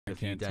a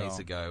few days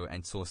ago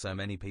and saw so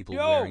many people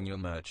Yo! wearing your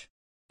merch.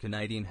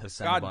 Canadian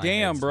Hasan. God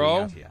damn,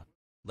 bro.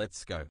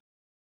 Let's go.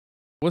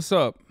 What's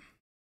up?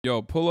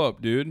 Yo, pull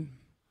up, dude.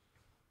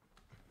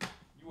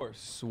 You are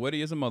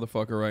sweaty as a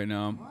motherfucker right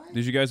now. What?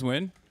 Did you guys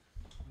win?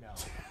 No.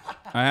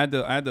 I had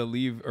to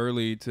leave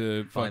early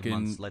to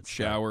fucking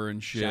shower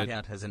and shit. Shout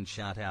out Hasan,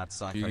 shout out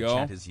Psycho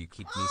Chatters. You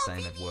keep me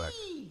sane at work.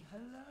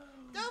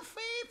 The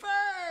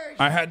Feefers!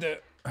 I had to.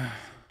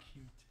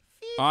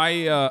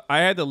 I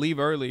had to leave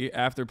early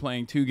after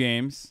playing 2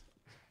 games.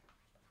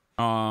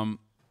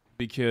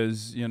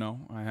 Because you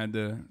know I had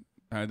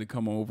to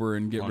come over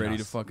and get ready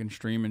to fucking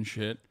stream and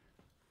shit.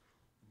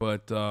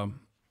 But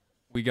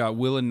we got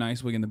Will and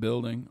Nicewigg in the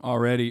building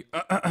already.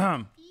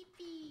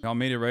 Y'all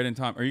made it right in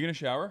time. Are you gonna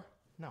shower?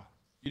 No.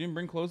 You didn't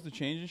bring clothes to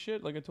change and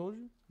shit like I told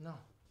you? No.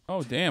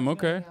 Oh damn.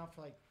 Okay. Hang out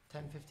for like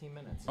 10-15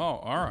 minutes. Oh,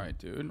 all right,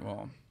 dude.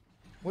 Well.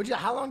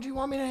 How long do you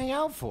want me to hang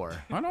out for?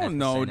 I don't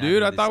know,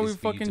 dude. I thought we were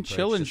fucking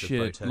chilling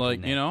shit.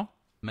 Like, you know?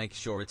 Make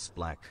sure it's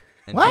black.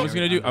 What? I was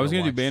gonna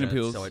do band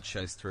appeals. So it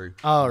shows through.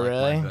 Oh,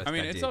 really? I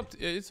mean, it's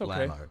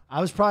okay. I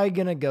was probably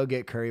gonna go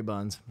get curry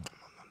buns. Yeah,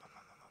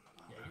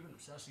 you've been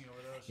obsessing over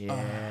those.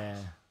 Yeah.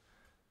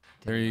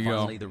 There you go.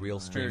 Finally, the real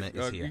streamer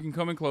is here. You can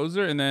come in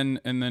closer, and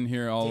then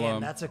here I'll. Damn,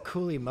 that's a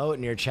cool emote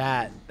in your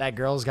chat. That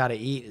girl's gotta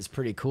eat is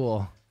pretty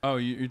cool. Oh,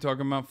 you're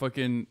talking about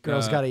fucking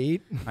girls gotta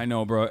eat? I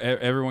know, bro.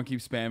 Everyone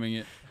keeps spamming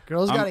it.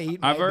 Girls gotta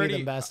eat might be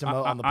the best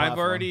emote on the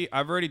platform.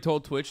 I've already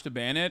told Twitch to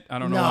ban it. I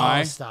don't know why.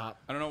 No,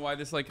 stop. I don't know why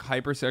this like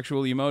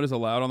hypersexual emote is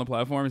allowed on the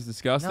platform. It's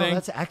disgusting. No,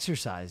 that's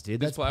exercise, dude.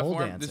 That's pole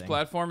dancing. This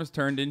platform has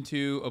turned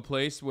into a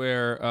place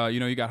where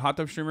you got hot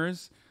tub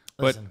streamers,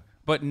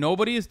 but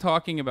nobody is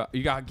talking about.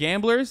 You got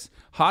gamblers,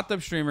 hot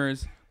tub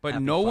streamers,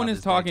 but no one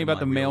is talking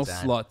about the male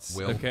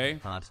sluts. Okay,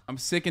 I'm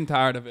sick and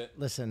tired of it.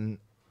 Listen.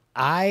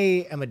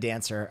 I am a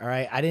dancer, all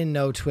right? I didn't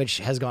know Twitch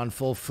has gone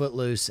full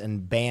footloose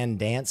and banned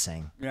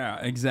dancing. Yeah,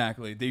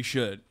 exactly. They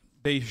should.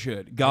 They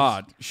should.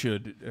 God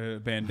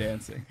should ban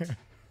dancing.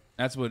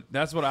 That's what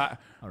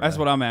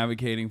I'm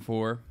advocating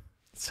for.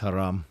 It's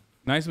haram.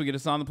 Nice, we get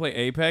us on to play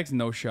Apex.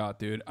 No shot,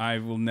 dude. I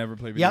will never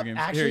play video games.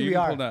 Actually, we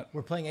are.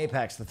 We're playing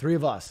Apex, the 3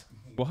 of us.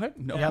 What?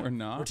 No, we're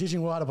not. We're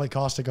teaching Will how to play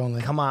caustic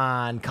only. Come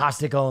on,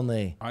 caustic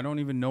only. I don't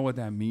even know what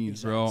that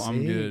means, bro.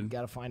 I'm good. You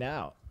gotta find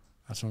out.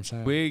 That's what I'm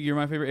saying. Wig, you're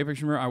my favorite Apex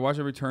streamer. I watch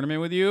every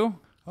tournament with you.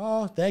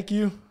 Oh, thank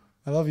you.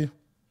 I love you.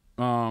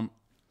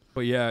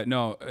 But yeah,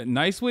 no,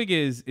 Nicewigg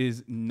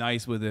is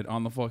nice with it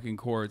on the fucking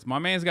courts. My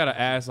man's got an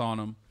ass on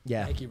him.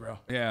 Yeah. Thank you, bro.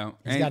 Yeah.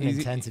 He's got an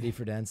intensity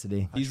for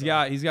density. He's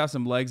got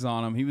some legs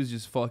on him. He was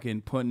just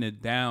fucking putting it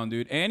down,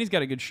 dude. And he's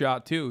got a good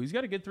shot too. He's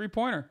got a good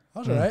 3-pointer.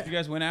 That's all right. You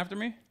guys win after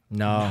me?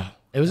 No.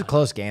 It was a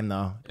close game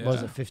though. Yeah.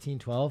 Was it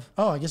 15-12?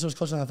 Oh, I guess it was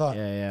closer than I thought.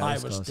 Yeah, I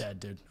was dead,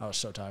 dude. I was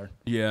so tired.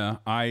 Yeah,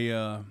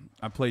 I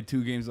played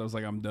 2 games. I was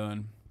like, I'm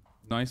done.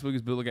 Nicewigg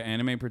is built like an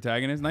anime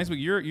protagonist.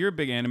 Nicewigg, you're a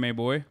big anime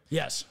boy.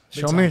 Yes.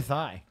 Show me your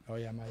thigh. Oh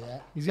yeah, my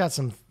He's got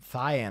some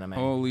thigh anime.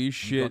 Holy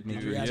shit,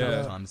 dude.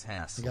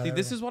 Yeah. See,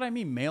 this is what I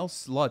mean. Male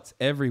sluts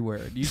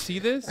everywhere. Do you see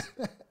this?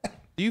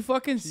 Do you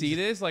fucking see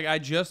this? Like, I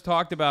just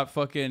talked about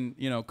fucking,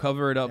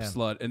 cover it up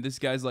slut. And this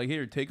guy's like,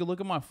 here, take a look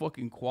at my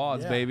fucking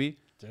quads, baby.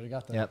 Dude, we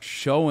got that. Yep.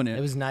 Showing it.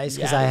 It was nice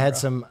because I had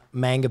some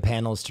manga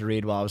panels to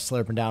read while I was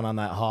slurping down on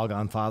that hog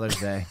on Father's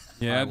Day.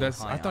 Yeah,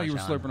 I thought you were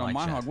slurping on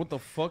my hog. What the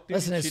fuck, dude?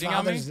 Listen, it's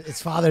it's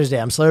Father's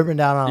Day. I'm slurping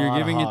down on You're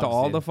giving it to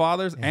all dude. the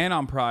fathers and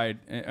on Pride,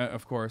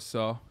 of course,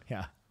 so.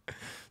 Yeah.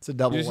 It's a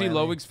double Did you see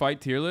whammy. Lowick's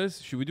fight tier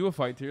list? Should we do a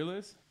fight tier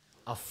list?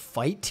 A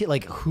fight tier?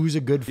 Like, who's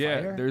a good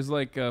fighter? Yeah, there's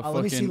like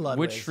fucking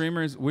which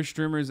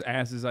streamers'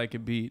 asses I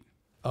could beat.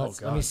 Oh,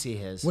 God. Let me see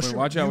his. Wait,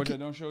 watch out,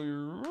 don't show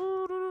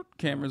your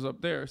cameras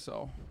up there,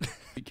 so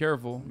be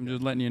careful. I'm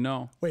just letting you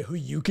know. Wait, who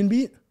you can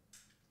beat?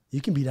 You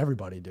can beat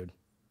everybody, dude.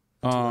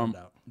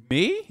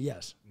 Me?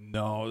 Yes.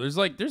 No,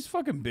 there's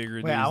fucking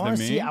bigger dudes I than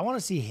me. I want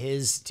to see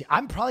his.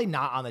 I'm probably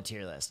not on the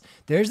tier list.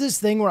 There's this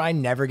thing where I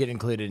never get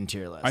included in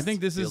tier lists. I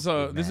think this is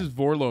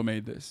Vorlo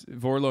made this.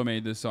 Vorlo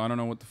made this, so I don't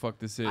know what the fuck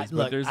this is.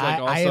 But there's like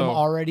I am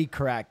already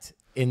correct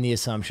in the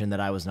assumption that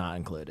I was not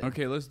included.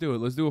 Okay, let's do it.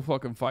 Let's do a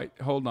fucking fight.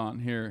 Hold on,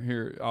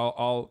 here.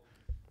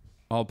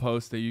 I'll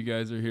post that you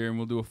guys are here, and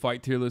we'll do a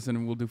fight tier list,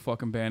 and we'll do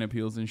fucking ban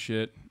appeals and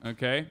shit.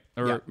 Okay,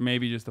 or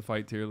maybe just a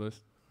fight tier list.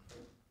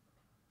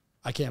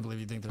 I can't believe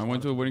you think there's I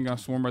went to a wedding,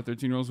 got swarmed by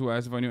 13-year-olds who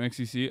asked if I knew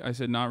XQC. I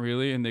said, not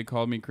really, and they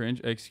called me cringe.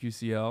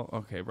 XQCL.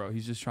 Okay, bro,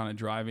 he's just trying to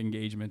drive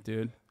engagement,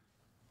 dude.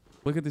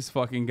 Look at this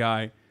fucking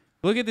guy.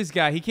 Look at this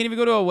guy. He can't even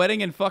go to a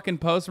wedding and fucking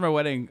post from a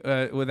wedding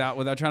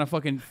without trying to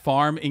fucking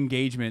farm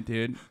engagement,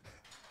 dude.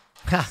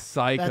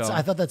 Psycho.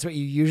 I thought that's what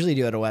you usually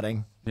do at a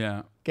wedding.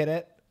 Yeah. Get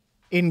it?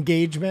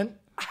 Engagement.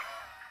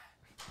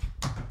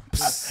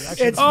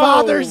 It's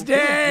Father's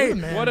Day.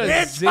 What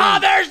a it's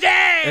Father's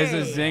Day. That's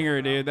a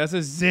zinger, dude. That's a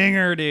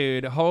zinger,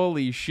 dude.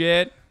 Holy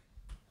shit.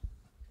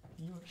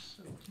 You are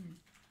so cute.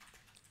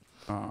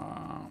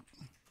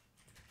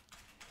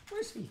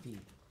 Where's Fifi?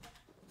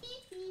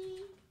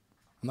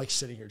 I'm like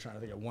sitting here trying to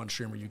think of one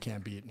streamer you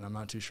can't beat, and I'm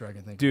not too sure I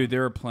can think. Dude,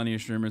 there are plenty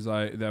of streamers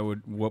that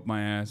would whoop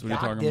my ass. What are you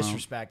talking about?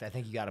 Disrespect. I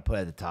think you got to put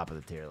it at the top of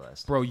the tier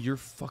list. Bro, your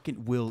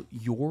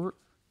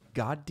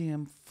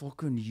goddamn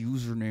fucking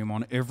username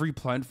on every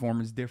platform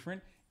is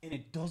different, and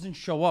it doesn't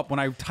show up when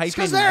I type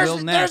in Will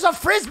Neff. There's a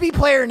Frisbee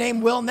player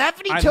named Will Neff,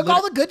 and he took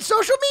all the good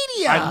social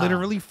media. I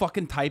literally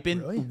fucking type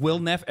in Will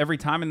Neff every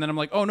time, and then I'm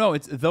like, oh no,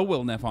 it's the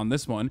Will Neff on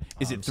this one.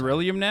 Is it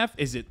Thrillium Neff?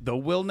 Is it the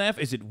Will Neff?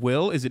 Is it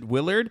Will? Is it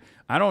Willard?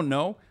 I don't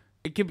know.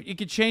 It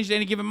could change at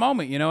any given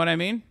moment. You know what I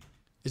mean?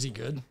 Is he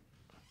good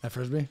at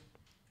Frisbee?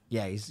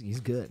 Yeah,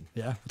 he's good.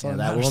 Yeah,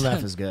 that Will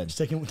Neff is good. Just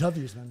taking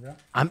W's, man, bro.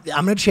 I'm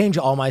gonna change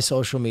all my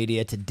social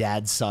media to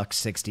Dad Sucks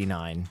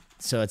 69,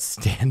 so it's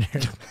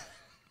standard.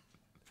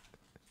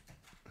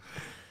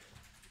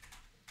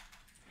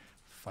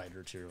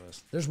 Fighter tier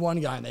list. There's one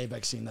guy in the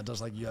Apex scene that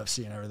does like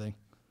UFC and everything.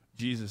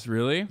 Jesus,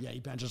 really? Yeah, he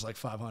benches like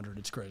 500.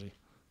 It's crazy.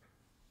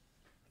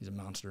 He's a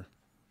monster.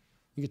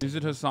 Is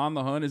it Hasan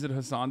the Hun? Is it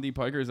Hasan D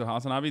Piker? Is it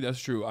Hasan Abi? That's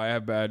true. I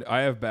have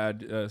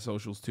bad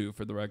socials too,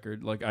 for the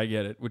record. Like, I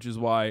get it, which is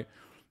why.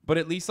 But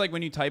at least like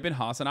when you type in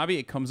Hasan Abi,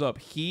 it comes up.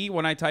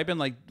 When I type in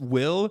like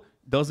Will,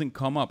 doesn't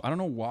come up. I don't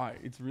know why.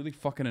 It's really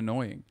fucking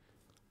annoying.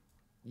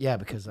 Yeah,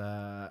 because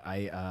I'm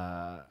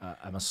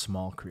a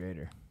small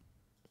creator.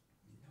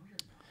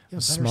 You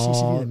have better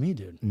CCV than me,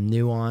 dude.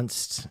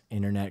 Nuanced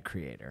internet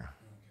creator.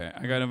 Okay,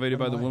 I got invited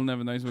by the Will Neff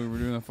Nicewigg. We're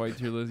doing a fight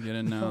tier list. Get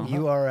in now.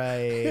 You are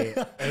a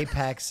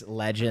Apex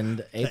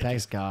legend,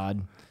 Apex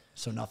god.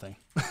 So nothing.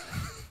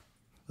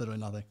 Literally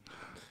nothing.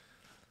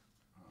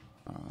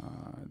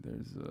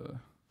 There's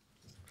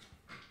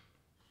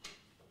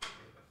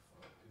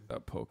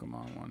that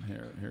Pokemon one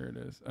here. Here it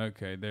is.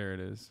 Okay, there it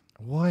is.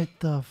 What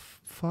the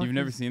fuck? You've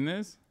never seen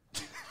this?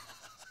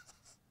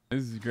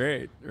 This is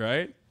great,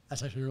 right?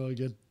 That's actually really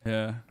good.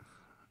 Yeah.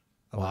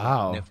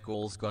 Wow. Neff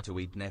goals got to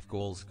eat. Neff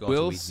goals got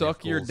Will to eat.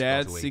 suck your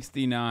dad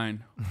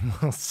 69.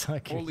 Will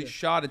suck your Holy dad.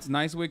 shot! It's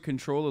Nicewigg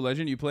controller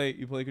legend. You play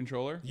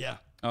controller? Yeah.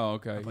 Oh,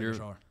 okay. I play You're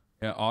controller.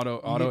 yeah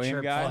auto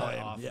aim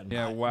guy.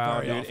 Yeah.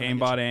 Wow, dude.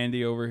 Aimbot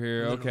Andy over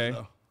here. Okay.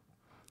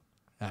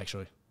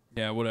 Actually.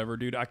 Yeah, whatever,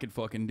 dude. I could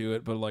fucking do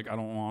it, but like I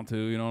don't want to.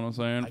 You know what I'm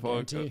saying? I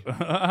guarantee.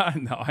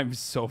 No, I'm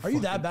so. Are you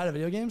that bad at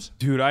video games?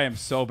 Dude, I am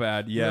so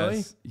bad.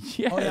 Yes. Really?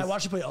 Yes. Oh yeah, I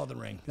watched you play Elden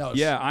Ring. That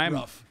was I'm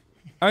rough.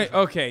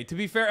 Okay, to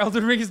be fair,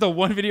 Elden Ring is the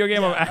one video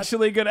game I'm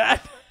actually good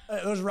at.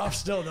 It was rough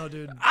still though,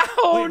 dude.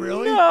 Oh, wait,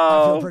 really? no.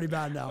 I feel pretty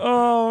bad now.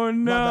 Oh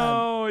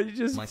no! You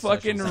just My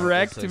fucking socials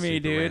wrecked also me,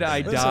 super dude. random. I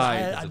Listen,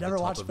 died. I never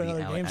watched the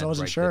other hour games. I ad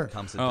wasn't break sure. that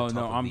comes at the Oh top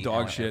no, of I'm the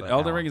dog hour shit. ever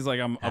Elden hour. Ring is like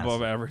I'm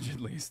above Hasan. average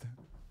at least,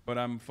 but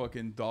I'm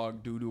fucking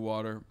dog doo doo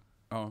water.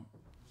 Oh,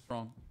 what's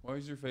wrong? Why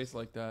is your face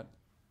like that?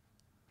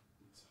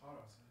 It's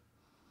hot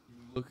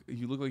outside.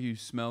 You look like you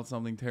smelled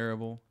something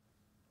terrible.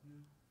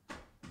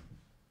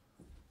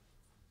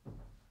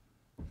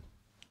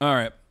 All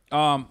right.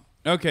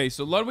 Okay,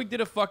 so Ludwig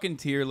did a fucking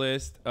tier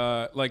list,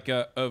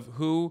 of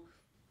who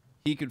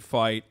he could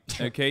fight.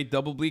 Okay,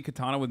 double bleed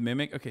katana with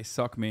mimic. Okay,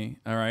 suck me.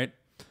 All right.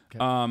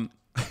 Okay.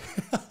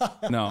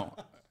 No.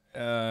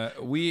 All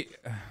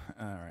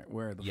right.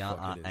 Where the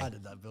fuck it is? I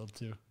did that build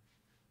too.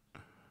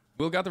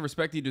 Will got the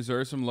respect he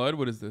deserves from Lud.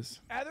 What is this?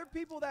 Other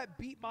people that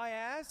beat my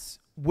ass,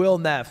 Will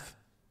Neff.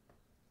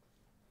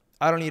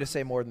 I don't need to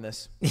say more than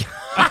this.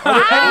 Are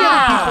there any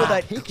other people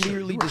that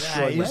clearly Yeah,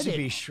 destroyed he me? used to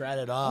be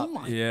shredded up. Oh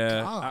my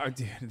Yeah. God. Oh,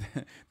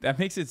 dude, that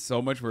makes it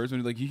so much worse when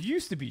you're like, you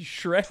used to be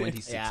shredded.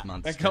 26 Yeah.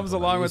 months. That comes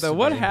gentlemen. along with that.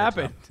 What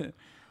happened? But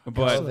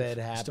COVID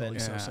Still happened.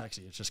 looks so Yeah.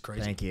 sexy. It's just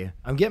crazy. Thank you.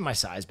 I'm getting my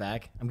size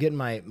back. I'm getting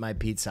my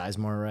Pete size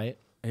more right.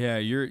 yeah,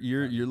 you're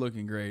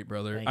looking great,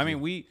 brother. Thank I mean,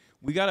 you.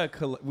 we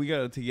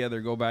gotta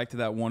together go back to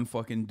that one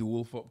fucking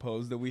dual foot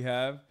pose that we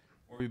have,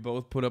 where we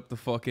both put up the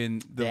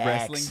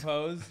wrestling X.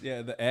 pose.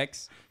 Yeah, the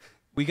X.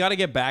 We got to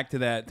get back to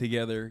that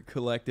together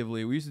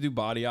collectively. We used to do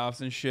body offs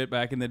and shit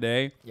back in the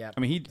day. Yep. I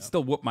mean, he'd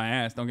still whoop my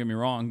ass. Don't get me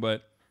wrong,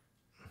 but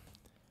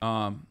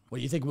Well,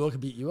 you think Will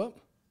could beat you up?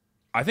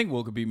 I think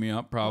Will could beat me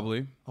up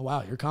probably. Oh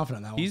wow, you're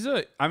confident in that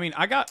one. I mean,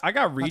 I got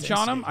reach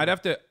on him.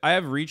 insane. I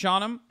have reach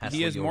on him. That's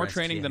He what has your more rest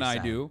training here than is I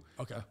at. do.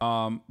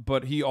 Okay.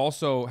 But he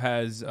also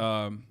has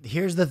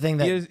Here's the thing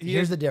that he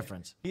here's has- the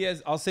difference. he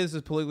has. I'll say this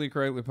as politically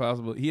correctly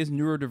possible. He has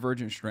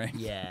neurodivergent strength.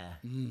 Yeah.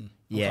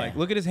 Yeah. Like,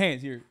 look at his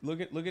hands here.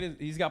 Look at his.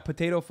 He's got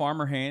potato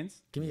farmer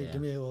hands. Give me Yeah.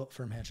 give me a little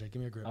firm handshake.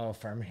 Give me a grip. Oh,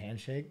 firm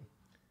handshake.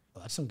 Oh,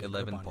 that's some good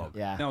 11 grip on you. pog.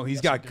 Yeah. No,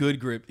 he's got good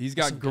grip. He's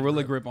got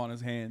gorilla grip on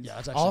his hands. Yeah,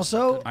 that's actually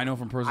Also, I know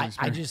from personal I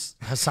experience.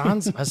 just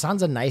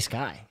Hasan's a nice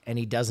guy, and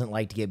he doesn't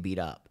like to get beat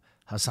up.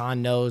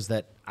 Hasan knows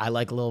that I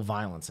like a little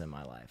violence in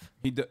my life.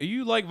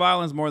 You like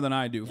violence more than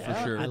I do, for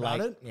Yeah, sure. I About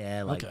like, it?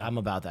 yeah, like Okay. I'm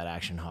about that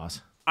action,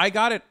 Hoss. I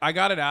got it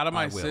out of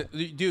my will.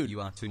 dude.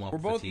 You are too up We're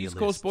for both tier East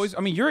Coast lists. boys.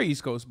 I mean, you're an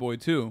East Coast boy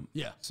too.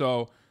 Yeah.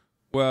 So,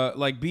 well,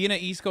 like being an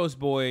East Coast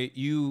boy,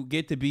 you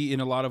get to be in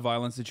a lot of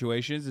violent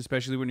situations,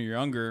 especially when you're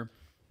younger.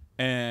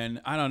 And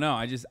I don't know.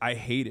 I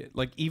hate it.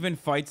 Like even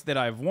fights that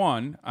I've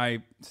won,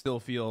 I still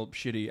feel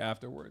shitty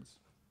afterwards.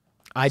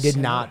 I did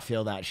not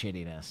feel that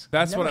shittiness.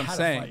 That's Never what I'm had a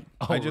saying.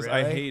 fight.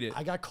 I hate it.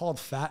 I got called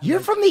fat. You're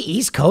from the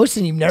East Coast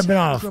and you've never been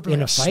on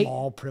in a fight?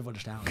 Small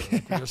privileged town.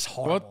 It was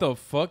horrible. What the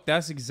fuck?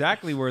 That's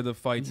exactly where the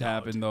fights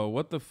happen, though.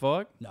 What the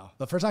fuck? No.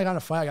 The first time I got in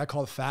a fight, I got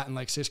called fat in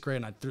like 6th grade,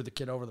 and I threw the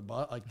kid over the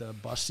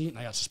bus seat, and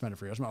I got suspended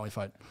for it. It was my only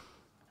fight.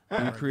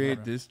 You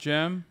create this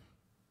gem?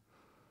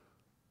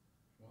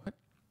 What?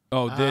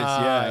 Oh, this,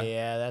 yeah.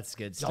 Yeah, that's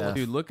good stuff.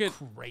 Dude, look at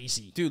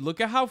Crazy. Dude,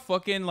 look at how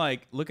fucking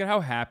look at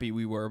how happy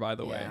we were, by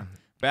the way.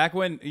 Back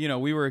when,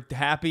 we were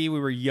happy, we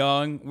were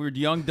young,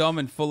 dumb,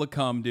 and full of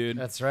cum, dude.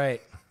 That's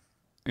right.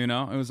 It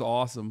was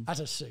awesome. That's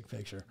a sick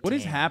picture. What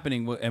is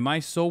happening? Am I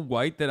so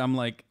white that I'm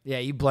like... Yeah,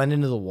 you blend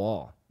into the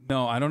wall.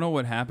 No, I don't know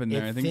what happened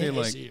there. I think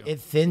it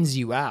thins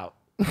you out.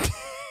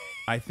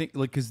 I think,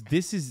 because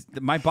this is...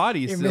 My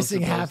body is You're still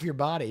missing half your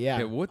body,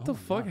 Yeah, what the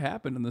fuck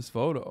happened in this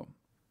photo?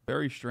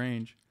 Very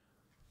strange.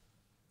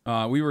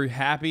 We were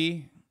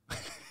happy.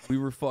 We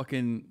were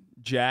fucking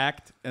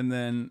jacked. And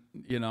then,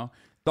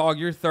 Dog,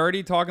 you're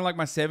 30, talking like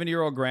my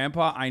 70-year-old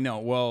grandpa. I know.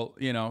 Well,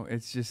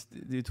 it's just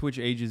Twitch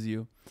ages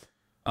you.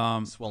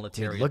 Dude,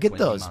 look at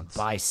those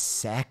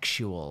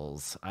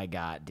bisexuals I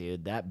got,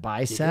 dude. That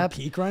bicep.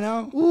 Peak right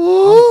now? Ooh.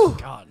 Oh,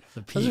 my God.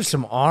 The peak. Those are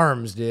some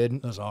arms,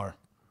 dude. Those are.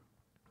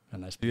 A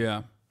nice peak.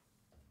 Yeah.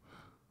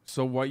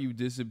 So what, you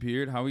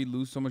disappeared? How we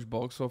lose so much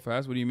bulk so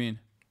fast? What do you mean?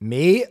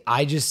 Me?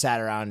 I just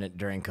sat around it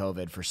during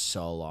COVID for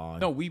so long.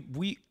 No,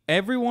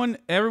 everyone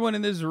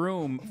in this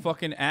room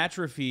fucking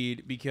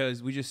atrophied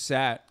because we just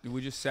sat.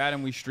 We just sat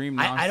and we streamed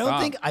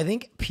nonstop. I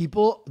think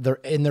people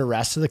in the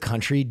rest of the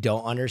country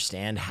don't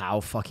understand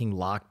how fucking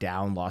locked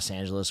down Los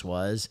Angeles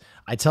was.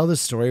 I tell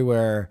this story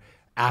where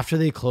after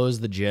they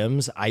closed the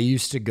gyms, I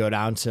used to go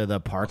down to the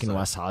park in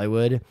West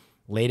Hollywood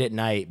late at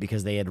night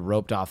because they had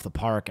roped off the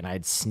park, and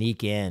I'd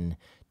sneak in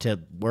to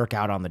work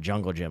out on the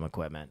jungle gym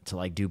equipment to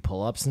like do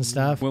pull-ups and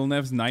stuff. Will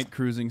Neff's night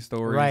cruising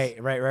stories.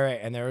 Right.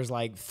 And there was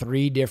like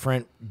 3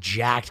 different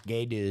jacked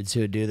gay dudes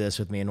who would do this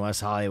with me in West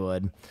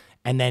Hollywood.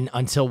 And then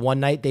until one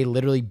night they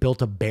literally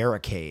built a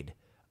barricade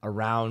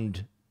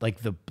around like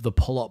the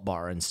pull-up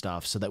bar and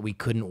stuff so that we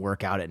couldn't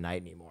work out at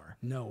night anymore.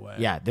 No way.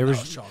 Yeah, there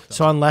was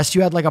so unless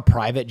you had like a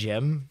private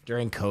gym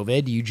during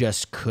COVID, you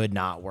just could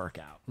not work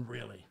out.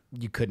 Really?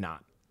 You could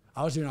not.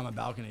 I was doing it on my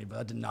balcony,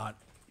 but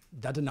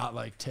that did not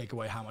like take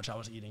away how much I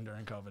was eating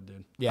during COVID,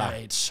 dude. Yeah. I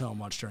ate so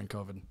much during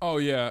COVID. Oh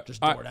yeah,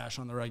 Just DoorDash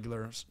on the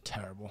regular. It's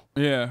terrible.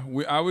 Yeah,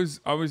 I was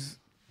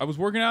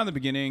working out in the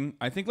beginning.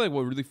 I think like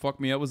what really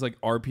fucked me up was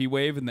like RP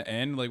wave in the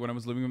end, like when I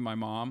was living with my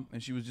mom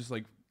and she was just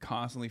like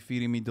constantly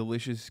feeding me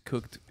delicious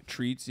cooked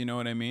treats. You know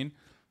what I mean?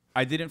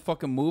 I didn't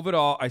fucking move at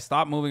all. I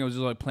stopped moving. I was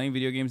just like playing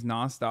video games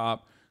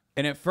nonstop.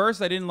 And at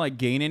first I didn't like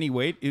gain any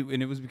weight,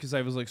 and it was because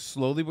I was like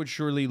slowly but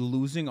surely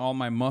losing all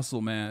my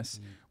muscle mass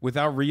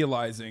without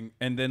realizing.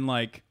 And then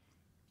like,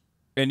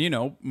 and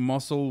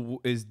muscle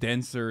is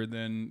denser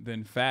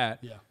than fat.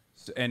 Yeah.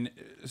 And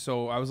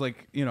so I was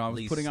like, I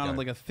was putting on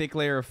like a thick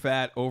layer of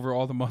fat over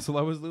all the muscle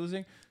I was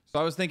losing. So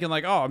I was thinking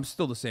like, oh, I'm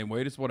still the same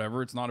weight. It's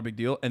whatever. It's not a big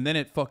deal. And then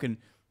it fucking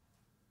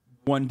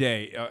one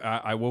day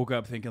I woke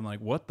up thinking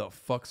like, what the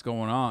fuck's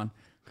going on?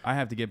 I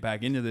have to get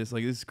back into this.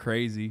 Like, this is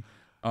crazy.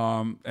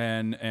 And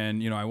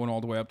I went all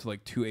the way up to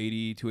like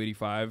 280,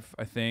 285,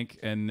 I think.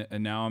 And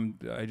now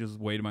I just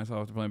weighed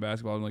myself after playing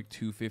basketball. I'm like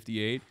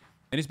 258.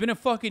 And it's been a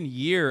fucking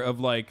year of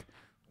like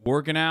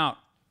working out.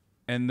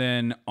 And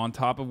then on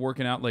top of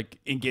working out, like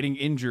getting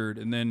injured,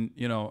 and then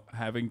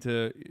having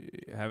to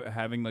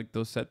having like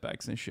those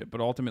setbacks and shit.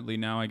 But ultimately,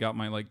 now I got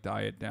my like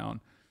diet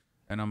down,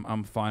 and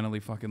I'm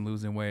finally fucking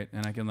losing weight,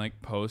 and I can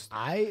like post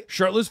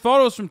shirtless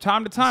photos from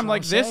time to time,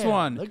 like this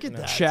one. Look at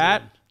that,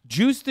 chat. dude.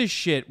 Juice this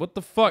shit. What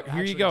the fuck?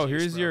 Here you go.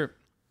 Juice,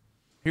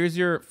 Here's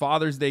your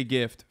Father's Day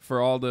gift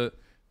for all the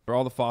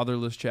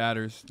fatherless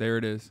chatters. There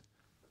it is.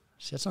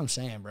 See, that's what I'm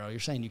saying, bro. You're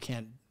saying you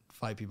can't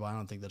fight people. I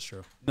don't think that's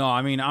true. No,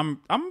 I mean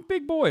I'm a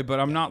big boy, but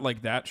I'm not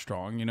like that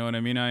strong. You know what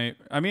I mean?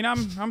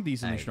 I'm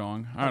decently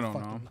strong. I don't know.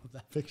 Love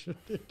that picture,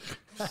 dude.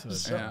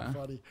 That's so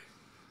funny.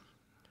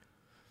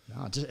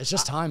 No, it's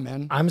just time,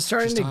 man. I'm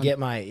starting to get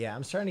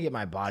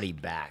my body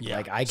back. Yeah,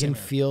 like I can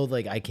feel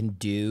like I can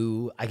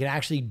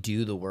actually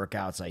do the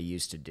workouts I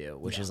used to do,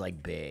 which is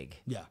like big.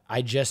 Yeah.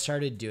 I just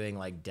started doing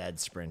like dead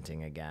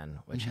sprinting again,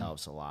 which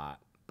helps a lot.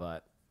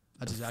 But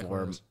That's exactly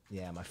what it is.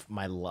 Yeah,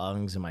 my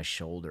lungs and my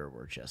shoulder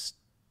were just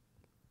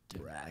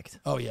wrecked.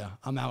 Oh yeah,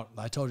 I'm out.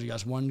 I told you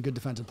guys, one good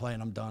defensive play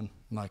and I'm done.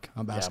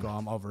 I'm basketball.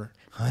 I'm over.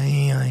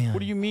 What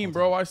do you mean,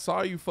 bro? I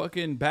saw you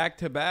fucking back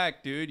to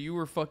back, dude. You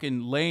were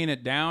fucking laying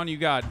it down. You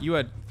had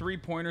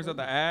 3-pointers at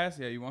the ass.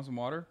 Yeah, you want some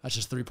water? That's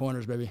just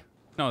 3-pointers, baby.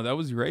 No, that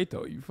was great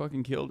though. You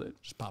fucking killed it.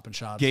 Just popping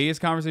shots.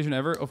 Gayest conversation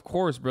ever? Of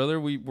course,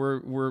 brother.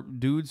 We're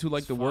dudes who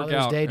like to work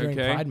out. Day during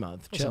okay? Pride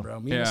Month. Listen, Chill. bro.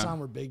 Me and Hasan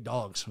were big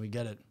dogs. We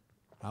get it.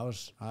 I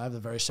have a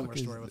very similar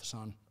story with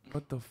Hasan.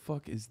 What the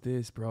fuck is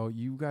this, bro?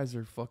 You guys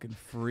are fucking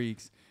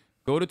freaks.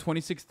 Go to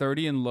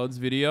 2630 in Lud's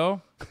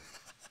video.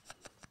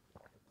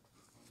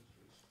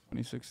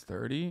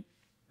 2630? Is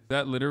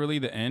that literally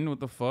the end? What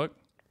the fuck?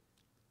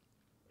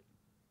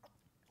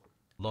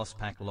 Lost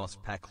pack,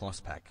 lost pack,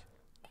 lost pack.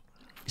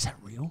 Is that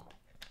real?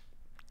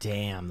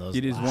 Damn, those.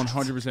 It is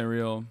 100%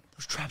 real.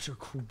 Those traps are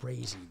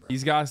crazy, bro.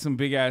 He's got some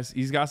big ass.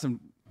 He's got some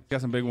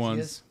big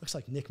ones. Looks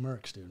like Nick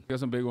Merckx, dude. He's got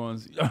some big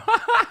ones. Good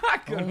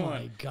Oh one.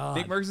 my god.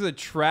 Nick Merckx is a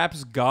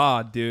traps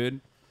god, dude.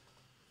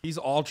 He's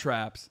all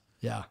traps.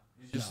 Yeah.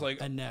 Just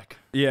like a neck.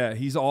 Yeah,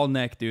 he's all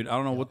neck, dude. I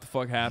don't know what the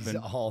fuck He's happened.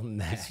 all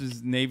neck. This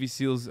is Navy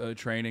SEALs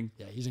training.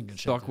 Yeah, he's in good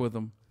shape. Stuck with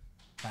him.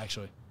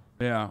 Actually.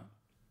 Yeah.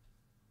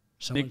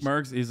 Someone's- Nick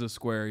Merckx is a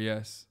square.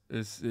 Yes,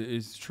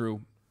 is true.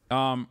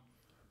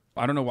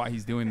 I don't know why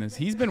he's doing this.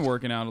 He's been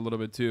working out a little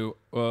bit too.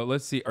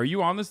 Let's see. Are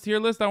you on this tier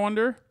list? I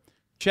wonder.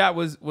 Chat,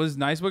 was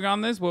Nicewigg on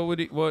this? What would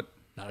he? What?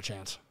 Not a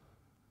chance.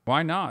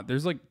 Why not?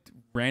 There's like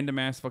random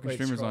ass fucking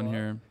streamers on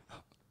here.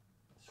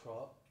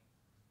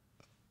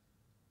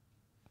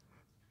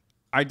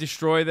 I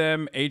destroy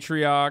them.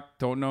 Atrioc,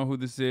 don't know who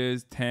this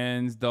is.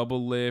 Tens,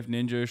 Double Lift,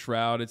 Ninja,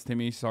 Shroud. It's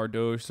Timmy,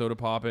 Sardoche, Soda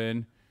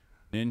Poppin',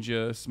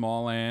 Ninja,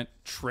 Small Ant,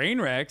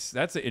 Trainwrecks.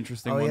 That's an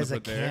interesting one he to has a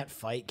put there. can't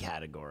fight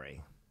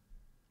category.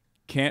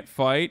 Can't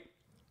fight.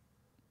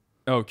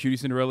 Oh, Cutie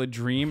Cinderella,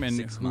 Dream, and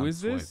 6 who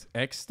is months this?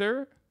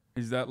 Exter?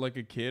 Is that like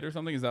a kid or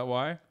something? Is that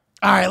why?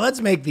 All right,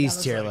 let's make these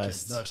looks tier like a kid.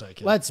 lists. That looks like a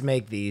kid. Let's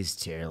make these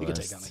tier You can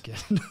lists. take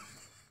on the kid.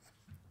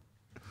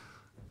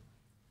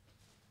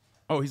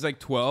 Oh, he's like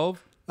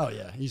 12? Oh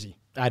yeah, easy.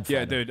 I'd Yeah,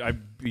 fight him. dude, I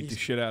beat the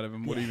shit out of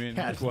him. What do you mean?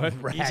 Yeah,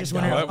 What? rag winning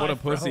doll. What a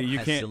life, bro. pussy. You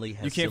Has can't silly, you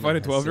has can't silly, fight a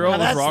has 12-year-old? Now,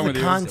 What's that's wrong the with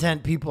you?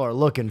 content people are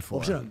looking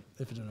for. Well,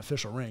 if it's an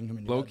official ring, I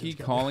mean, Low-key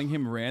calling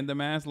him random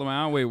ass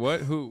Lamau? Wait,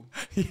 what? Who?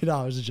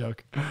 No, it was a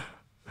joke.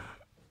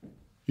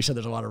 You said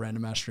there's a lot of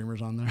random ass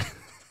streamers on there.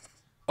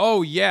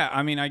 Oh yeah,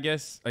 I mean, I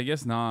guess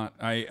not.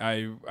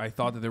 I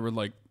thought that there were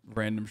like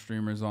random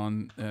streamers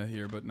on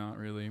here, but not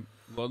really.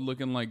 Blood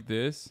looking like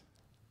this.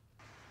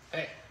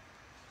 Hey,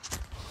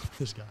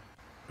 This guy.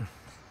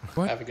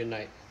 What? have a good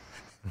night.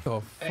 The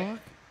fuck?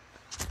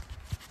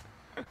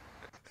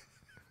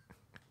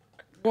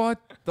 What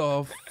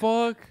the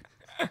fuck?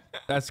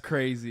 That's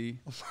crazy.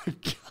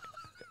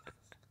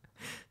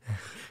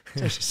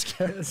 That's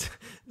scary.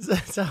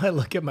 That's how I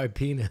look at my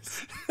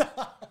penis.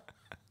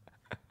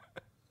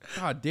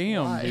 God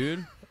damn, Why?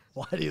 dude.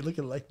 Why are you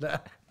looking like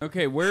that?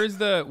 Okay, where's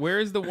the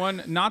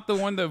one? Not the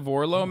one that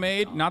Vorlo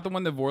made, not the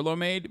one that Vorlo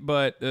made,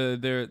 but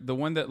the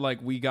one that like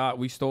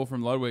we stole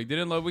from Ludwig.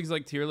 Didn't Ludwig's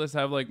like tier list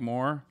have like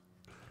more?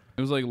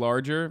 It was like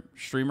larger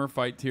streamer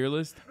fight tier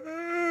list.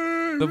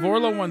 The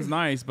Vorlo one's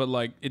nice, but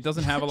like it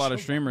doesn't have a lot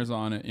of streamers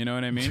on it. You know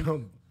what I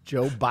mean?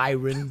 Joe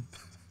Byron.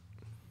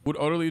 Would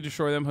utterly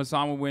destroy them.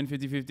 Hasan would win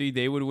 50-50.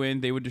 They would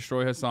win. They would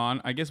destroy Hasan.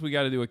 I guess we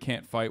got to do a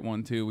can't fight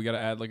one too. We got to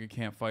add like a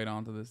can't fight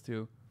onto this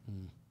too.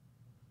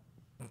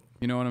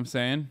 You know what I'm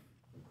saying?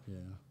 Yeah.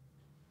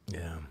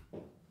 Yeah.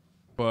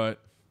 But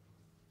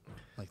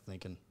Like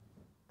thinking.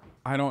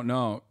 I don't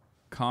know.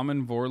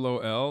 Common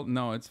Vorlo L?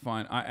 No, it's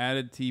fine. I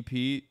added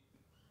TP.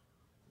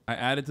 I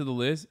added to the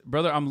list.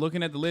 Brother, I'm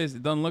looking at the list.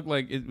 It doesn't look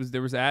like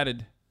there was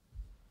added.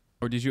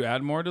 Or did you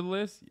add more to the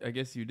list? I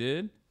guess you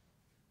did.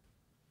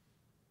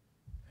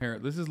 Here,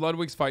 this is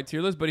Ludwig's fight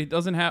tier list, but it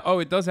doesn't have... Oh,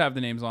 it does have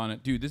the names on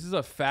it. Dude, this is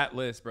a fat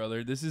list,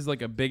 brother. This is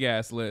like a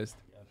big-ass list.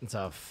 It's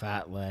a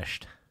fat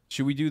list.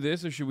 Should we do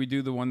this or should we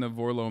do the one that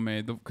Vorlo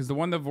made? Because the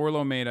one that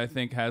Vorlo made, I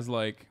think, has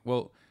like...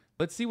 Well,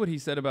 let's see what he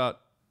said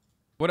about...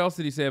 What else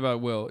did he say about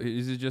Will?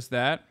 Is it just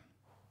that?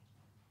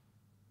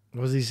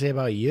 What does he say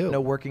about you? No,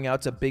 working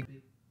out's a big.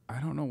 I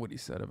don't know what he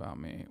said about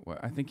me.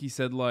 I think he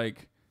said,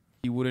 like,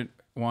 he wouldn't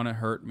want to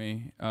hurt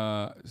me.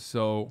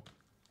 So...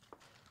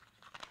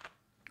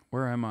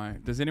 Where am I?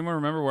 Does anyone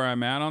remember where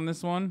I'm at on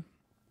this one?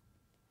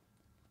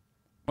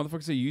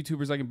 Motherfuckers say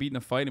YouTubers I can beat in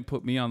a fight and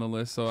put me on the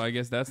list, so I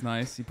guess that's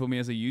nice. He put me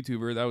as a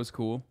YouTuber. That was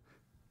cool.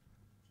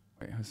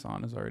 Wait,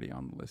 Hasan is already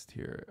on the list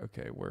here.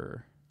 Okay,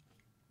 we're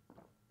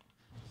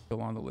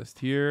still on the list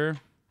here.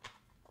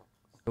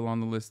 Still on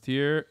the list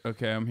here.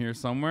 Okay, I'm here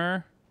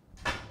somewhere.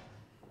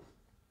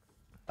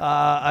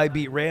 I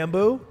beat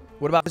Rambo.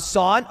 What about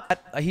Hasan?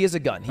 He has a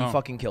gun. He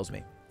fucking kills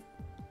me.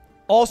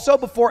 Also,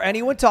 before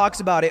anyone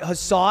talks about it,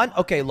 Hasan,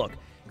 okay, look.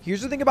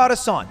 Here's the thing about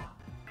Hasan.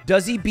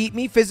 Does he beat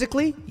me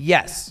physically?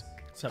 Yes.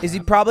 Is he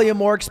probably a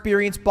more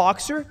experienced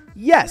boxer?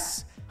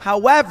 Yes.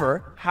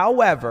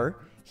 However,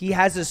 he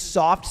has a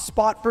soft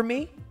spot for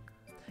me.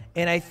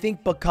 And I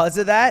think because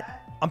of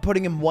that, I'm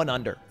putting him 1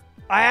 under.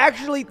 I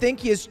actually think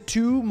he has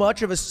too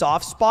much of a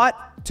soft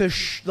spot to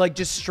like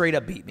just straight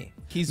up beat me.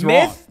 He's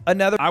Myth, wrong.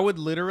 another. I would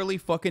literally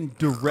fucking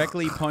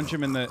directly punch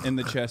him in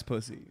the chest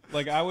pussy.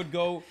 Like I would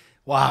go...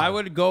 Wow. I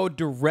would go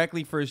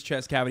directly for his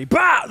chest cavity.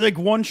 Bah! Like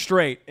one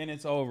straight, and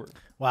it's over.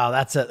 Wow,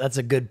 that's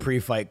a good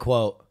pre-fight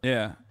quote.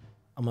 Yeah.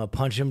 I'm gonna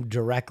punch him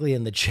directly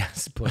in the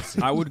chest,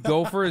 pussy. I would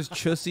go for his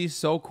chussy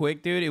so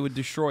quick, dude, it would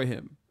destroy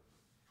him.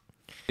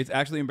 It's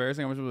actually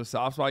embarrassing how much of a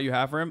soft spot you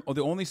have for him. Oh,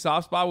 the only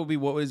soft spot would be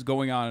what is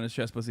going on in his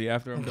chest pussy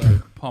after I'm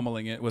done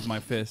pummeling it with my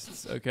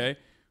fists, okay?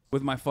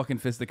 With my fucking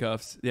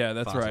fisticuffs. Yeah,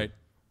 that's right.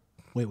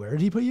 Wait, where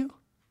did he put you?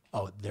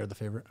 Oh, they're the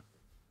favorite.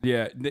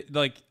 Yeah,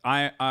 like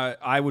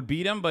I would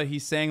beat him, but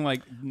he's saying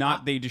like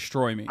not they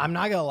destroy me. I'm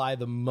not gonna lie.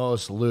 The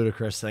most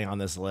ludicrous thing on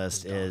this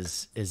list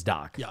is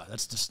Doc. Yeah,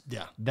 that's just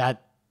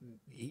That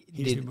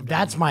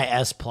that's my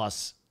S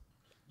plus.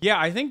 Yeah,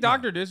 I think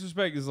Dr.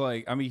 Disrespect is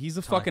like, I mean, he's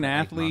a fucking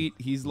athlete.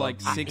 He's like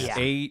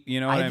 6'8",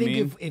 you know what I mean?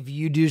 I think if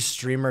you do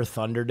streamer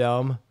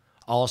Thunderdome,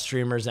 all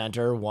streamers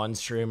enter, one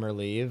streamer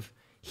leave,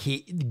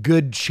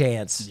 good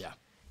chance. Yeah.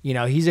 You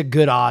know, he's a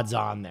good odds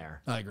on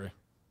there. I agree.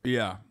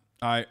 Yeah,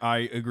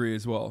 I agree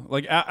as well.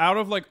 Like out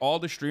of like all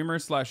the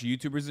streamers /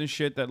 YouTubers and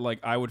shit that like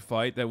I would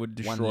fight that would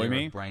destroy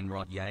me, brain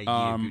rot.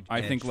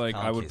 I think like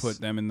I would put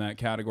them in that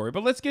category.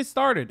 But let's get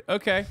started.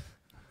 Okay.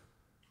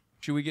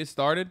 Should we get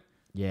started?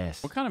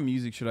 Yes. What kind of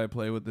music should I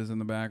play with this in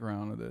the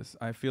background of this?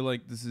 I feel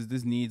like this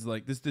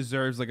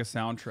deserves like a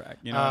soundtrack.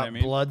 You know what I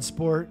mean?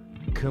 Bloodsport,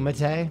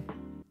 Kumite.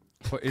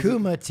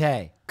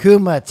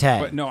 Kumite.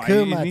 But no,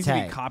 it needs to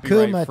be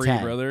copyright free,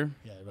 brother.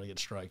 Yeah, you better get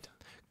striked.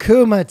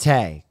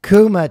 Kumite.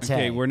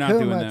 Okay, we're not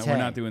doing that. We're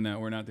not doing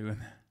that. We're not doing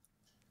that.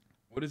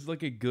 What is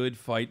like a good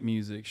fight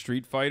music?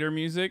 Street Fighter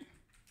music?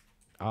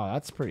 Oh,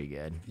 that's pretty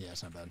good. Yeah,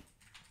 it's not bad.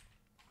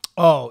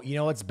 Oh, you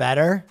know what's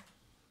better?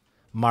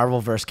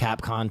 Marvel vs.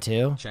 Capcom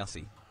 2.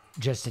 Chelsea.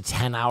 Just a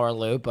 10-hour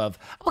loop of,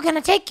 we're going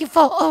to take you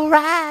for a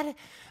ride.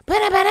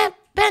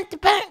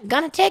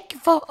 Gonna take you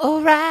for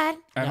a ride.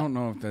 I don't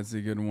know if that's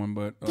a good one,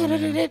 but...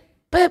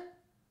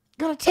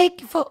 Gonna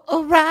take you for a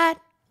ride.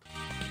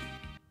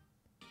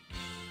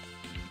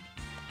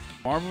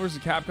 Marvel vs.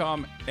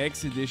 Capcom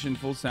X Edition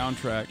full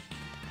soundtrack.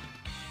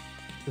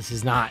 This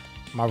is not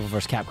Marvel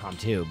vs. Capcom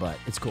 2, but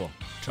it's cool.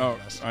 Oh,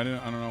 I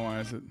don't know why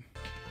I said...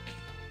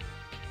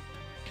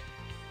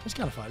 It's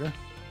kind of fighter.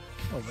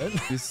 A little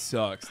bit. This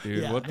sucks,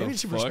 dude. Yeah, what the maybe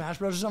Super fuck? Smash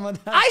Bros. Or something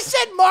like that. I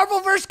said Marvel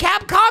vs.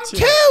 Capcom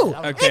 2.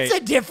 Okay. It's a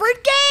different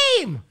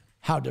game.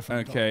 How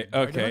different?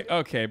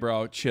 Okay,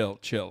 bro. Chill.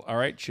 All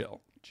right, chill.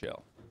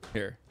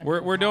 Here.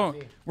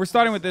 We're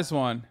starting with this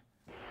one.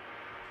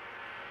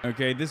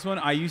 Okay, this one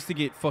I used to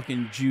get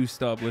fucking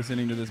juiced up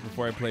listening to this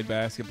before I played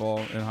basketball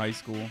in high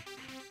school.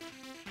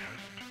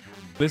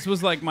 This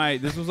was like my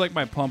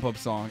pump up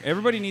song.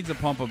 Everybody needs a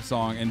pump up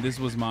song, and this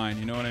was mine.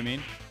 You know what I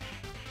mean?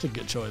 It's a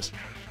good choice.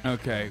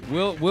 Okay,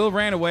 Will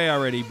ran away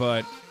already,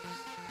 but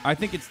I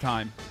think it's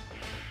time.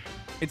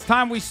 It's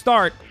time we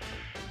start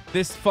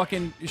this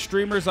fucking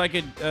streamers I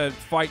could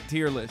fight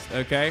tier list,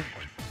 okay?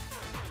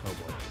 Oh,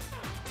 boy.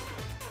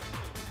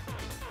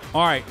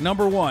 All right,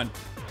 number 1,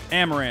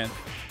 Amaranth.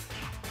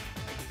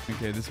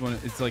 Okay, this one,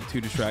 it's like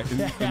too distracting.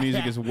 The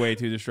music is way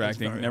too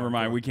distracting. Never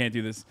mind, we can't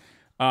do this.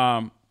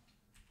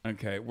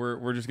 Okay,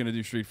 we're just going to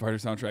do Street Fighter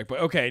soundtrack.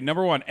 But okay,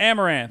 number 1,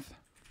 Amaranth.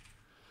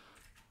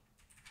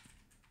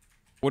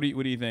 What do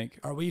you think?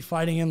 Are we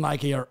fighting in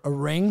like a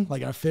ring,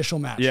 like an official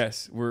match?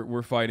 Yes,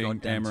 we're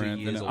fighting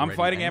Amaranth. I'm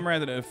fighting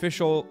Amaranth in an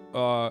official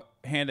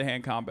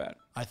hand-to-hand combat.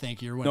 I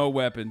think you're winning. No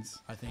weapons.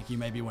 I think you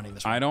may be winning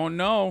this one. I don't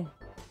know.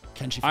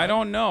 Can she fight? I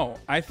don't know.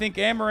 I think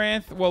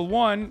Amaranth, well,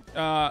 one,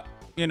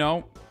 you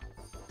know,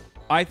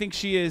 I think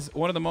she is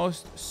one of the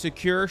most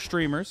secure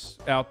streamers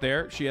out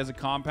there. She has a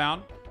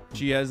compound.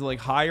 She has like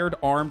hired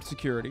armed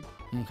security.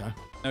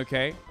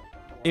 Okay.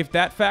 If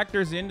that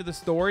factors into the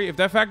story,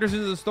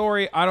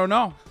 I don't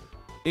know.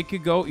 It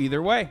could go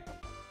either way.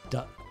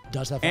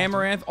 Does that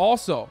Amaranth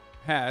also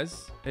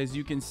has, as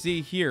you can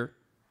see here,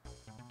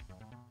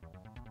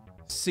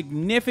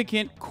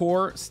 significant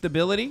core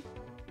stability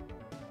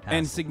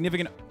and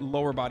significant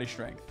lower body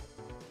strength.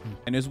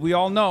 And as we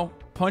all know,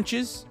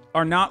 punches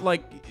are not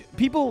like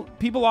people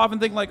often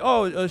think like,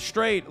 oh, a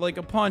straight like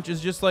a punch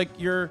is just like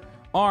your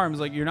arms,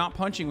 like you're not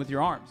punching with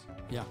your arms.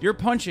 Yeah. You're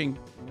punching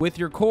with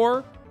your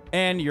core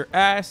and your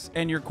ass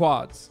and your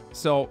quads.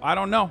 So I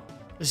don't know.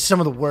 This is some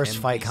of the worst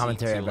fight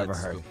commentary I've ever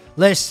heard.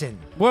 Listen.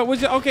 What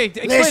was it? Okay,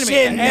 explain to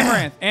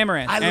me.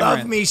 Amaranth. I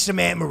love me some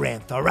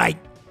Amaranth, all right?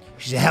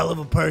 She's a hell of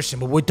a person,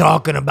 but we're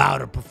talking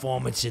about her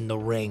performance in the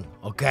ring,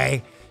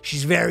 okay?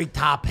 She's very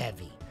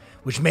top-heavy,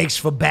 which makes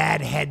for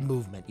bad head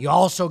movement. You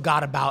also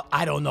got about,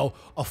 I don't know,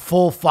 a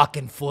full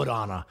fucking foot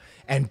on her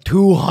and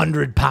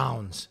 200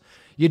 pounds.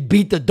 You'd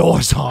beat the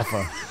doors off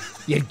her.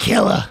 You'd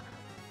kill her.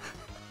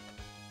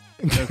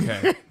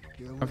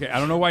 Okay, I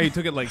don't know why you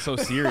took it like so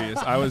serious.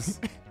 I was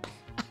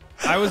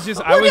We're doing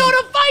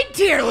a fight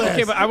tier list.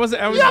 Okay, but I was. You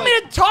want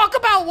me to talk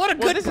about what a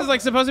good? This is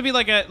like supposed to be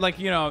like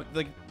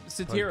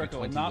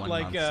satirical, not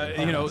like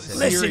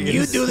Listen,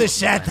 you do the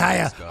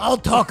satire. I'll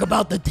talk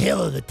about the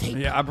tail of the tape.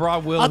 Yeah, I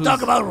brought Will. I'll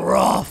talk about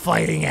raw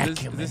fighting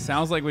acumen. This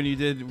sounds like when you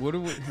did.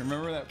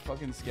 Remember that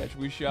fucking sketch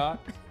we shot?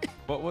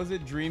 What was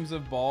it? Dreams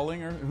of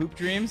Balling or Hoop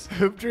Dreams?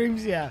 Hoop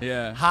Dreams, yeah.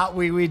 Yeah. Hot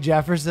Wee Wee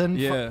Jefferson.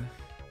 Yeah.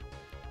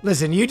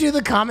 Listen, you do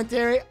the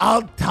commentary.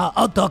 I'll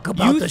talk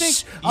about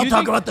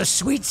about the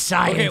sweet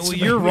science. Okay, well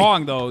you're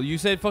wrong though. You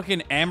said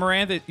fucking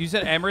Amaranth. You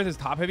said Amaranth is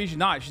top heavy. She's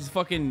not. She's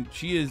fucking.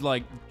 She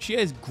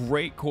has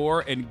great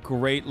core and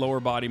great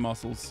lower body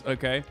muscles.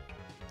 Okay.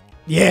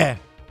 Yeah.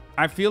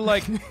 I feel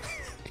like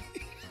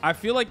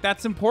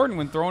that's important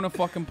when throwing a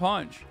fucking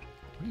punch.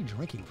 What are you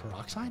drinking?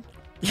 Peroxide?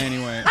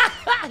 Anyway.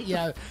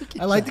 Yeah,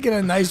 I like to get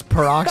a nice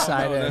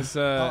peroxide in. Is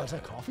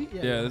that coffee?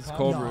 Yeah, this is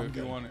cold brew if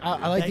you want it.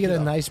 I like to get a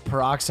nice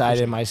peroxide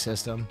in my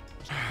system.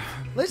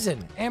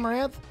 Listen,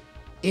 Amaranth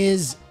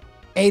is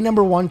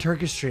 #1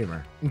 Turkish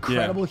streamer.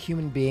 Incredible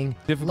human being.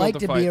 Difficult like to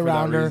to fight be for that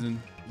around her.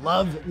 reason.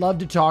 Love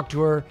to talk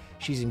to her.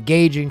 She's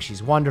engaging.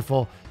 She's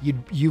wonderful.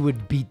 You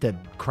would beat the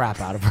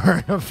crap out of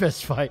her in a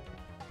fist fight.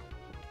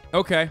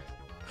 Okay.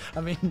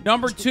 I mean,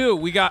 Number 2,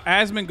 we got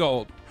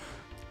Asmongold.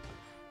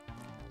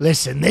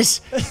 Listen,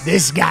 this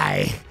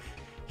guy,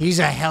 he's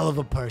a hell of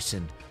a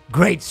person.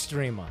 Great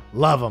streamer.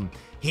 Love him.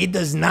 He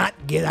does not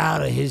get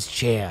out of his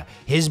chair.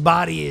 His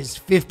body is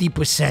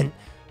 50%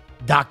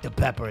 Dr.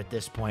 Pepper at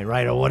this point,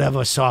 right? Or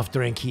whatever soft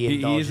drink he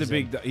indulges He's a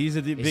in.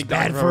 big It's Dr.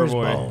 bad Pepper for his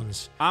boy.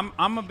 bones.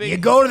 I'm a big. You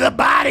go to the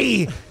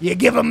body, you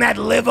give him that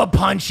liver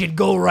punch, it'd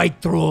go right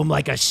through him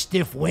like a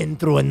stiff wind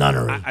through a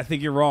nunnery. I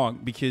think you're wrong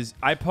because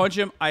I punch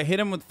him. I hit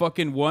him with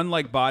fucking one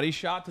like body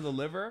shot to the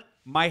liver.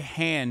 My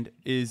hand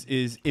is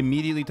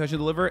immediately touching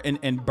the liver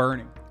and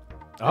burning.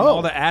 From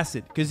all the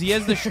acid, because he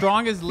has the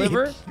strongest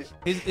liver.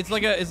 It's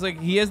like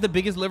he has the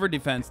biggest liver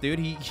defense, dude.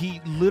 He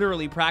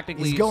literally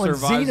practically He's going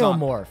survives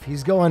xenomorph.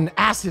 He's going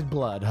acid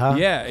blood, huh?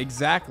 Yeah,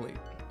 exactly.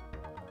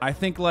 I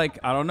think like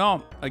I don't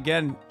know.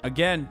 Again,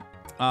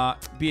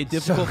 be a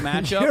difficult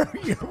matchup.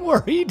 You're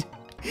worried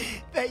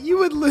that you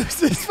would lose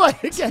this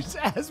fight against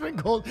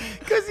Asmongold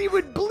because he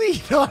would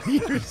bleed on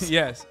you.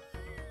 Yes.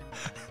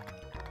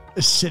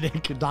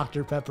 acidic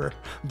Dr. Pepper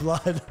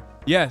blood.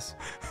 Yes.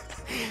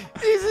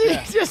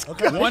 He's just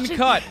gushing, One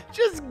cut.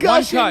 just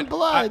gushing One cut.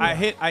 blood. I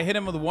hit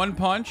him with one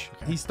punch.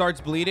 He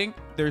starts bleeding.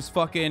 There's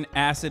fucking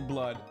acid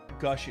blood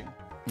gushing.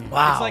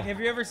 Wow. It's like,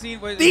 have you ever seen?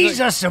 These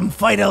are some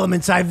fight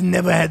elements I've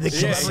never had the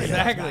Yeah, consider.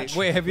 exactly.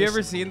 Wait, have you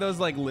ever seen those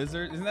like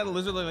lizards? Isn't that a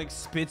lizard that like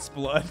spits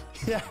blood?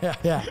 Yeah.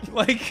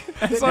 Like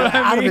that's what I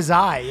mean. Out of his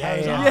eye.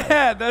 Yeah.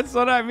 Yeah, that's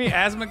what I mean.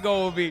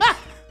 Asmongold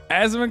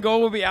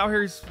will be out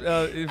here.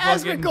 Fucking,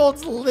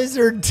 Asmongold's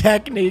lizard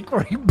technique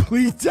where he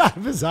bleeds out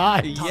of his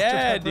eye.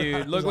 yeah,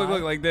 dude. Look,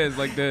 like this.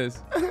 Oh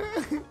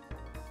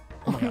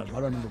my god, why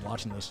do I remember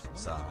watching this?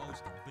 Bizarre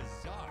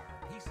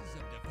pieces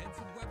of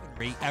defensive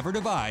weaponry ever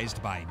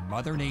devised by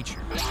Mother Nature.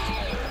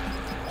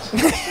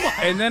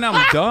 And then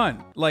I'm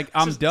done. Like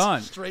I'm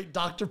done. Straight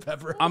Dr.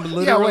 Pepper. I'm Yeah,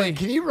 literally. wait,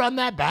 can you run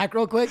that back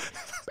real quick?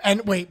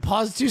 And wait,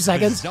 pause 2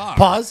 seconds. Bizarre.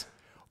 Pause.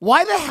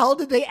 Why the hell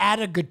did they add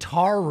a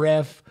guitar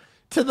riff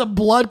to the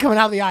blood coming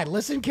out of the eye?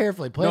 Listen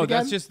carefully. Play it No,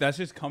 again. that's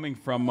just coming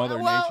from Mother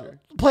Well, Nature.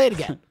 play it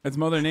again. That's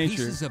Mother Nature.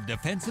 Pieces of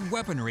defensive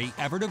weaponry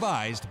ever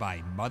devised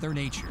by Mother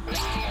Nature.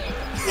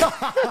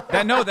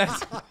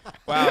 That's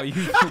wow.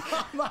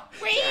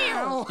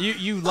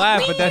 You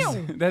laugh, but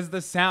that's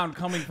the sound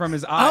coming from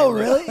his eye. Oh,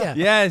 really? Yeah.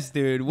 Yes,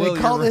 dude. They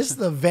call this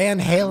the Van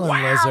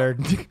Halen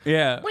lizard.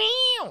 Yeah.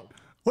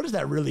 What does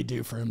that really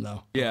do for him,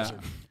 though? Yeah.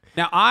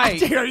 Now Are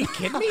you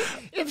kidding me?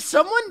 If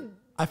someone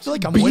I feel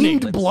like I'm winning.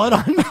 beamed blood on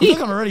I feel me,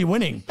 like I'm already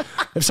winning.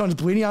 If someone's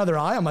bleeding out of their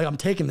eye, I'm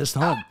taking this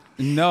home.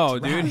 no,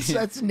 dude.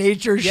 that's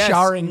nature's Yes,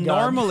 showering gun.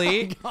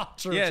 normally,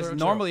 True, yes, true.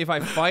 normally if I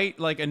fight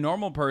like a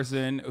normal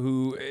person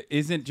who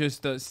isn't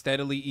just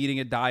steadily eating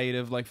a diet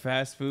of like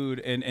fast food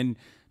and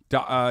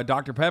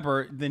Dr.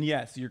 Pepper, then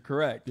yes, you're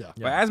correct. Yeah.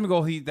 But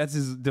Asmongold, that's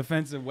his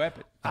defensive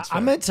weapon.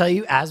 I'm going to tell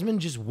you, Asmon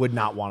just would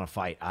not want to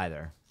fight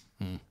either.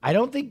 I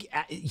don't think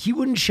he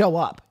wouldn't show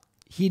up.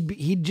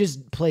 He'd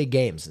just play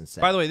games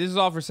instead. By the way, this is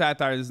all for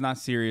satire. This is not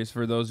serious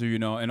for those of you who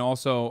know. And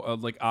also,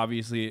 like,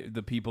 obviously,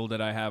 the people that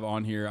I have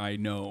on here, I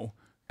know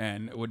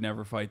and would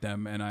never fight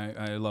them. And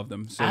I love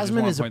them. So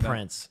Asmon is a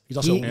prince. He's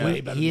also way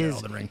better than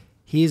Elden Ring.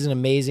 He's an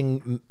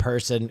amazing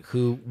person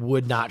who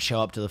would not show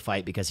up to the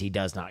fight because he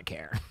does not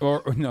care.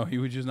 Or no, he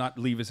would just not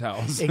leave his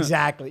house.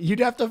 Exactly. You'd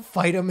have to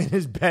fight him in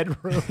his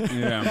bedroom.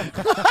 Yeah.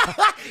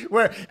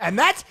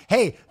 That's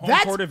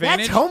court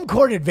advantage? home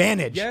court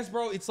advantage. Yes,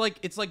 bro. It's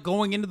like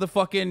going into the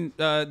fucking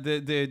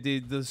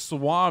the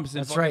swamps in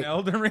That's fucking right.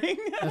 Elden Ring.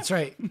 That's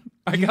right.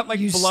 I got like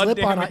you blood slip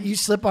damage. on you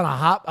slip on a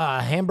hot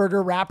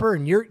hamburger wrapper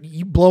and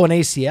you blow an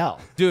ACL.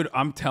 Dude,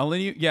 I'm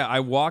telling you, yeah. I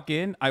walk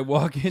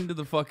into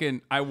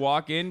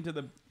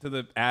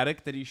the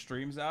attic that he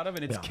streams out of,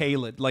 and it's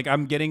Caled. Like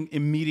I'm getting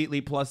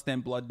immediately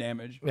 +10 blood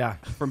damage. Yeah.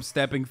 From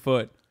stepping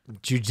foot.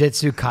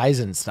 Jujutsu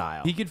Kaisen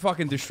style. He could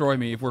fucking destroy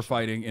me if we're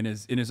fighting in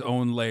his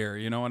own lair.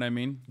 You know what I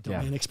mean?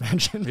 Domain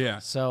expansion. Yeah.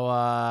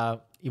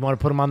 So you want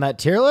to put him on that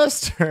tier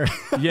list? Or?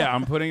 Yeah,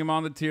 I'm putting him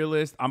on the tier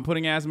list. I'm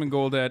putting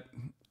Asmongold at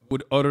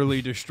would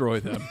utterly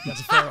destroy them. That's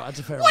a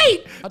fair.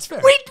 Wait, one. That's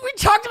fair. We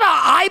talked about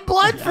eye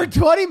blood for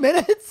 20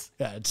 minutes.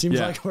 Yeah, it seems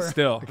Yeah, like we're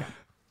still.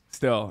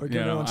 we're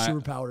giving everyone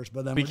superpowers,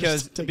 but then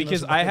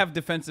because I have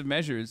defensive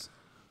measures.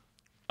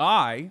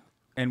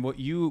 And what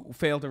you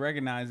fail to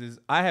recognize is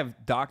I have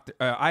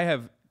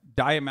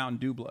Diet Mountain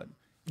Dew blood.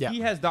 Yeah.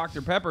 He has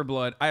Dr. Pepper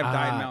blood. I have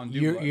Diet Mountain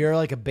Dew blood. You're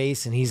like a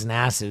base and he's an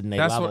acid and they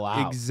That's level what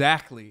out.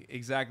 exactly.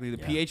 The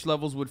pH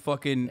levels would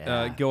fucking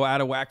go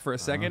out of whack for a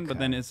second, but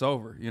then it's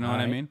over. You know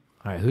what I mean?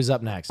 All right, who's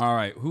up next? All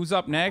right, who's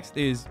up next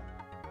is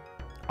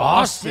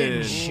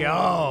Austin Show.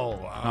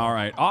 All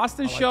right,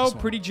 Austin Show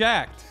pretty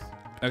jacked.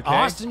 Okay,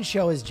 Austin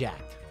Show is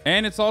jacked.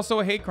 and it's also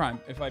a hate crime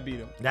if I beat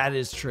him. That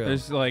is true.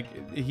 There's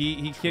like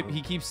he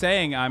keeps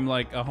saying I'm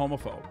like a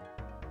homophobe.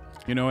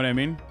 You know what I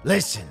mean?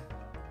 Listen,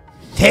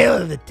 tail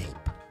of the tape.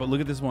 But look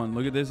at this one.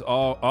 Look at this.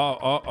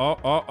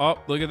 Oh.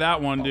 Look at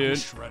that one, dude.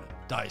 Shredded.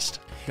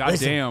 Diced. God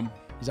damn.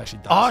 He's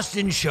actually diced.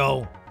 Austin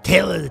show,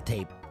 tail of the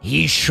tape.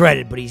 He's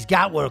shredded, but he's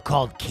got what are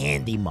called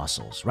candy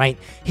muscles, right?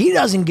 He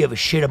doesn't give a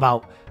shit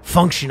about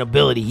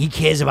functionability. He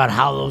cares about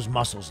how those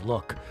muscles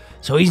look.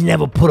 So he's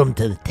never put them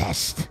to the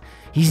test.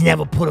 He's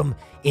never put them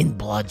in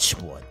blood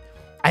sport.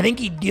 I think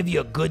he'd give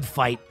you a good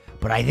fight,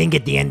 but I think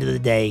at the end of the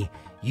day,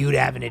 you'd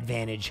have an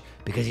advantage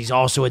because he's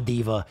also a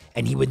diva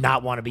and he would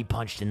not want to be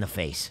punched in the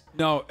face.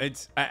 No,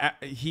 it's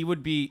he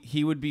would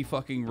be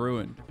fucking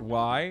ruined.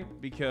 Why?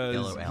 Because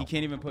LOL. he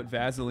can't even put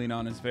Vaseline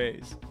on his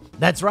face.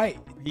 That's right.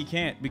 He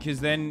can't because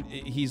then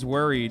he's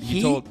worried.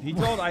 He told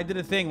I did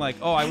a thing like,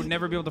 oh, I would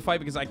never be able to fight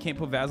because I can't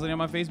put Vaseline on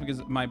my face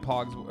because my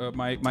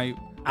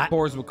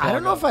pores would clog I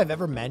don't know up. if I've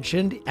ever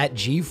mentioned at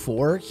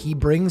G4, he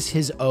brings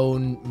his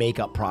own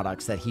makeup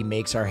products that he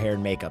makes our hair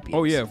and makeup use.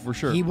 Oh yeah, for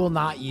sure. He will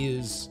not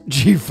use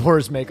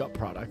G4's makeup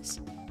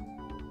products.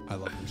 I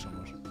love him so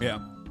much. Yeah.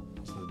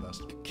 He's the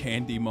best.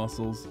 Candy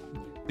muscles.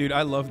 Dude,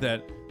 I love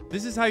that.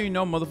 This is how you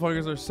know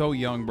motherfuckers are so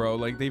young, bro.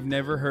 Like, they've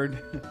never heard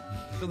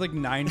the, like,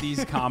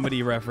 90s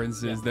comedy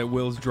references that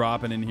Will's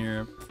dropping in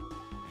here.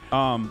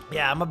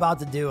 Yeah, I'm about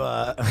to do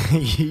a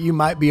you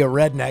might be a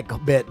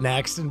redneck bit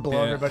next and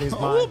blow everybody's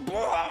mind.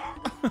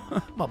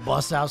 I'm gonna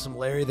bust out some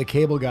Larry the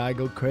Cable Guy,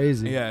 go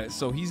crazy. Yeah,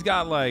 so he's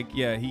got, like,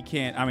 yeah, he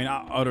can't. I mean,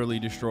 I'll utterly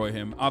destroy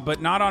him.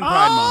 But not on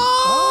Pride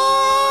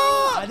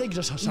Month. I think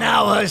just Hasan.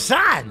 Now,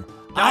 Hasan,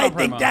 I Pride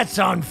think Month. that's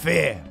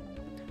unfair.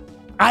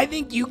 I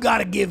think you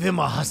gotta give him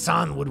a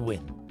Hasan would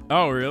win.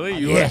 Oh, really?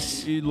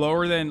 Yes. You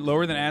lower than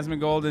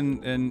Asmongold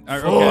and For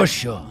okay.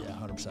 sure. Yeah,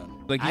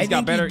 100%. Like I he's got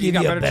think better. he'd He's give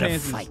got you a better better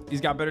chances. fight.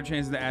 He's got better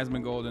chances than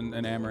Asmongold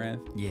and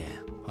Amaranth. Yeah.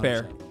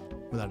 Fair.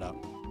 100%. Without a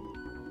doubt.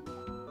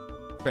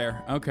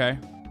 Fair. Okay.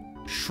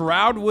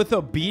 Shroud with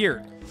a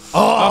beard.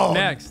 Oh, Up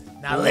next.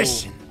 Now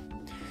listen,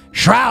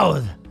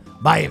 Shroud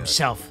by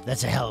himself,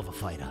 that's a hell of a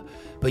fighter.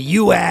 But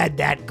you add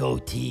that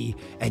goatee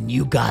and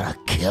you got a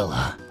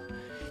killer.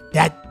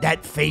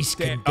 That face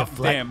can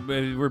deflect.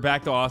 Damn. We're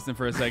back to Austin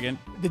for a second.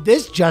 Did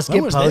this just When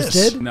get was posted?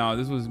 this? No,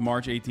 this was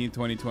March 18th,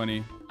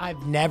 2020.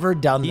 I've never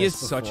done He this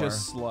is before. such a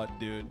slut,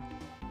 dude.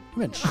 I've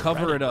been Cover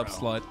shredded, it up, bro.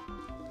 slut.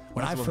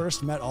 When I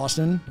first met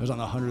Austin, it was on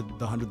the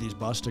 100 These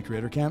bus to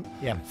Creator Camp.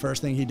 Yeah.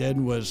 First thing he did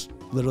was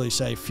literally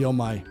say, "Feel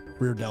my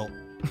rear delt,"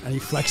 and he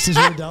flexed his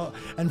rear delt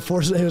and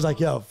forced it. He was like,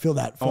 "Yo, feel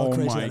that? Feel how Oh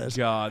crazy my that is."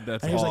 god,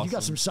 that's And he was awesome. like, "You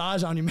got some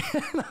size on you, man."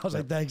 I was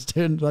like, "Thanks,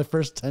 dude." My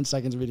first 10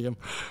 seconds of him,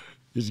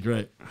 he's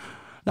great.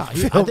 No, I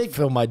think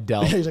feel my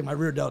delt. he's like, "My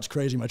rear delt's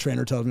crazy." My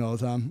trainer tells me all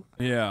the time.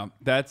 Yeah,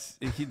 that's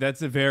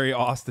a very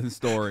Austin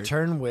story.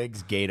 Turn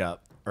Wig's gate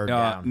up or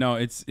down. No,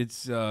 it's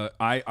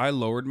I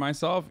lowered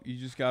myself. You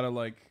just gotta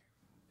like,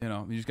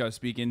 you just gotta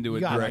speak into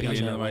it gotta directly get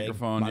into your the leg.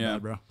 microphone. My Yeah,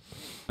 bad, bro.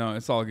 no,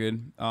 it's all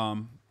good.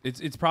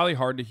 It's probably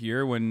hard to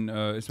hear when,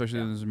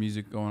 especially when there's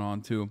music going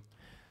on too.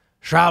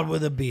 Shroud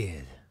with a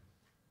beard.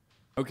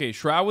 Okay,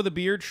 Shroud with a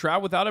beard,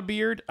 Shroud without a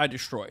beard, I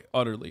destroy.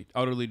 Utterly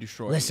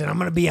destroy. Listen, I'm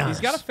gonna be honest.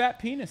 He's got a fat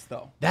penis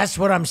though. That's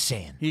what I'm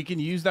saying. He can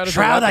use that as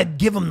Shroud, a weapon. I'd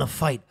give him the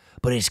fight,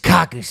 but his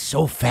cock is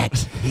so fat,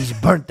 he's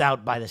burnt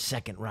out by the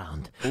second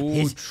round. Ooh,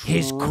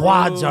 His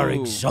quads are true.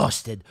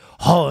 exhausted,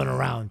 hauling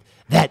around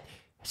that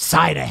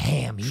side of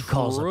ham he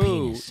calls a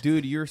penis.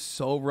 Dude, you're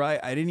so right.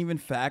 I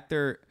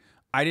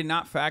did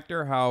not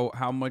factor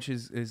how much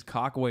his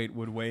cock weight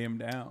would weigh him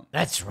down.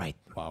 That's right.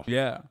 Wow.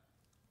 Yeah.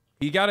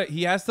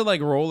 He has to like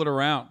roll it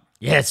around.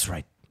 Yeah, that's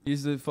right.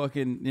 He's the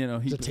fucking,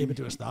 Just tape it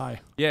to his thigh.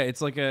 yeah,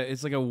 it's like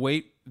a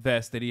weight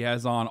vest that he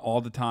has on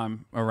all the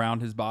time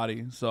around his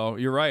body. So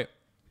you're right.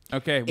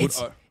 Okay.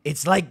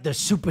 It's like the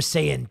Super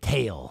Saiyan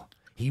tail.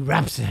 He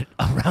wraps it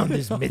around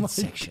his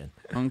midsection.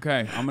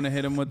 Okay. I'm gonna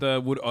hit him with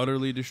the would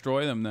utterly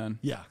destroy them then.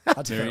 Yeah,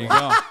 that's There fair. you go.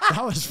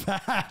 That was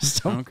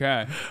fast.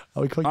 Okay.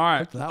 Oh, we quick, All right.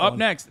 quick to that Up one.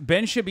 next,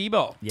 Ben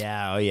Shabibo.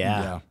 Yeah, oh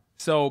yeah. Yeah.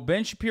 So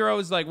Ben Shapiro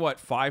is like what,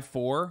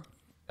 5'4"?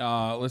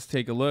 Let's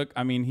take a look.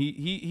 I mean,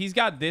 he's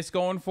got this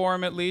going for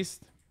him at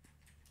least.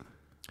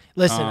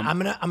 Listen, I'm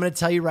gonna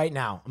tell you right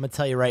now.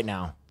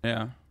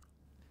 Yeah.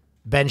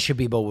 Ben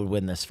Shabibo would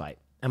win this fight.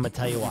 I'm gonna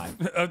tell you why.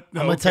 I'm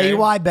gonna tell Okay. you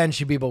why Ben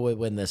Shabibo would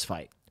win this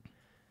fight.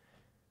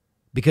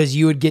 Because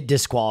you would get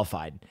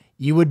disqualified.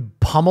 You would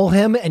pummel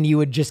him, and you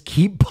would just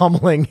keep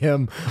pummeling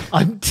him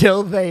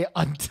until they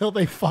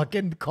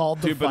fucking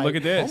called the Dude, fight. but look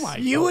at this. Oh my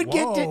You would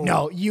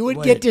Whoa. you would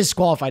Wait. get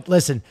disqualified.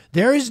 Listen,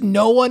 there is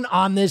no one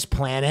on this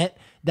planet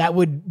that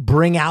would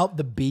bring out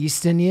the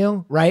beast in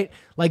you, right?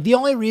 Like the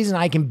only reason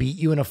I can beat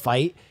you in a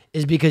fight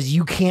is because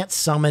you can't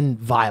summon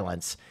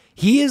violence.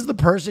 He is the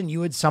person you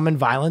would summon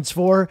violence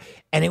for,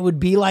 and it would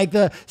be like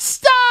the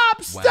stop,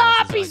 this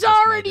stop, is he's like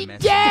just already made a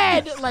mess.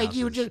 dead. Like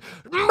you would just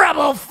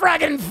rebel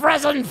fraggin'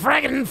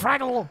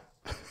 fraggle.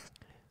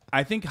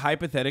 I think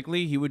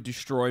hypothetically he would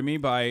destroy me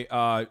by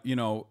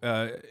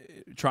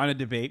trying to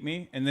debate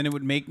me, and then it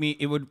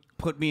would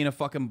put me in a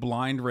fucking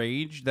blind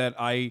rage that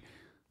I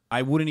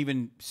I wouldn't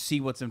even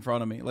see what's in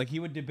front of me. Like he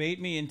would debate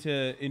me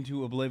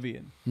into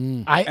oblivion.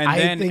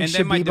 I think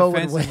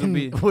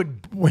Shabib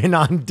would win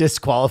on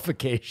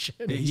disqualification.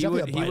 He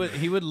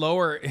would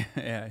lower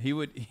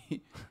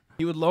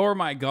he would lower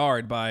my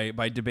guard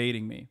by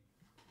debating me.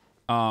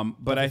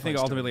 But I think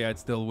ultimately I'd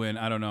still win.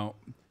 I don't know.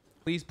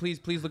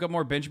 Please look up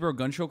more Ben Shapiro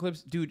gun show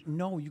clips. Dude,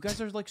 no, you guys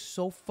are like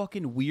so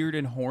fucking weird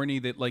and horny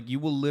that like you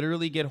will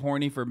literally get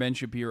horny for Ben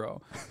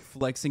Shapiro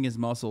flexing his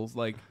muscles.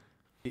 Like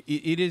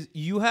it is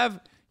you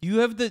have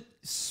the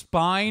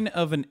spine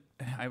of an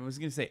I was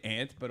gonna say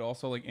ant, but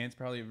also like ants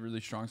probably have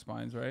really strong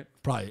spines, right?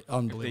 Probably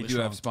unbelievably. They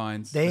do have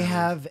spines. They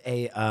have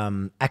a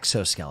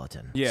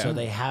exoskeleton. Yeah. So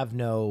they have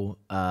no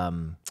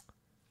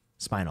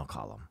spinal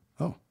column.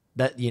 Oh.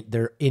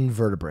 They're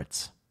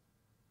invertebrates.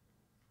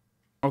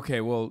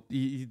 Okay, well,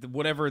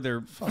 whatever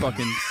their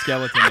fucking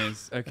skeleton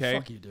is, okay?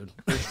 Fuck you, dude.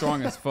 They're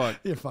strong as fuck.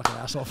 You're a fucking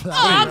asshole for that.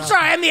 Oh, I'm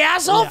sorry. I'm the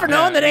asshole for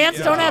knowing that ants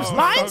don't have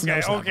spines.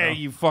 Okay,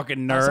 you fucking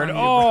nerd.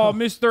 Oh,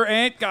 Mr.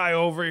 Ant guy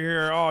over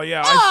here. Oh,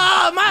 yeah.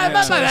 My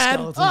bad.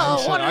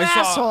 Oh, what an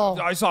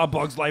asshole. I saw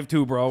Bug's Life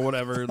too, bro.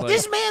 Whatever. Like,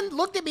 this man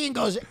looked at me and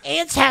goes,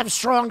 ants have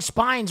strong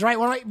spines, right?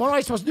 What am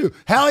I supposed to do?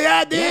 Hell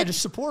yeah, dude. Yeah,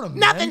 just support them.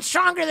 Nothing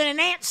stronger than an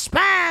ant's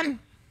spine.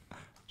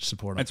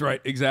 Support them. That's right.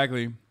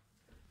 Exactly.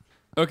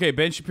 Okay,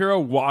 Ben Shapiro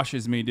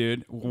washes me,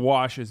 dude.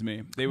 Washes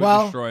me. They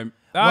would destroy him.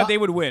 They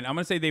would win. I'm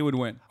going to say they would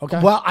win.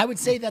 Okay. Well, I would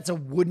say that's a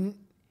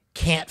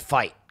can't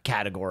fight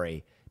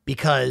category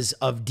because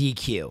of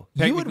DQ.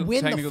 You would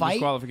win the fight.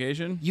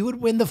 Disqualification? You would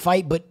win the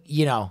fight, but,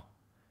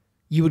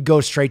 you would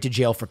go straight to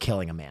jail for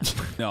killing a man.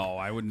 No,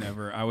 I would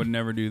never. I would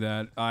never do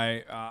that.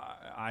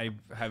 I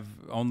have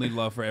only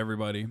love for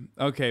everybody.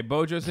 Okay,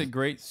 Bojo said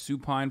great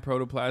supine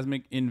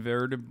protoplasmic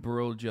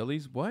invertebral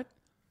jellies. What?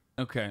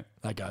 Okay.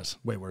 That guy's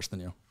way worse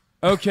than you.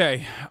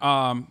 Okay.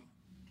 All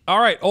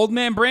right. Old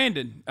man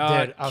Brandon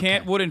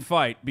Dude, wouldn't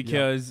fight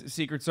because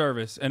Secret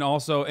Service, and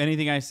also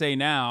anything I say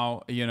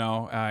now,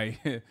 I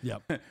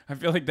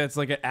feel like that's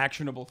like an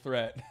actionable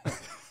threat.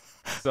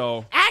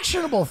 So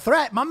actionable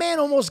threat. My man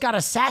almost got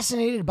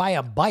assassinated by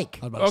a bike.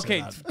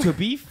 Okay, to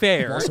be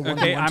fair,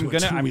 okay, I'm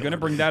gonna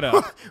bring that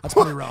up. That's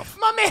pretty rough.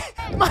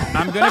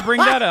 I'm gonna bring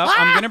that up.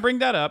 I'm gonna bring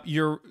that up.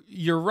 You're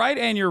right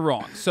and you're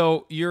wrong.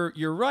 So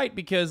you're right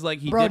because like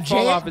he did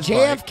fall off his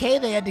JFK.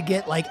 bike. They had to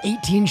get like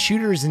 18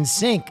 shooters in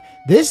sync.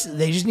 They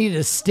just needed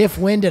a stiff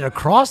wind at a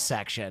cross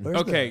section.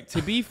 Okay,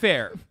 to be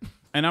fair,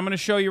 and I'm gonna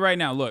show you right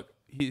now. Look,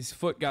 his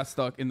foot got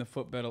stuck in the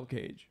foot pedal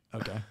cage.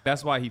 Okay,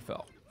 that's why he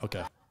fell.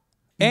 Okay.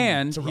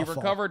 And he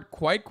recovered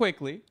quite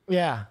quickly.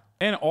 Yeah.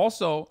 And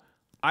also,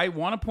 I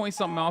want to point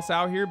something else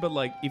out here, but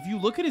like, if you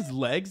look at his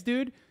legs,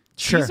 dude,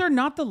 these are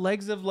not the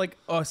legs of like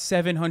a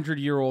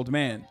 700-year-old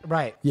man.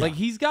 Right. Yeah. Like,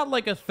 he's got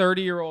like a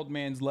 30-year-old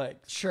man's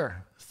legs.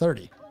 Sure.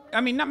 30. I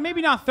mean,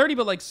 maybe not 30,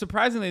 but like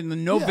surprisingly,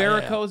 no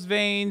varicose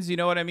veins. You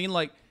know what I mean?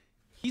 Like,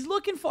 he's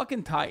looking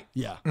fucking tight.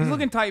 Yeah. He's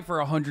looking tight for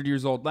a 100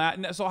 years old.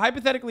 So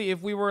hypothetically,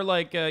 if we were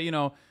like,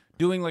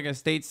 doing like a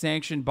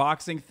state-sanctioned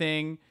boxing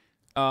thing,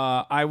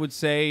 I would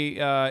say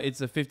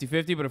it's a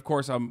 50-50, but of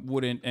course I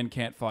wouldn't and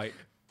can't fight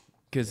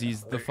because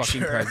he's the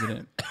fucking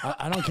president.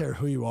 I don't care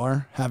who you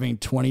are. Having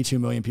 22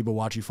 million people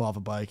watch you fall off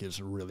a bike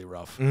is really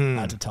rough.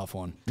 That's a tough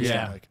one.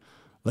 Yeah. Like,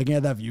 looking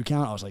at that view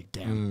count, I was like,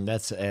 damn.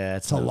 That's a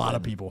lot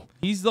of people.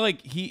 He's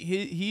like,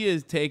 he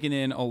is taking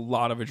in a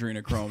lot of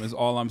adrenochrome is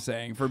all I'm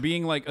saying. For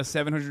being like a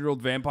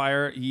 700-year-old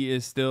vampire, he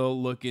is still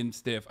looking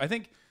stiff. I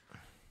think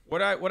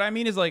what I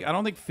mean is like, I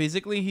don't think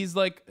physically he's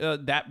like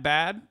that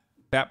bad.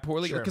 That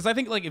poorly, because I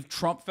think like if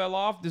Trump fell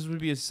off, this would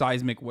be a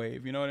seismic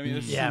wave. You know what I mean?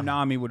 A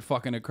tsunami would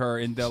fucking occur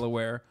in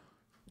Delaware.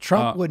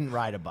 Trump wouldn't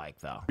ride a bike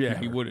though. Yeah,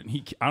 never. He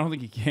wouldn't. I don't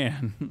think he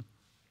can.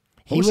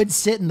 He would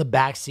sit in the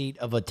back seat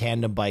of a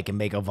tandem bike and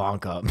make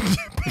Ivanka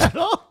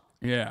pedal.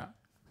 Yeah.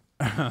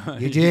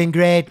 You're doing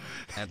great.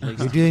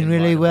 You're doing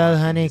really well,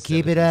 honey.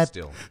 Keep it up.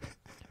 Still.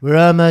 We're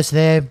almost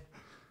there.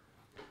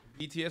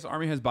 BTS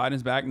Army has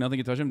Biden's back. Nothing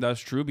can touch him. That's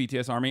true.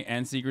 BTS Army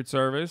and Secret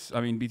Service.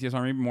 I mean, BTS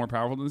Army more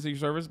powerful than the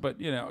Secret Service, but,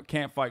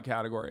 can't fight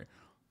category.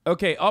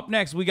 Okay, up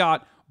next, we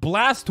got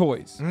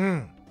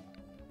Blastoise.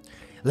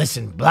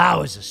 Listen,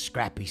 Blau is a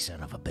scrappy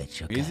son of a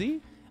bitch, okay? Is he?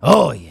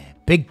 Oh, yeah.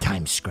 Big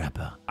time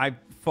scrapper. I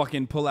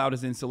fucking pull out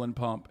his insulin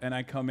pump, and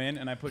I come in,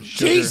 and I put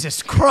sugar.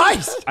 Jesus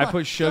Christ! I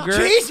put sugar.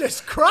 Jesus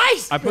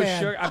Christ, I put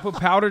man. sugar. I put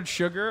powdered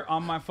sugar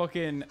on my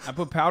fucking. I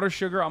put powdered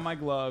sugar on my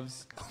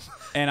gloves.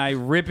 And I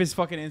rip his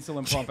fucking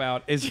insulin pump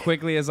out as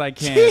quickly as I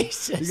can.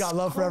 Jesus You got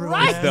love for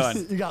everybody. It's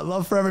done. You got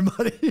love for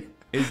everybody.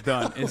 It's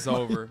done. It's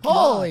over.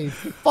 Holy But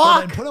fuck.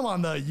 then put him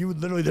on you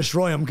would literally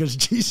destroy him because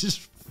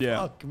Jesus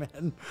Yeah. fuck,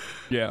 man.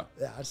 Yeah.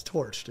 Yeah, it's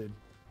torch, dude.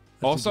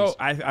 Also,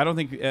 I don't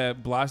think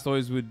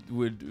Blastoise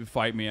would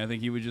fight me. I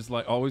think he would just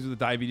like always with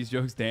the diabetes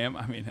jokes. Damn.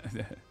 I mean,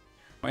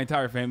 my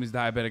entire family's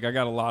diabetic. I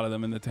got a lot of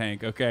them in the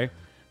tank. Okay.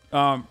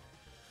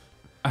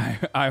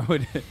 I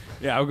would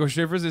go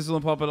straight for his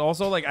insulin pump, but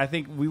also like I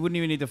think we wouldn't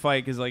even need to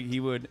fight because like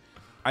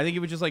I think he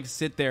would just like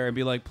sit there and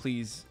be like,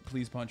 please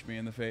punch me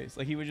in the face.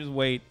 Like he would just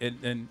wait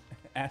and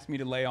ask me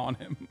to lay on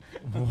him.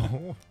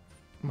 Oh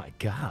my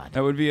God.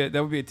 That would be a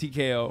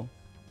TKO.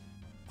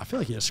 I feel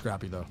like he is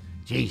scrappy though.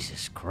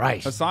 Jesus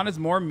Christ. Hasan is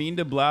more mean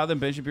to Blau than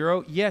Ben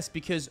Shapiro? Yes,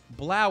 because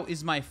Blau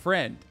is my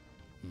friend.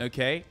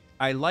 Okay?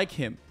 I like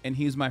him, and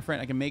he's my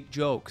friend. I can make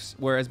jokes.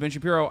 Whereas Ben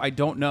Shapiro, I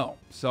don't know.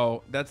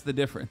 So that's the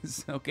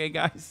difference. Okay,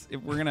 guys?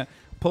 If we're going to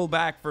pull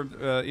back from,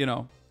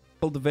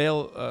 pull the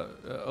veil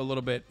a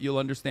little bit, you'll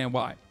understand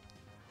why.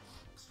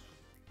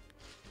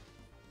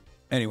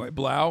 Anyway,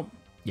 Blau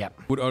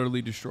would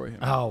utterly destroy him.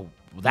 Oh,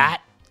 I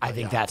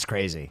think that's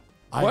crazy.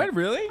 What,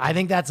 really? I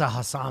think that's a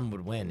Hasan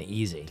would win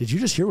easy. Did you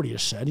just hear what he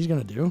just said? He's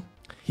gonna do.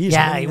 He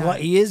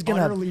is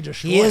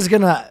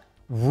gonna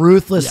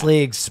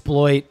ruthlessly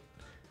exploit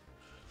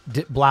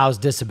Blau's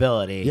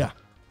disability. Yeah.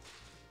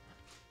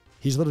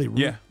 He's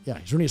literally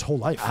he's ruining his whole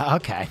life.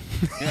 Okay.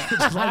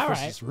 His life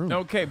versus room.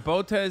 Okay,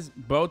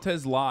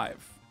 Botez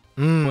live.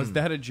 Was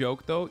that a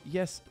joke though?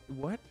 Yes.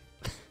 What?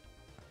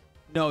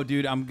 No,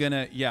 dude, I'm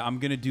gonna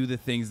do the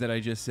things that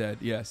I just said.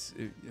 Yes.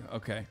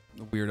 Okay.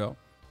 Weirdo.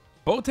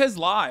 Botez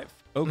live.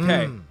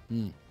 Okay.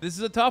 This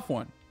is a tough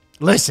one.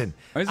 Listen,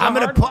 I'm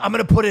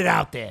gonna put it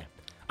out there.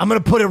 I'm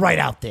gonna put it right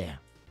out there.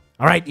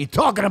 All right? You're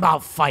talking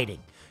about fighting.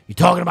 You're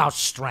talking about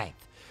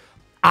strength.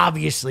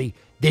 Obviously,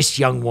 this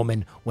young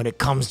woman, when it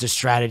comes to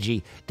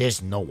strategy,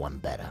 there's no one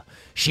better.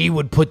 She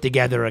would put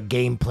together a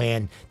game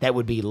plan that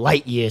would be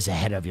light years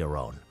ahead of your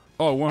own.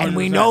 Oh, 100%. And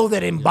we know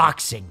that in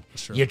boxing,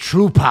 your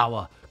true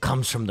power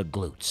comes from the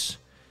glutes.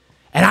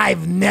 And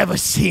I've never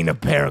seen a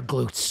pair of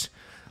glutes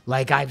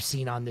like I've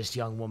seen on this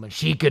young woman.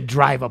 She could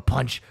drive a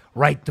punch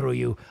right through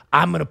you.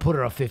 I'm going to put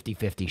her a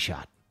 50-50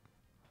 shot.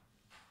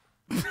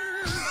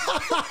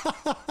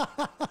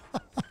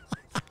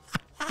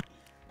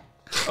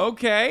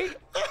 Okay.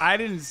 I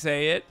didn't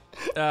say it.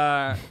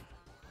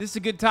 This is a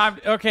good time.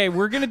 Okay,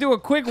 we're going to do a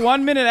quick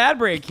 1-minute ad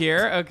break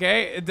here,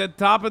 okay? At the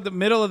top of the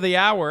middle of the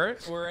hour.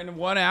 We're in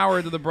 1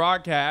 hour to the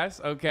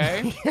broadcast,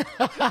 okay?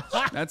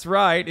 That's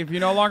right. If you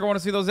no longer want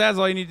to see those ads,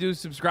 all you need to do is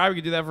subscribe.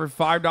 You can do that for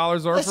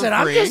 $5 or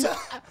for free.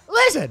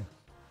 Listen,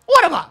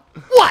 what am I?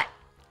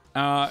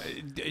 What?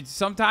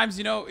 Sometimes,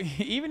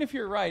 even if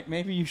you're right,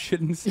 maybe you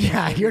shouldn't see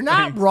Yeah, you're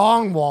not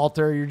wrong,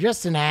 Walter. You're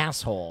just an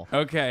asshole.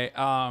 Okay,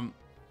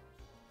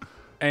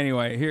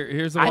 anyway,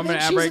 here's the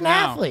 1-minute ad break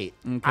now. Athlete.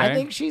 Okay. I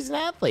think she's an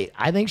athlete.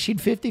 I think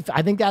she'd 50.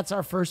 I think that's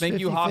our first 50-50. Thank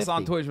you, Hasan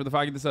on Twitch, for the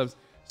 5 subs.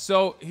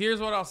 So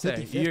here's what I'll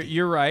say.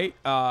 You're right.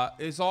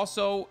 It's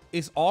also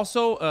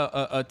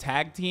a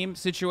tag team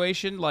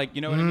situation. Like,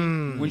 you know what I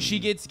mean? When she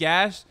gets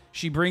gassed,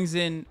 she brings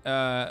in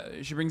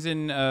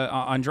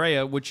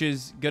Andrea, which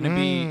is gonna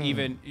be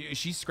even.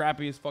 She's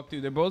scrappy as fuck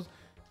too. They're both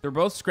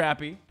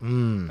scrappy.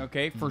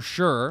 Okay, for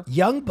sure.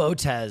 Young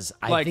Botez,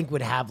 I think,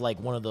 would have like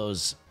one of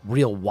those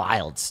real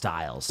wild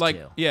styles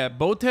too. Yeah,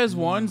 Botez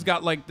one's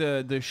got like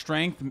the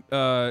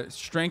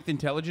strength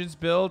intelligence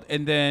build,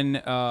 and then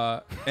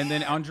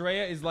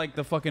Andrea is like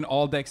the fucking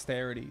all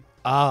dexterity.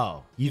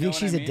 Oh, you think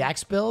she's a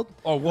dex build?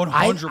 Oh,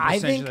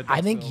 100%.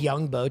 I think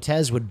young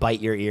Botez would bite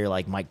your ear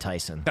like Mike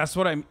Tyson. That's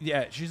what I'm.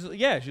 Yeah, she's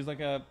like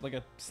a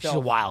stealth. She's a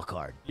wild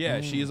card.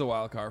 Yeah, she is a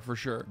wild card for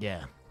sure.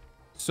 Yeah.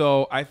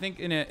 So I think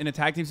in a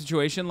tag team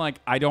situation, like,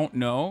 I don't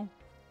know.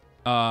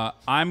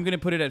 I'm going to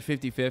put it at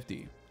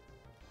 50-50.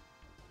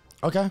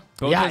 Okay.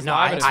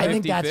 I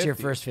think that's your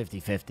first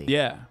 50-50.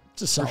 Yeah.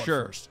 It's a solid for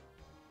sure. first.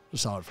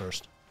 It's a solid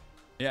first.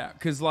 Yeah,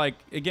 because, like,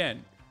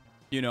 again,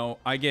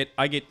 I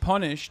get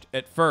punished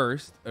at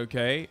first,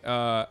 okay?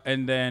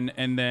 And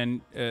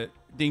then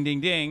ding, ding,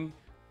 ding.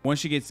 Once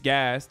she gets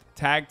gassed,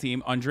 tag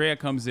team, Andrea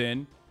comes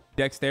in,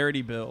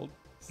 dexterity build,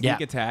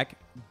 sneak attack,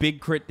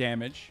 big crit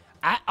damage.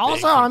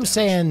 I'm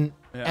saying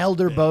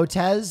Elder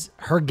Botez,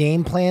 her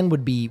game plan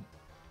would be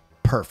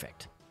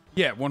perfect.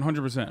 Yeah,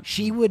 100%.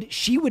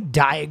 She would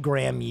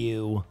diagram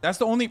you. That's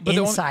the only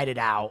inside it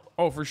out.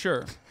 Oh, for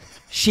sure.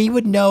 She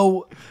would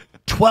know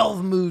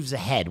 12 moves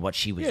ahead what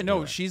she was doing.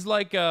 No, she's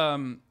like, oh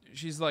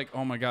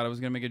my god, I was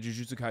gonna make a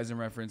Jujutsu Kaisen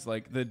reference,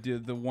 like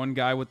the one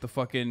guy with the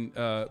fucking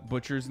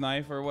butcher's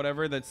knife or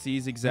whatever that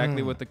sees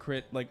exactly what the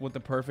crit, like what the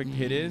perfect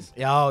hit is.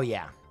 Oh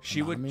yeah.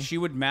 She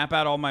would map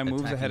out all my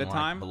moves ahead of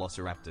time.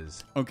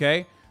 Velociraptors.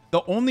 Okay.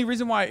 The only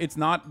reason why it's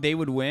not they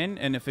would win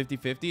in a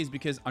 50-50 is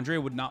because Andrea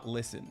would not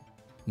listen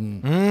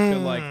to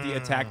like the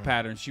attack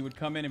patterns. She would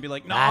come in and be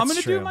like, "No, I'm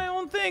gonna do my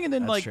own thing," and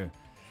then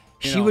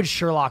she would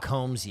Sherlock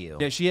Holmes you.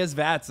 Yeah, she has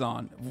VATS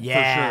on.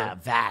 Yeah, for sure.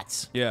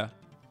 VATS. Yeah.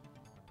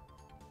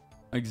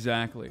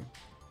 Exactly.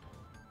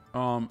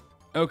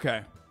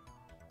 Okay.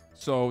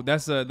 So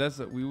that's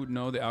we would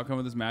know the outcome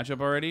of this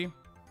matchup already.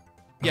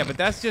 Yeah, but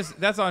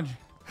that's on.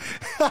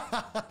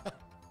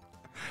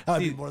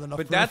 That'd be more than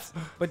enough.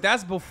 But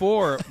that's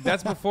before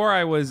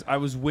I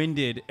was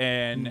winded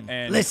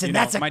and listen.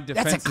 That's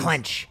a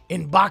clinch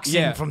in boxing.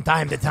 Yeah. From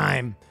time to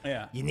time.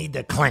 Yeah. You need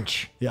the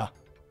clinch. Yeah.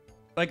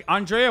 Like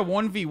Andrea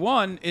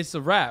 1v1, it's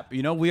a wrap.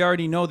 We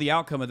already know the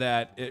outcome of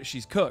that.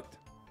 She's cooked.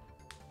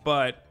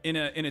 But in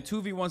a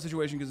 2v1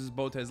 situation, because it's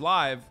Botez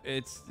live,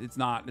 it's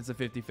not. It's a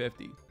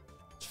 50-50.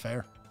 It's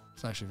fair.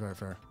 It's actually very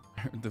fair.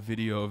 The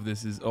video of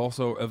this is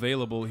also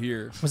available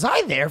here. Was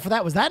I there for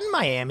that? Was that in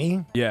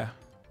Miami? Yeah.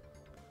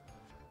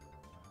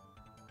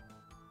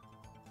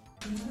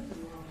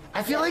 I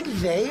I feel like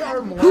they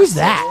are more. Who's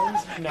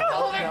that?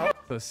 No.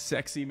 The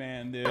sexy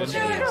man, dude. Kick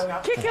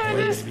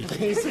ass.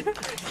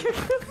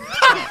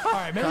 All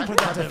right, maybe put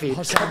that to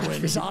Hasan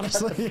wins,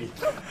 honestly.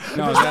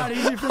 No, If it's not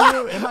easy for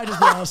you, it might just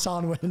be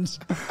Hasan wins.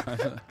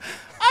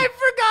 I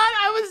forgot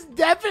I was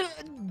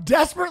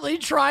desperately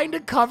trying to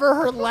cover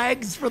her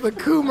legs for the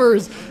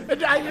Coomers,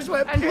 and I just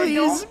went,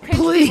 please,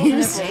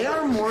 please. They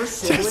are more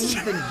siblings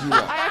than you.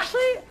 I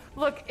actually,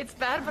 look, it's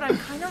bad, but I'm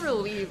kind of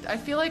relieved. I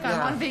feel like I'm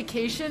on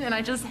vacation and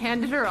I just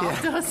handed her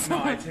off to us.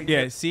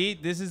 Yeah, see,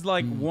 this is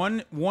like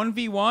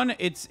 1v1.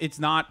 It's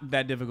not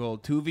that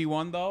difficult.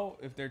 2v1 though,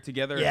 if they're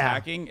together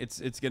attacking,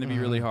 it's gonna be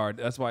really hard.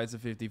 That's why it's a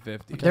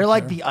 50-50. They're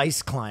like the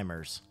ice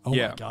climbers. Oh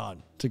Yeah. my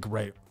God, it's a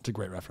great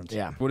reference.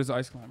 Yeah. What is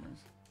Ice Climbers?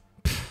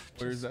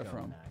 Where's that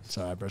from?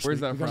 Sorry, bro.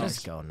 Where's that from?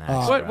 Just go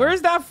next. What?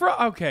 Where's that from?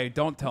 Okay,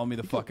 don't tell me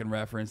the fucking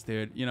reference,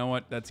 dude. You know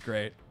what? That's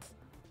great.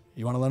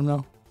 You want to let him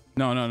know?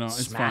 No, it's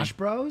Smash fine.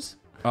 Bros?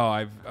 Oh,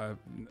 I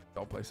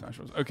don't play Smash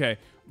Bros. Okay,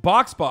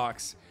 Box.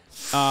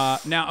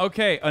 Now,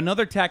 okay,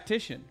 another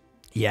tactician.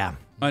 Yeah.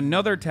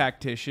 Another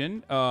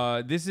tactician.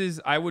 This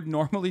is, I would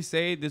normally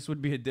say this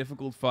would be a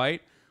difficult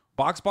fight.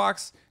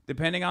 Box,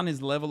 depending on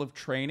his level of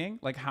training,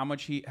 like how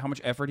much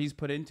effort he's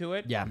put into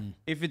it. Yeah.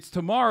 If it's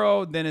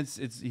tomorrow, then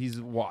he's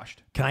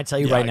washed. Can I tell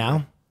you right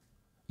now?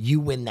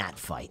 You win that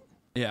fight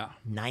Yeah.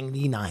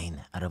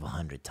 99 out of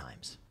 100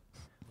 times.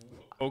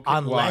 Okay.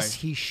 Unless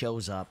why? he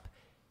shows up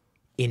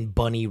in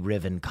Bunny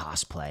Riven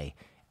cosplay,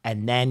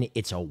 and then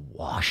it's a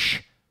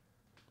wash.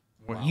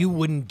 Wow. You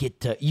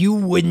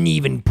wouldn't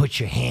even put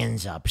your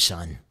hands up,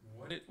 son.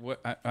 What?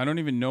 I don't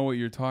even know what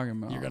you're talking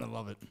about. You're gonna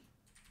love it.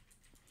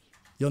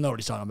 You'll know what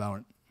he's talking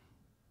about.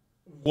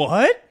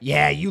 What?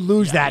 Yeah, you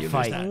lose that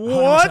fight.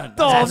 What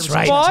the That's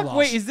right. fuck?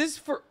 Wait, is this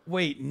for?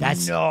 Wait,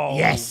 That's no.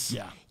 Yes.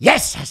 Yeah.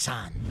 Yes,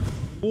 Hasan.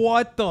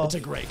 What the? It's a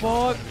great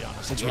fuck. to be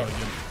honest. It's really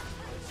good.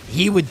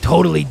 He would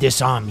totally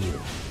disarm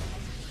you.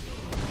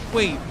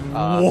 Wait,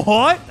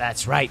 what?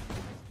 That's right.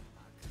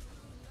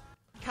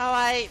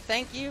 Kawaii,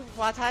 thank you.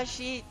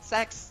 Watashi,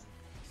 sex.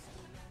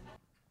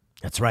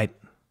 That's right.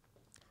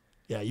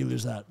 Yeah, you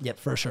lose that. Yep.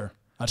 For sure.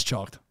 That's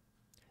chalked.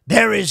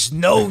 There is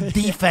no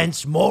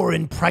defense more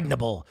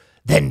impregnable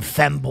than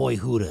femboy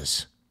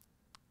hooters.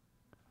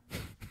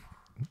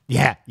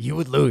 Yeah, you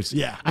would lose.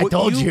 Yeah. I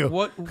told you.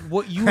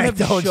 What you I have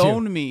told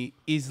shown me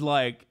is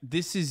like,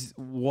 this is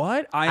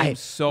what? I am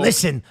so...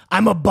 Listen,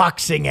 I'm a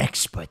boxing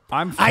expert.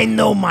 I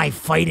know my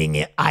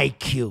fighting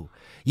IQ.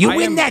 You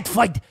win that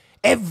fight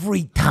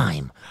every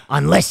time,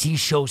 unless he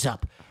shows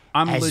up.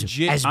 I'm as,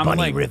 legit. As I'm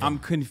Bunny like, Riven. I'm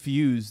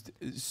confused.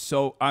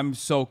 I'm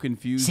so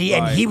confused. See,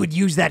 and he would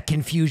use that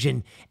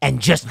confusion and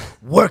just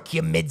work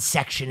your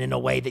midsection in a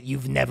way that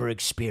you've never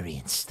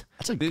experienced.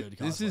 That's a good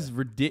This is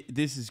ridiculous.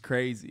 This is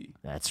crazy.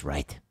 That's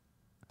right.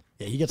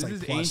 Yeah, he gets This like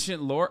is plus.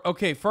 ancient lore.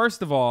 Okay,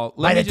 first of all,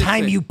 By the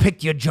time you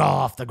picked your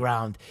jaw off the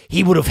ground,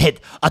 he would have hit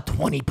a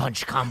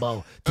 20-punch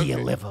combo to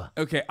your liver.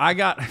 Okay, I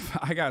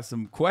got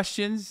some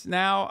questions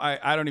now.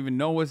 I don't even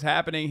know what's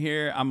happening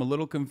here. I'm a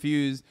little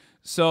confused.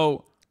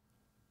 So,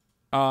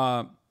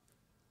 well,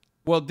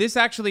 this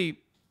actually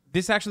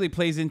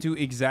plays into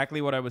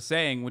exactly what I was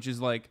saying, which is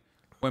like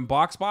when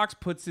Box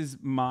puts his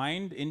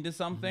mind into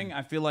something,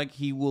 I feel like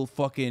he will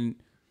become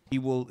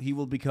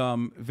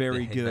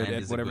very The good headband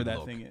at is a whatever good that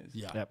look. thing is.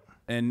 Yeah. Yep.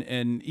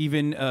 And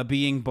even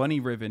being Bunny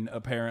Riven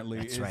apparently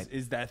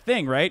is that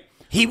thing, right?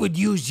 He would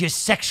use your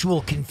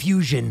sexual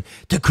confusion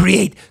to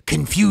create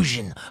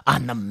confusion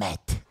on the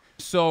Met.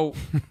 So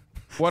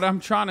what I'm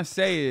trying to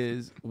say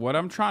is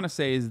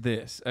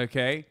this,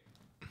 okay?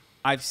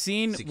 I've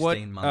seen what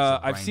 16 months of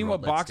I've brain seen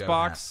rot. what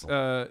Let's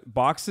go,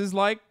 Box is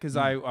like, because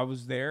I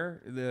was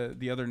there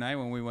the other night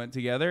when we went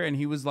together, and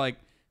he was like,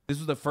 this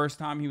was the first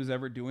time he was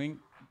ever doing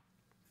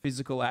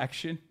physical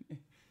action.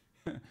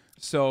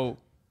 So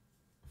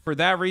for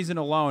that reason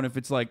alone, if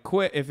it's like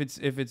if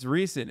it's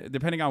recent,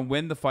 depending on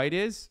when the fight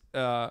is,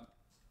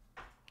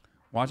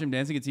 watch him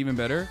dancing, it's even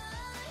better.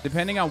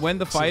 Depending on when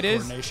the fight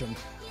is. Coordination.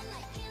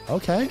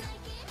 Okay.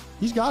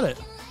 He's got it.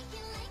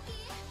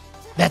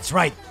 That's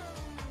right.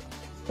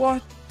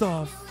 What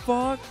the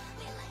fuck?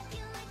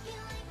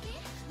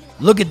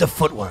 Look at the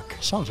footwork.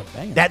 Songs are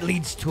banging. That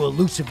leads to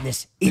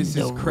elusiveness in This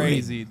the is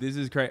crazy. ring. This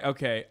is crazy.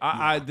 Okay,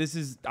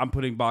 I'm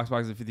putting Box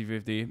at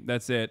 50-50.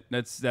 That's it.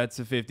 That's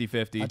a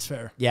 50-50. That's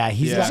fair. Yeah,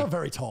 he's He's also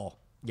very tall.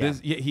 Yeah.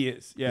 He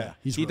is. Yeah, Yeah,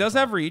 he's he really does tall.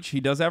 have reach. He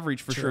does have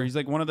reach for True. sure. He's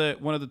like one of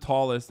the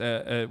tallest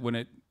when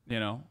it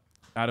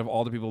out of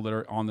all the people that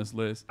are on this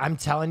list. I'm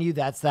telling you,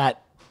 that's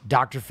that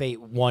Dr.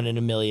 Fate 1 in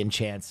a million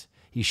chance.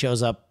 He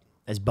shows up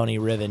as Bunny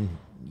Riven,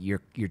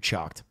 you're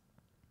chalked.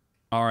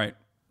 All right,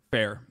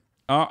 fair.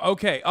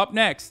 Okay, up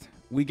next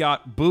we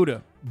got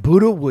Buddha.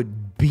 Buddha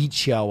would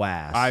beat your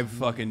ass. I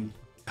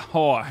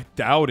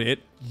doubt it.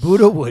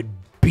 Buddha would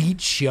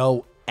beat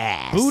your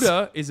ass.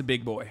 Buddha is a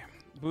big boy.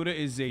 Buddha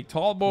is a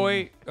tall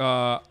boy.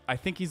 I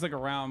think he's like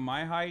around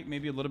my height,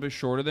 maybe a little bit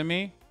shorter than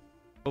me.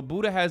 But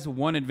Buddha has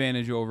one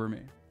advantage over me.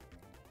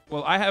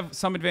 Well, I have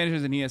some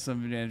advantages and he has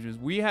some advantages.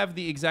 We have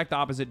the exact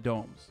opposite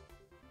domes.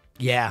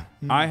 Yeah.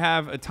 I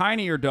have a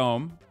tinier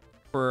dome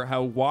for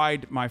how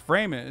wide my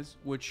frame is,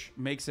 which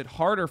makes it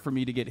harder for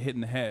me to get hit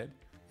in the head.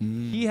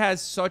 He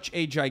has such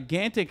a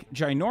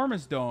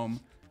ginormous dome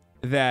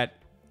that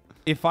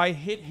if I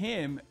hit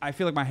him, I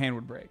feel like my hand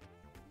would break.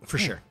 For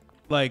sure.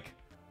 Like,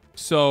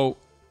 so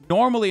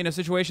normally in a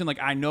situation like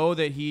I know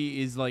that he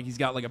is like he's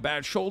got like a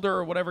bad shoulder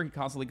or whatever. He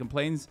constantly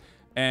complains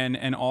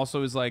and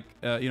also is like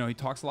you know, he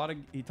talks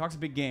a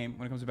big game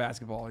when it comes to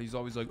basketball. He's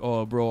always like,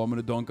 oh bro, I'm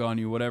gonna dunk on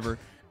you, whatever.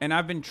 And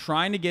I've been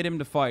trying to get him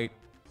to fight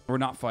or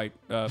not fight,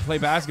 play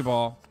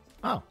basketball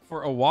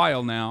for a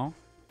while now.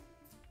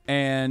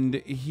 And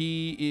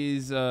he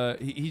is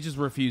he just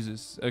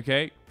refuses.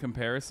 Okay,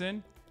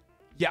 comparison.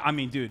 Yeah, I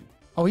mean, dude.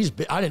 Oh, he's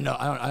big. I didn't know.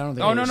 I don't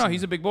think. Oh no,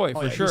 he's a big boy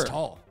for sure. He's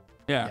tall.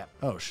 Yeah.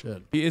 Oh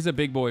shit. He is a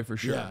big boy for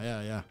sure.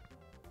 Yeah.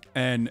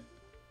 And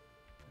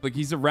like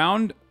he's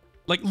around.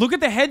 Like, look at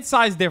the head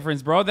size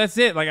difference, bro. That's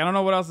it. Like, I don't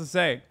know what else to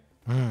say.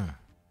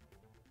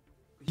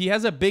 He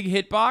has a big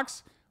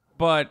hitbox,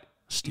 but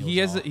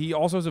he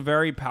also has a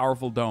very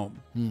powerful dome.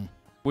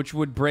 Which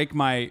would break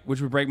my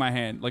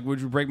hand, like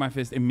which would break my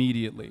fist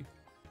immediately.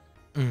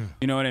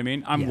 You know what I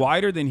mean? I'm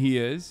wider than he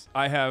is.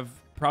 I have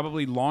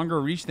probably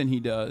longer reach than he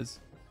does,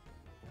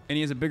 and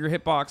he has a bigger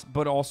hitbox,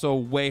 but also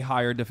way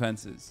higher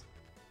defenses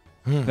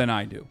than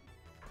I do.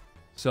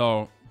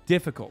 So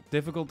difficult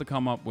to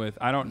come up with.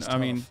 I don't. I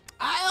mean,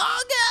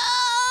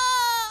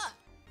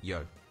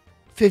 Yo,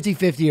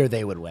 50-50 or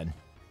they would win.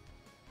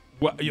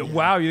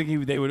 Wow, you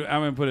think they would?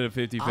 I'm gonna put it at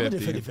 50-50. I'm gonna do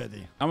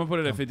 50-50. I'm gonna put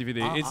it at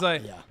 50-50. It's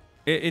like. Yeah.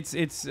 It's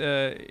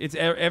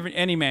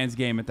any man's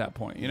game at that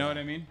point. You know what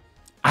I mean?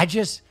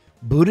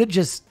 Buddha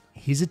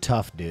he's a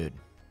tough dude.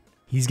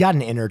 He's got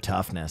an inner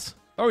toughness.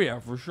 Oh yeah,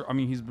 for sure. I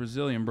mean, he's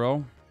Brazilian,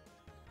 bro.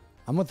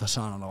 I'm with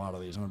Hasan on a lot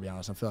of these. I'm gonna be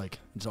honest. I feel like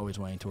it's always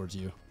weighing towards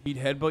you. He'd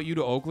headbutt you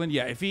to Oakland.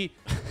 Yeah,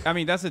 I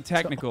mean, that's a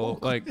technical.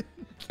 Like,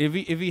 if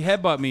he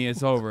headbutt me,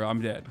 it's over.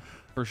 I'm dead,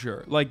 for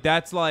sure. Like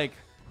that's like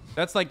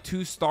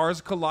two stars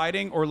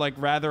colliding, or like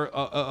rather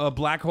a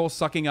black hole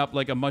sucking up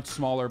like a much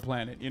smaller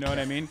planet. You know what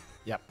I mean?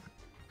 Yep.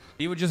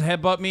 He would just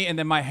headbutt me, and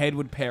then my head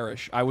would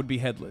perish. I would be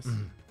headless.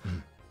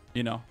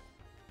 You know?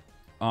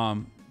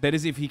 That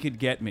is if he could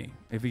get me.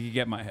 If he could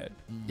get my head.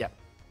 Yep.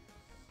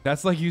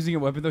 That's like using a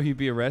weapon, though. He'd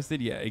be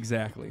arrested? Yeah,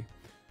 exactly.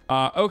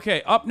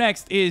 Okay, up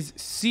next is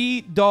Sea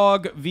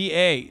Dog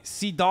VA.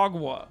 Sea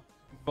Dogwa.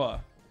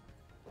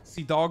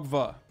 Sea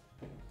Dogva.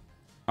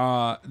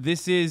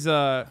 This is...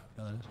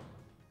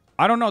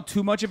 I don't know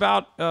too much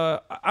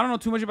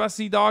about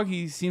Sea Dog.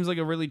 He seems like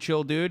a really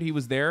chill dude. He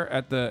was there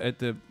at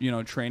the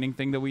training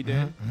thing that we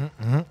did.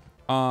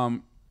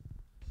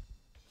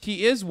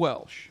 He is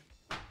Welsh.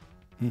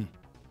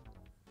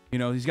 You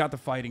know, he's got the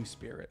fighting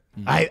spirit.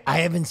 I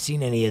haven't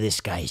seen any of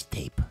this guy's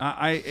tape.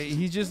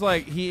 He's just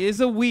like, he is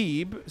a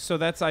weeb, so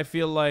that's, I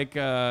feel like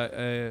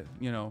a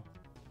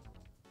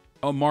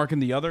mark in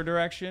the other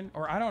direction.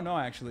 Or I don't know,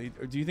 actually.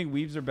 Do you think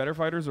weebs are better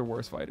fighters or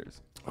worse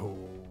fighters? Oh,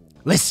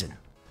 listen.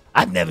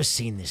 I've never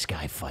seen this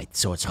guy fight,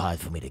 so it's hard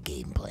for me to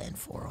game plan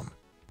for him.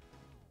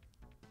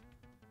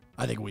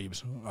 I think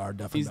weebs are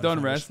definitely. He's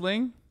done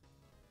wrestling.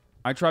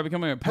 I tried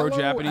becoming a pro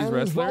Japanese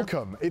wrestler.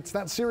 Welcome. It's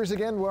that series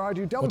again where I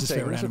do double What's his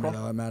favorite anime,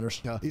 though? That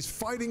matters. He's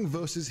fighting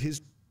versus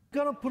his. Oh,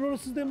 I thought it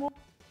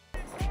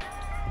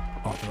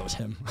was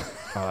him.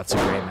 Oh, that's a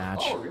great match.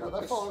 Oh, yeah,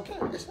 that's all okay.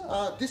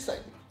 This thing.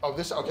 Oh,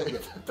 this. Okay.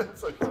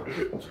 That's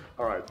okay.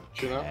 All right.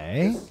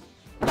 Okay.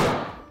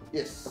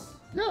 Yes.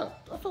 Yeah,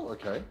 I felt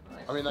okay.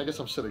 I mean, I guess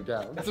I'm sitting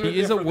down. He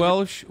is a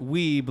Welsh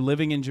weeb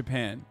living in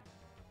Japan.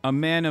 A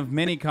man of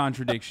many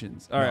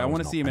contradictions. All right, I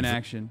want to see him in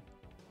action.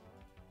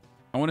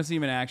 Wait.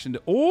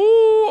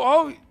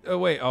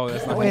 Oh,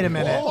 that's not. Wait a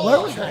minute. Well,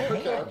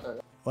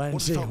 I didn't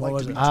see. What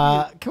was it?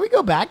 Can we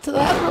go back to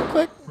that real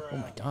quick? Oh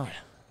my god.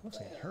 Looks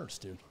like it hurts,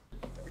 dude.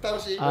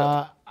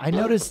 I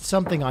noticed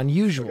something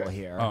unusual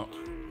here. Oh.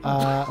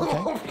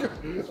 Okay.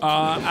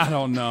 I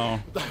don't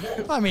know.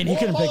 I mean, he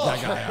couldn't pick that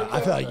guy out.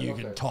 I feel like you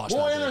can toss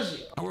that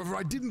dude. However,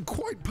 I didn't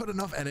quite put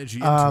enough energy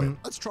into it.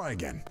 Let's try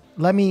again.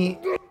 Let me.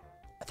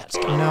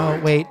 No,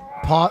 wait.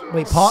 Pause.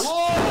 Wait. Pause.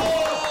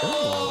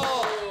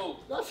 Oh,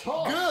 that's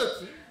hot.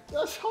 Good.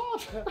 That's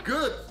hot.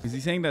 Good. Is he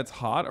saying that's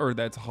hot or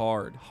that's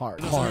hard? Hard.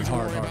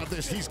 About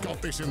this. He's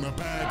got this in the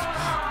bag.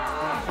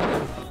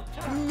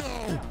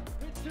 No.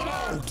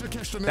 Oh,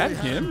 That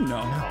him?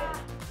 No.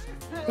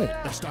 Wait.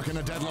 They're stuck in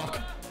a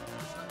deadlock.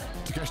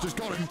 Takeshita's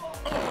got him.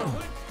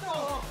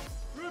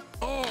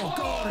 Oh,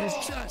 God, his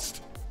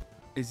chest.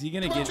 Is he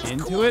going to get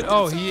into it?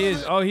 Oh, he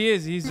is. Oh, he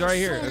is. He's right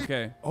here.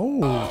 Okay. Oh,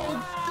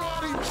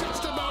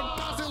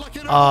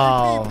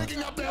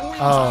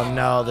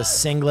 no. The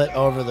singlet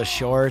over the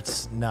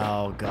shorts.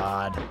 No,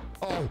 God.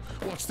 Oh,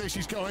 what's this?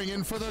 He's going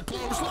in for the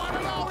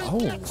clothesline.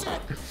 Oh.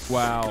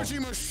 Wow.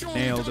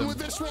 Nailed him.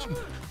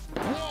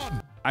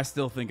 I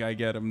still think I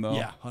get him, though.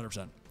 Yeah,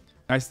 100%.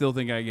 I still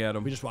think I get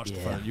him. We just watched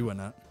the fight. You win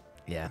that.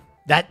 Yeah.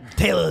 That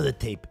tail of the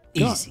tape.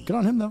 Easy. Good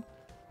on him, though.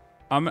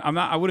 I'm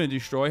not. I wouldn't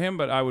destroy him,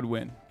 but I would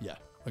win. Yeah.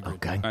 Agreed.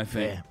 Okay. I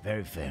think. Fair.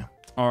 Very fair.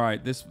 All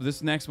right.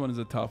 This next one is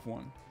a tough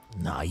one.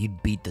 Nah,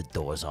 you'd beat the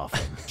doors off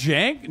him.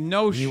 Jank?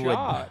 No You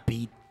shot. would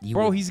beat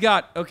Bro, he's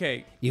got,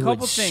 okay, You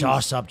couple would things.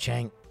 sauce up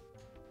Jank.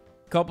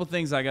 Couple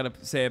things I got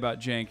to say about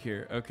Jank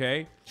here,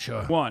 okay?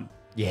 Sure. One,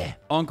 Yeah.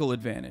 uncle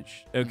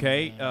advantage,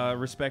 okay?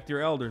 Respect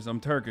your elders. I'm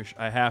Turkish.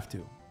 I have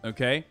to,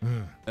 okay?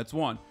 That's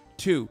one.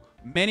 Two,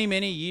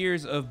 many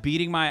years of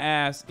beating my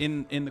ass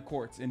in the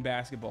courts in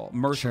basketball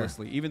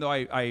mercilessly. Sure. Even though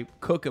I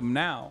cook them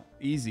now,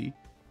 easy,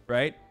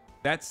 right?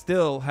 That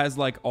still has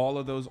like all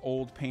of those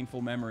old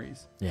painful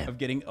memories of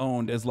getting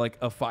owned as like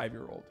a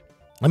 5-year-old.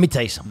 Let me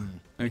tell you something.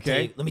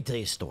 Okay. Let me tell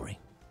you a story.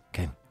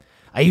 Okay.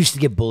 I used to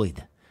get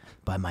bullied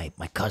by my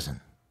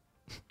cousin,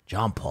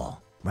 John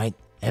Paul, right?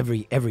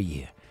 Every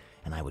year.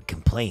 And I would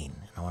complain.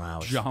 And when I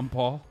was John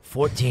Paul?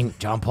 14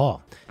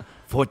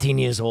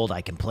 years old,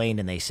 I complained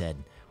and they said,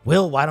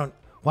 Will, why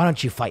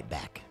don't you fight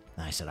back?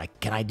 And I said,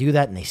 can I do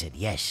that? And they said,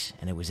 yes.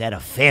 And it was at a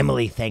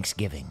family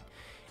Thanksgiving.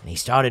 And he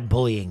started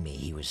bullying me.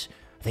 He was,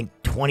 I think,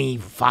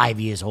 25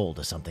 years old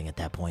or something at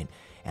that point.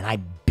 And I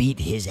beat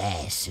his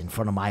ass in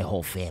front of my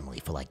whole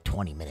family for like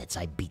 20 minutes.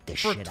 I beat the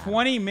shit out of him. For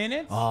 20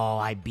 minutes? Oh,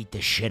 I beat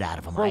the shit out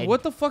of him. Bro,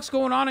 what the fuck's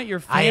going on at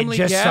your family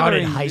I had just started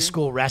gathering, high dude?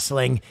 school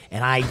wrestling,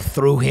 and I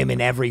threw him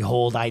in every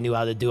hold I knew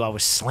how to do. I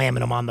was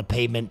slamming him on the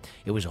pavement.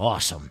 It was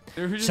awesome.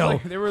 So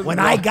when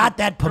I got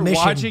that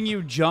permission... watching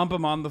you jump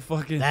him on the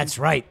fucking... That's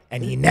right,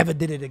 and he never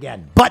did it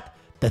again. But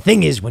the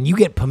thing is, when you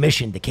get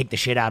permission to kick the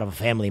shit out of a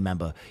family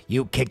member,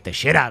 you kick the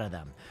shit out of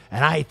them.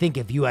 And I think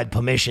if you had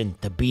permission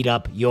to beat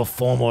up your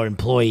former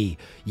employee,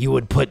 you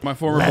would put my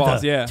former leather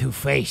boss, to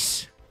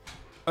face.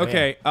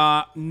 Okay,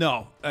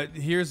 no.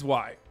 Here's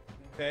why.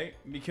 Okay?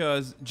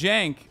 Because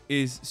Jank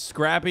is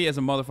scrappy as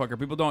a motherfucker.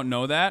 People don't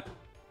know that.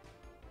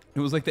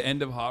 It was like the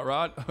end of Hot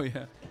Rod. Oh,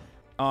 yeah.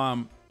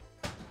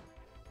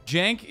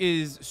 Jank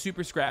is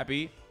super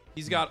scrappy.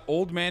 He's got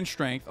old man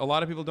strength. A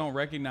lot of people don't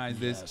recognize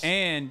this.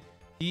 And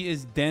he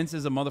is dense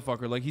as a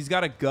motherfucker. Like, he's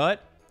got a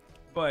gut,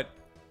 but...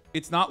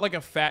 it's not like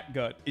a fat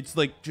gut. It's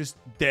like just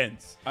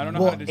dense. I don't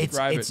know how to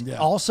describe it.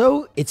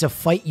 Also, it's a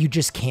fight you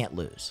just can't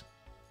lose.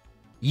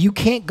 You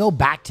can't go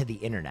back to the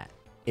internet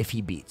if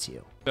he beats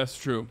you. That's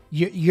true.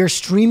 Your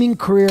streaming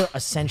career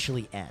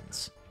essentially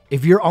ends.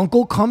 If your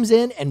uncle comes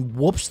in and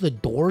whoops the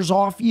doors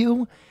off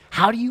you,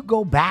 how do you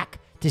go back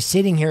to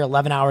sitting here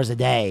 11 hours a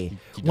day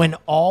when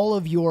all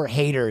of your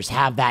haters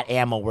have that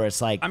ammo where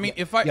it's like, I mean,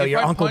 if your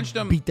I uncle punched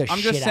him, beat the I'm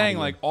shit just out saying, of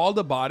you. like, all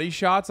the body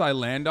shots I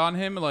land on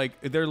him, like,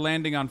 they're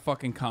landing on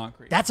fucking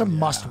concrete. That's a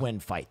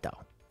must-win fight, though,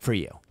 for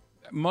you.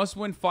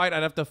 Must-win fight.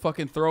 I'd have to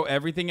fucking throw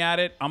everything at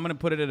it. I'm going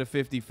to put it at a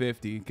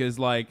 50-50 because,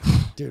 like,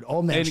 dude,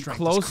 old man and strength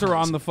closer is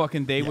on the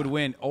fucking day would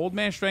win. Old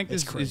man strength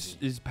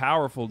is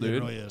powerful, dude. It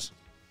really is.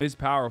 It's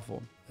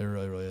powerful. It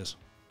really is.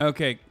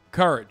 Okay,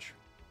 courage.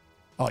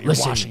 Oh, you're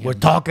Listen, we're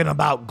talking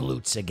about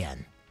glutes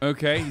again.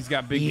 Okay, he's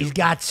got big. He's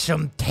got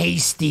some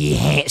tasty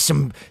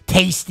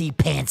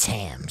pants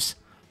hams.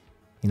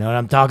 You know what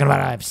I'm talking about?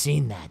 I've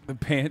seen that. The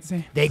pants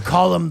ham? They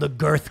call him the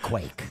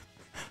Girthquake.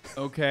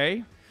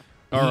 Okay,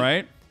 all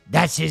right.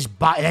 That's his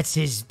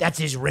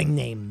ring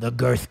name, the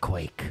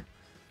Girthquake.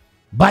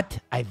 But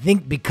I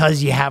think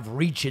because you have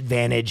reach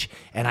advantage,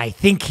 and I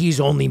think he's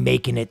only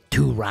making it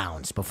 2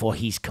 rounds before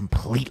he's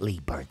completely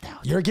burnt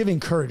out. You're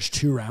giving Courage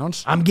 2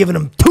 rounds? I'm giving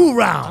him 2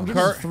 rounds. I'm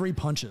giving him 3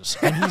 punches.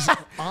 And he's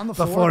on the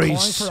floor before calling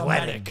he's for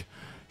sweating. a medic.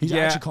 He's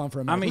actually calling for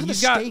a medic. I mean, Look at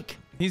the steak.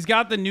 He's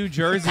got the New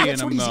Jersey in him,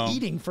 That's what he's though.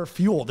 eating for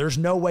fuel. There's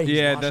no way he's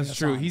Yeah, watching that's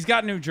true. He's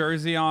got New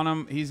Jersey on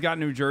him. He's got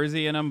New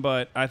Jersey in him,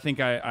 but I think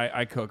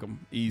I cook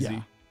him easy.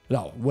 Yeah.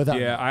 No,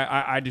 without Yeah,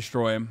 I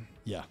destroy him.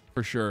 Yeah.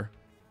 For sure.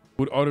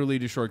 Would utterly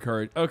destroy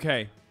Courage.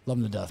 Okay. Love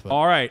him to death. But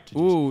All right.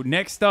 Ooh,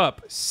 next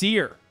up,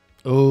 Sear.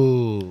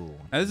 Ooh.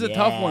 Now, this is a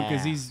tough one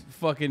because he's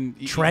fucking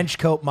trench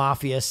coat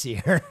mafia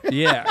Sear.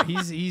 Yeah,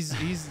 he's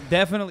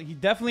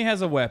definitely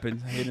has a weapon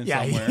hidden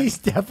somewhere. He's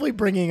definitely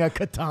bringing a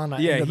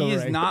katana. Yeah, into the he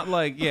is ring. not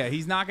like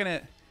he's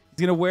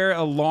gonna wear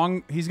a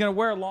long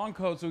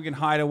coat so he can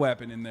hide a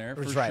weapon in there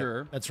for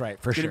sure. That's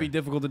right, for It's sure. gonna be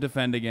difficult to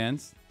defend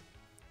against.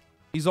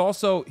 He's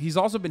also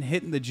been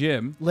hitting the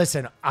gym.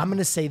 Listen, I'm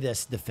gonna say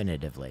this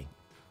definitively.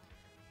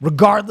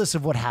 Regardless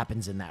of what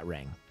happens in that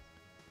ring,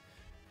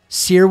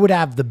 Sear would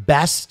have the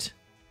best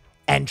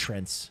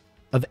entrance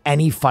of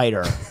any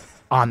fighter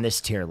on this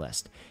tier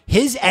list.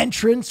 His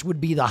entrance would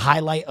be the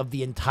highlight of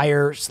the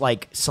entire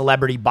like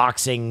celebrity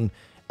boxing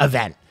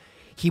event.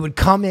 He would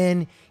come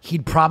in,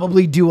 he'd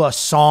probably do a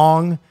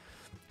song.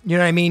 You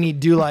know what I mean? He'd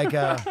do like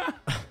a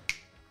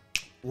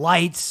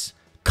lights,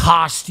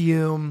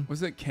 costume.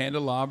 Was it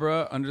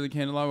Candelabra? Under the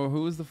Candelabra?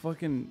 Who was the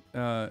fucking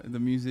the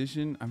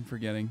musician? I'm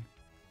forgetting.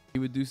 He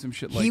would do some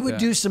shit like that. He would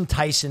do some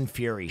Tyson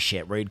Fury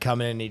shit where he'd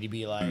come in and he'd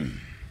be like,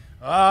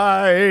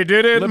 I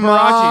did it Liberace.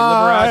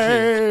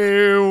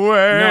 my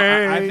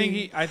way. No,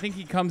 I think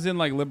he comes in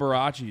like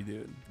Liberace,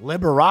 dude.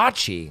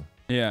 Liberace?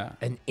 Yeah.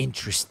 An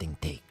interesting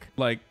take.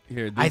 Like,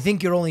 here. I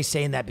think you're only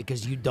saying that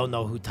because you don't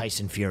know who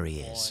Tyson Fury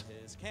is.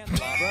 I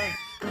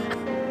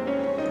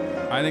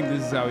think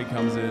this is how he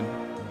comes in.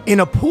 In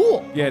a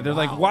pool. Yeah, they're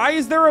like, why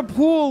is there a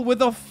pool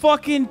with a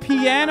fucking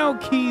piano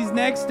keys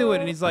next to it?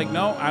 And he's like,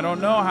 no, I don't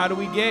know. How do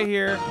we get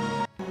here?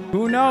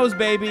 Who knows,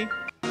 baby?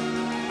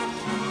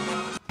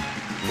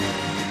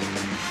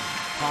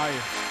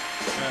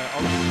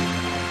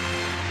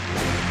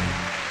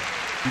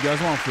 You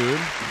guys want food?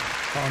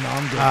 Oh, no,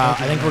 I'm good.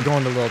 I think we're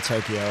going to Little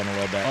Tokyo in a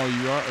little bit. Oh,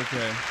 you are?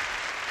 Okay.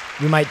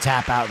 We might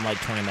tap out in like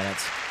 20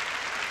 minutes.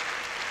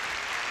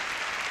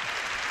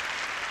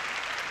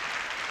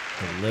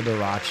 The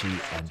Liberace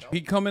engine.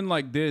 He coming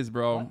like this,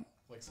 bro.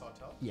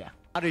 Yeah.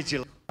 How did you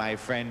like my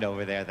friend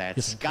over there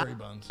that's got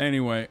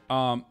Anyway,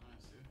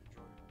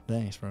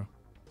 Thanks, bro.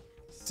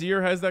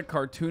 Sear has that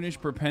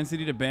cartoonish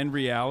propensity to bend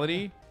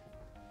reality.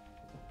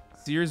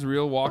 Sear's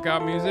real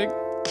walkout music.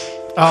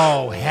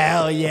 Oh,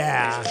 hell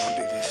yeah.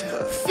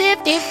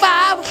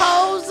 55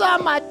 holes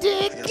on my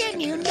dick,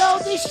 and you know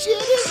this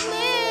shit is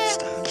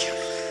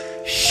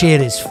lit.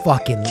 Shit is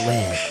fucking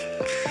lit.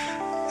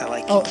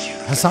 Oh,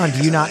 Hasan,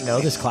 do you not know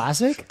this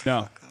classic?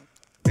 No.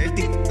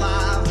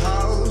 55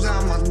 holes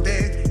on my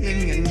dick,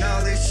 and you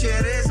know this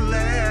shit is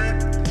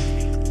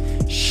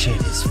lit. Shit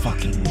is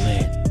fucking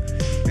lit.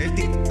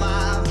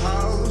 55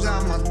 holes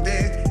on my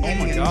dick,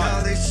 and you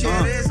know this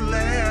shit is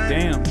lit.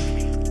 Damn.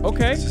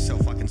 Okay. This is so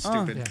fucking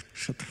stupid. Yeah.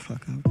 Shut the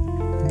fuck up.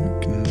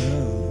 Fucking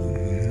love,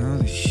 you know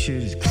this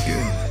shit is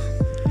good.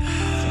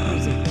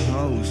 Thousand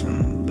hoes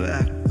on the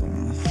back of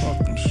my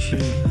fucking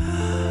shit.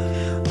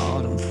 All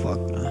them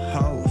fucking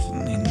hoes,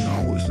 and they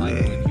know it's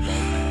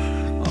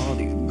lit. All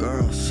these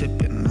girls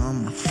sipping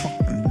on my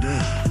fucking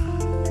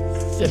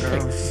dick.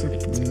 Girls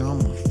sipping on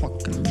my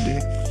fucking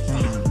dick.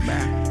 On the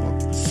back of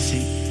the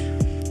seat.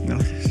 You know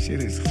this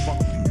shit is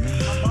fucking lit.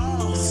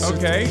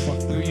 Okay.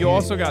 You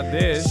also got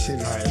this. All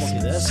right,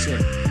 let's see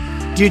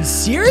this. Dude,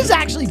 Sears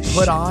actually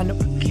put on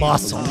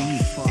muscle.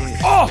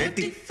 Oh!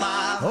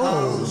 55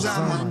 hoes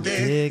on my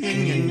dick,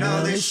 and you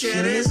know this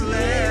shit is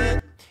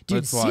lit.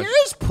 Dude,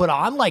 Sears put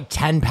on like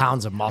 10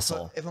 pounds of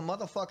muscle. If a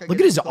motherfucker Look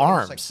at his gets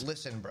arms. like,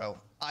 listen, bro,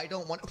 I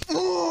don't want.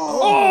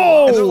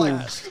 Oh! And they're like,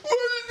 what did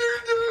you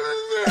do?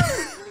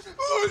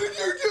 What did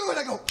you do? And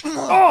I go,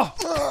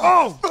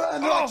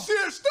 and they're like,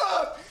 Sears,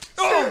 stop!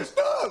 Sears,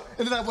 stop!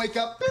 And then I wake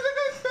up.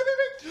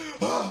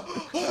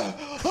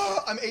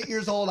 I'm 8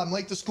 years old. I'm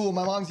late to school.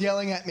 My mom's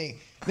yelling at me.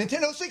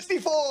 Nintendo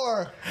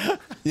 64.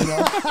 You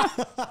know?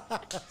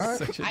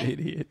 Such an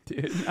idiot,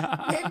 dude.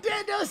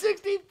 Nintendo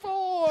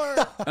 64.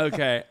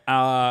 Okay.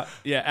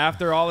 Yeah.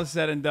 After all is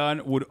said and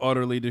done, would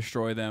utterly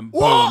destroy them.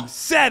 Boom.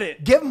 Said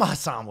it. Give him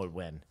Hasan would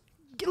win.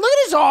 Look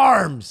at his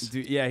arms.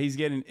 Dude, yeah, he's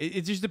getting.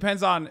 It just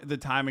depends on the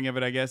timing of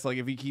it, I guess. Like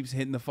if he keeps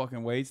hitting the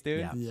fucking weights,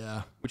 dude.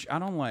 Yeah. Which I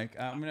don't like.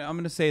 I'm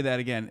gonna say that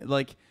again.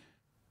 Like.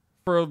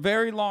 For a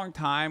very long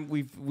time,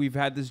 we've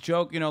had this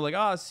joke, you know, like,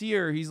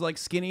 Sear, he's like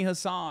skinny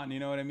Hasan, you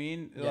know what I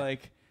mean? Yeah.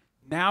 Like,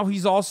 now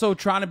he's also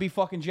trying to be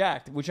fucking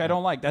jacked, which I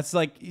don't like. That's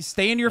like,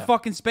 stay in your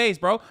fucking space,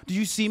 bro. Do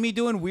you see me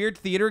doing weird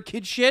theater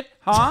kid shit?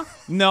 Huh?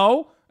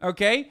 No?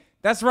 Okay?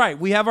 That's right.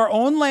 We have our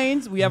own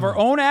lanes. We have our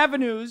own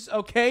avenues.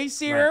 Okay,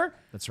 Sear? Right.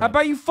 That's right. How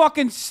about you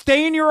fucking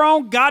stay in your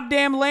own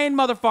goddamn lane,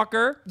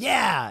 motherfucker?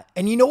 Yeah.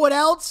 And you know what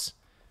else?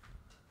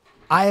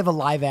 I have a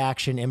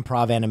live-action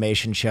improv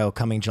animation show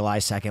coming July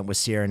 2nd with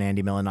Sear and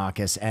Andy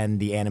Milanakis and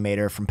the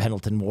animator from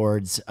Pendleton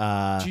Ward's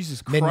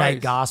Jesus Christ.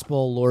 Midnight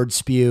Gospel, Lord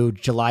Spew,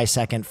 July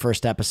 2nd,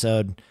 first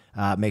episode.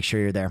 Make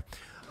sure you're there.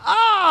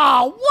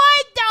 Oh, what?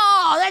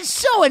 Oh, that's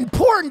so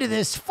important to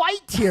this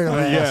fight tier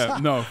list. Yeah,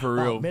 no, for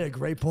real. Made a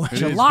great point.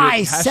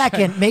 July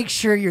 2nd, make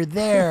sure you're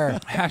there.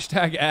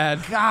 Hashtag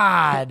ad.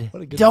 God,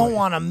 don't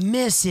want to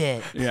miss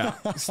it. Yeah.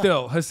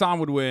 Still, Hasan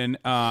would win.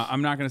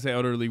 I'm not going to say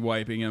utterly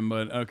wiping him,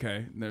 but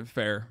okay. They're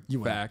fair.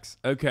 Facts.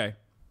 Okay.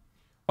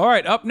 All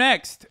right. Up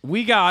next,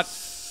 we got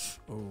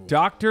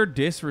Dr.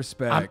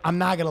 Disrespect. I'm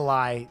not going to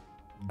lie.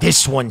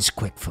 This one's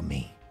quick for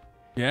me.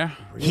 Yeah?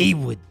 He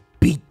would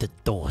beat the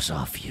doors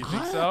off you. You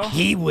think so?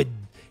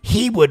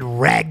 He would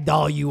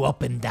ragdoll you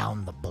up and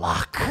down the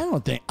block. I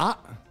don't think.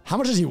 How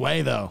much does he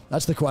weigh, though?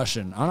 That's the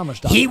question. I don't know how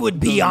much. He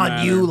would be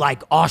on you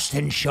like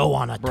Austin Show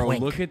on a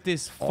twink. Look at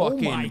this Oh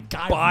fucking my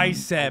God.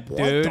 bicep, What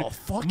dude. the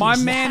fuck My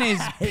is man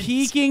that? is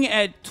peaking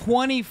at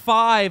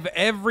 25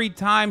 every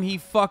time he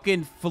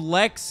fucking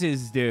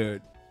flexes,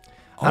 dude.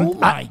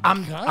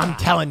 I'm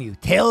telling you,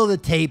 tail of the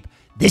tape,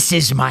 this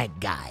is my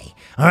guy.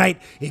 All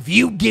right? If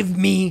you give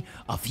me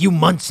a few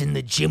months in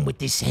the gym with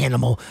this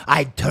animal,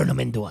 I'd turn him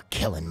into a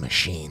killing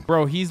machine.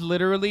 Bro, he's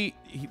literally,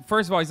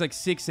 first of all, he's like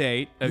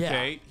 6'8",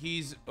 okay? Yeah.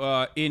 He's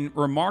in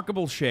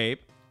remarkable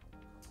shape.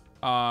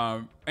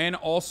 And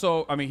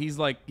also, I mean, he's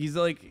like,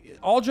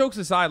 all jokes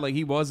aside, like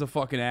he was a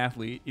fucking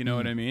athlete, you know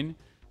what I mean?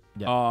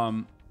 Yeah.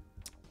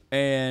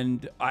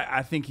 And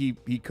I think he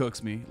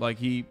cooks me. Like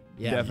he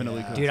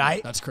definitely cooks Dude,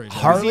 me. That's crazy.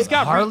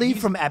 Harley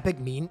from Epic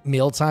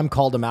Mealtime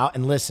called him out.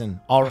 And listen,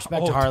 all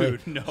respect to Harley.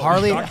 Dude, no.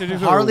 Harley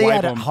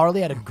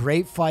Harley had a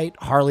great fight.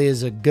 Harley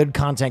is a good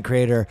content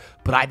creator.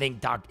 But I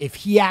think if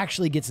he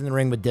actually gets in the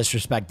ring with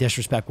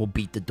Disrespect will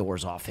beat the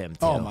doors off him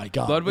too. Oh my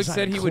God. Ludwig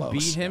said he would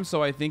beat him,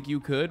 so I think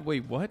you could.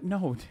 Wait, what?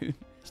 No, dude.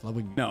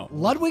 Ludwig. No.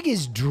 Ludwig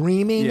is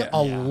dreaming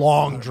a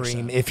long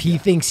dream if he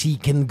thinks he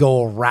can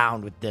go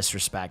around with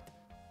Disrespect.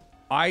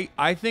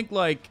 I think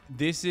like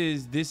this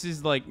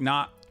is like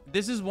not.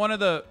 This is one of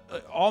the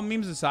all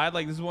memes aside,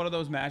 like this is one of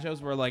those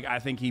matchups where like I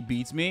think he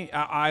beats me.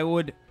 I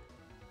would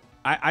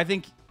I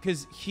think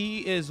because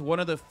he is one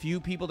of the few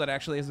people that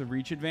actually has a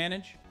reach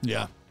advantage.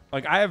 Yeah.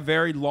 Like, I have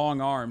very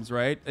long arms,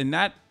 right? And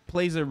that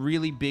plays a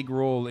really big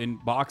role in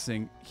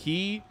boxing.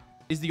 He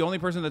is the only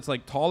person that's,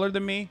 like, taller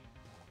than me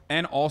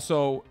and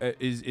also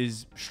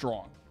is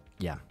strong.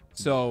 Yeah.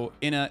 So,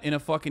 in a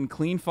fucking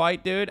clean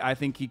fight, dude, I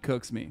think he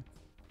cooks me.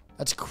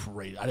 That's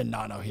crazy. I did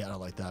not know he had it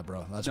like that,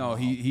 bro. That's no, wild.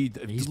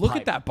 he's look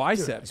at that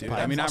bicep, dude.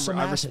 I mean, I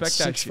respect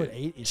that shit.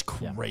 6'8" is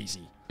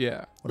crazy.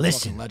 Yeah. What a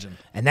Listen, fucking legend.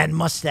 and that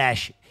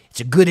mustache, it's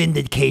a good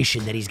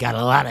indication that he's got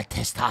a lot of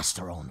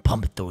testosterone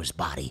pumping through his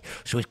body.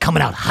 So he's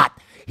coming out hot.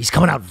 He's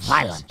coming out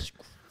violent.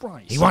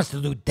 He wants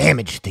to do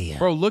damage to you.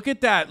 Bro, look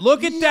at that.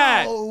 Look at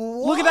that.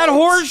 Look at that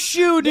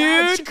horseshoe,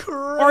 dude.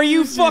 Are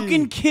you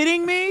fucking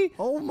kidding me?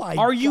 Oh my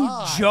Are you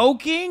God.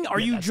 joking? Are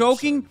you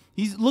joking?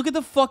 Look at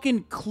the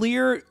fucking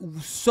clear,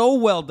 so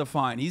well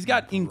defined. He's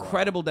got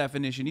incredible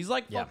definition. He's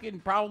like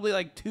fucking probably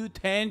like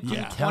 210,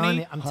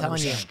 220. I'm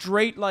telling you.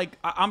 Straight like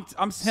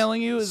I'm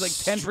telling you, it's like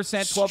 10%,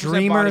 12%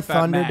 Streamer body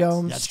fat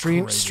Thunderdome.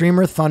 max.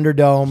 Streamer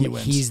Thunderdome. He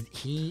wins.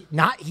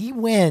 He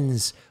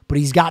wins, but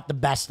he's got the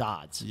best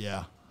odds.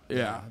 Yeah.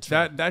 Yeah,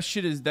 that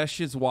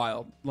shit's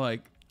wild.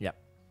 Like,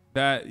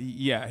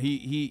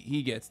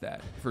 he gets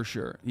that for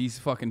sure. He's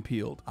fucking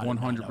peeled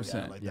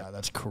 100%. Like that.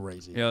 That's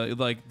crazy. Yeah,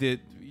 like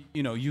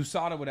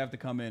USADA would have to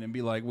come in and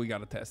be like, we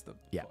got to test him.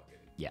 Yeah,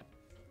 yeah.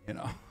 You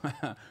know,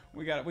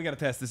 we got to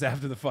test this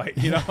after the fight.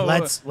 You know,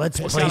 let's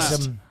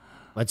place him.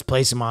 Let's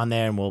place him on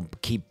there, and we'll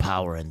keep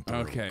powering through.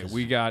 Okay,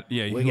 we got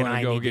you want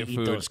to go get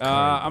food.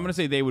 I'm gonna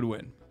say they would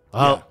win.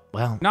 Oh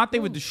well, not they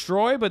would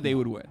destroy, but they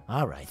would win.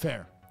 All right,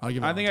 fair.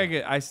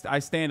 I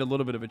stand a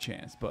little bit of a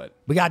chance, but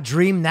we got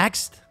Dream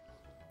next.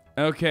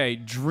 Okay,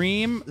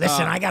 Dream.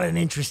 Listen, I got an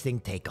interesting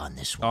take on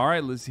this one. All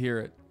right, let's hear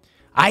it.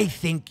 I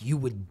think you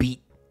would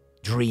beat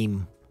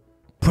Dream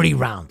pretty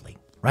roundly,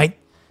 right?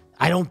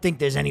 I don't think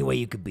there's any way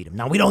you could beat him.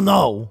 Now, we don't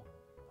know,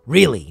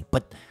 really,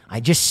 but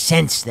I just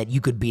sense that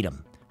you could beat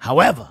him.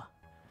 However,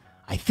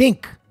 I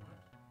think...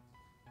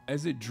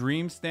 As a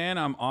Dream stan,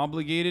 I'm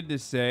obligated to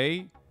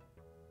say...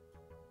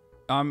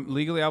 I'm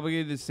legally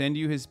obligated to send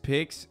you his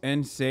pics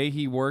and say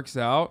he works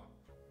out.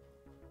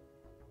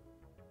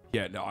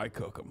 Yeah, no, I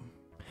cook him.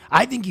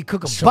 I think you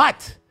cook him,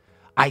 but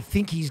I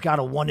think he's got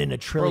a 1 in a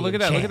trillion. Bro, look at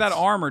that! chance. Look at that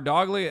armor,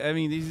 dog. I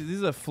mean, this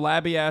is a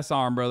flabby ass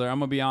arm, brother. I'm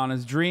gonna be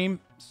honest. Dream,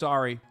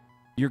 sorry,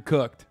 you're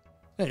cooked.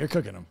 Yeah, you're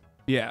cooking him.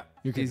 Yeah,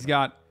 he's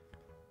got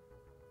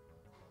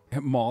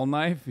a maul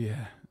knife.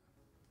 Yeah.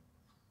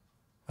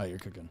 Oh, you're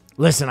cooking.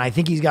 Listen, I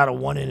think he's got a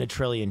 1 in a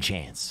trillion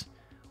chance,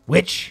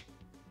 which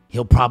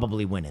he'll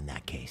probably win in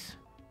that case.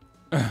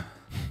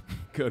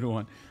 Good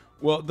one.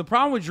 Well, the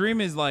problem with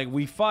Dream is like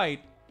we fight,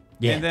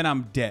 and then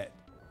I'm dead.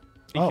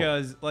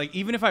 Because like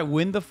even if I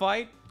win the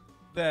fight,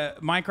 the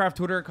Minecraft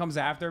Twitter comes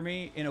after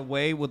me in a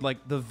way with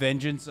like the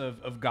vengeance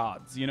of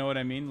gods. You know what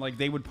I mean? Like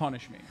they would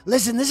punish me.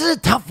 Listen, this is a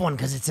tough one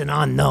because it's an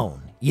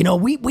unknown. You know,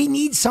 we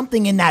need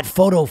something in that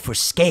photo for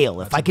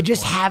scale. If I could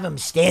just have him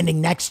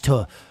standing next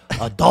to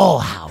a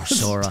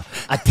dollhouse or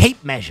a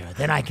tape measure,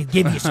 then I could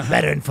give you some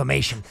better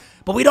information.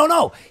 But we don't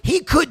know.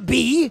 He could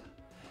be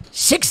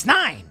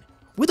 6'9"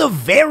 with a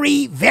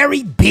very,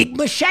 very big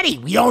machete.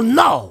 We don't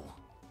know.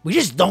 We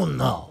just don't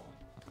know.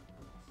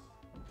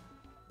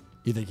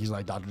 You think he's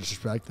like Dr.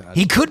 Disrespect?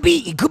 He could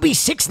be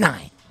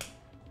 6'9".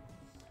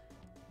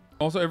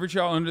 Also, every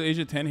child under the age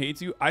of 10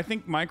 hates you. I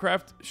think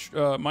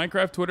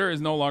Minecraft Twitter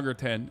is no longer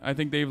 10. I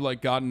think they've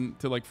like gotten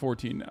to like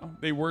 14 now.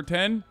 They were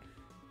 10,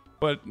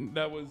 but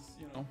that was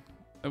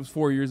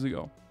 4 years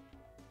ago.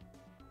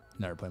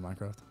 Never played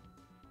Minecraft.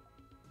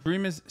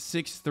 Dream is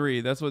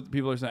 6'3". That's what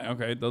people are saying.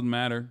 Okay, it doesn't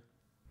matter.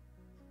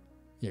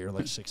 Yeah, you're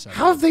like 6'7".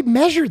 How have they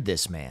measured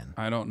this man?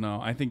 I don't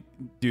know. I think,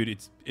 dude,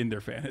 it's in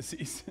their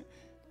fantasies.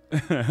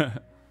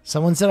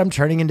 Someone said I'm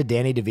turning into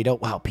Danny DeVito.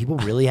 Wow, people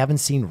really haven't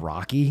seen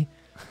Rocky?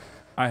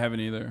 I haven't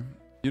either.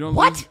 You don't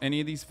What? lose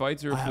any of these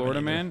fights? You're a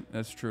Florida man?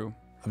 That's true.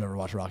 I've never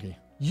watched Rocky.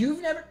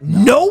 You've never...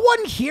 No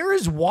one here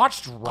has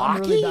watched Rocky?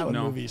 I'm really bad with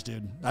movies,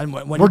 dude. And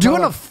when We're you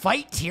doing talk a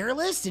fight tier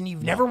list and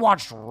you've never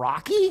watched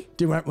Rocky?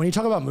 Dude, when you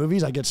talk about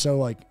movies, I get so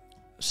like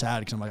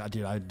sad because I'm like,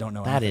 dude, I don't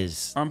know. That anything.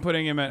 is... I'm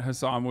putting him at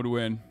Hasan would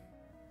win.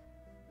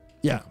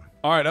 Yeah.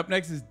 All right, up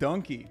next is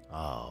Donkey.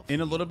 Oh,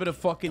 in a little bit of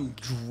fucking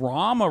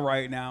drama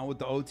right now with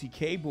the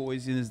OTK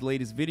boys. In his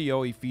latest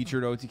video, he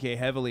featured OTK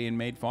heavily and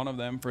made fun of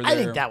them for their... I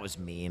think that was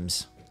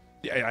memes.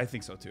 Yeah, I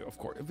think so too, of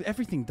course.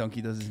 Everything Donkey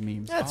does is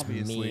memes, That's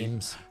obviously.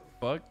 memes.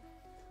 Fuck.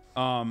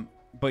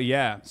 But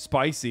yeah,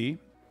 Spicy,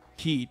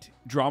 Heat,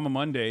 Drama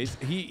Mondays.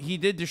 He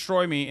did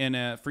destroy me in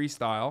a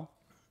freestyle.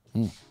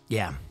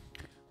 Yeah.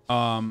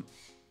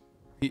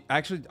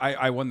 Actually,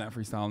 I won that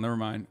freestyle. Never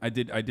mind. I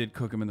did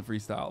cook him in the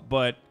freestyle,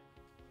 but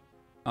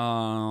I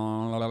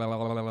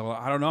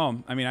don't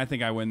know. I mean, I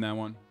think I win that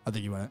one. I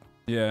think you win it.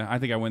 Yeah, I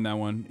think I win that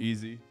one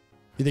easy.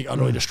 You think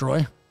utterly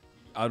destroy?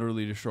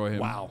 Utterly destroy him.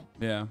 Wow.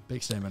 Yeah.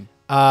 Big statement.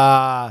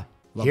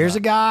 Here's a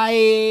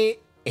guy.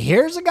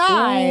 Here's a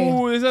guy.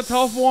 Ooh, this is a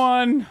tough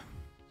one.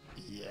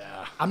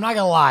 Yeah. I'm not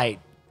gonna lie.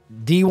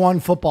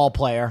 D1 football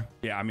player.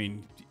 Yeah, I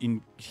mean,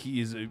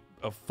 he is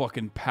a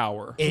fucking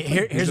power.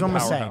 Here's what I'm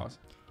saying.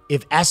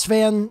 If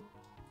Svan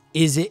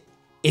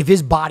if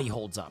his body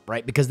holds up,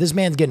 right? Because this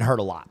man's getting hurt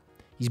a lot.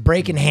 He's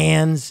breaking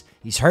hands.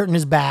 He's hurting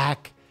his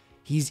back.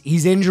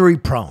 He's injury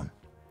prone.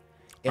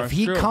 If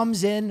he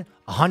comes in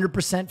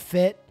 100%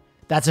 fit,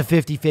 that's a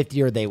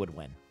 50-50 or they would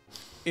win.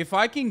 If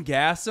I can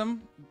gas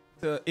him,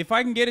 if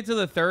I can get it to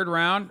the 3rd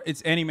round,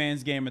 it's any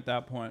man's game at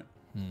that point.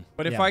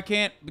 But if I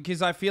can't,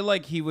 because I feel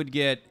like he would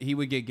get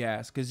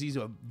gassed because he's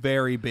a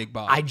very big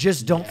body. I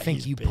just don't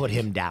think you put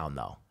him down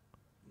though.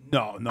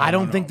 No. I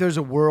don't think there's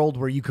a world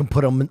where you can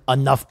put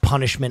enough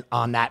punishment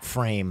on that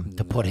frame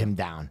to put him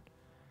down.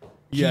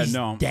 He's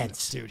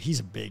dense, dude. He's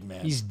a big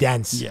man. He's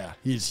dense. Yeah,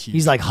 he's huge.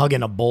 He's like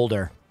hugging a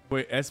boulder.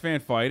 Wait,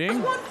 S-Fan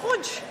fighting? One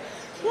punch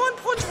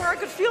where I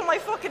could feel my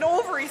fucking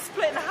ovaries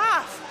split in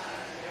half.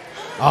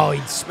 Oh,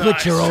 he'd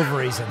split your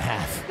ovaries in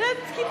half. Let's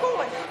keep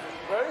going.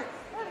 Ready?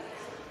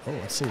 Oh,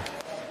 let's see.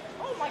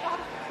 Oh my god.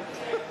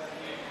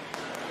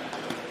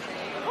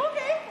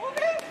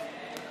 Okay.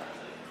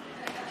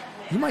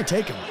 You might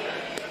take him.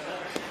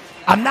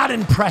 I'm not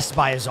impressed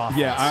by his offense.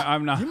 Yeah,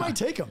 I'm not. You might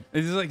take him.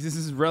 This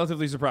is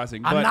relatively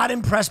surprising. I'm not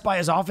impressed by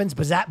his offense,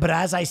 but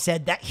as I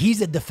said, that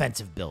he's a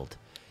defensive build.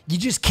 You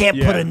just can't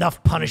put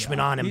enough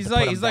punishment on him. He's to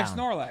like put him down.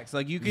 Snorlax.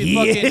 Like you can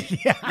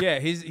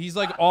fucking he's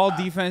like all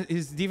defense.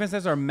 His defense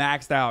stats are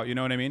maxed out. You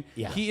know what I mean?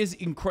 Yeah. He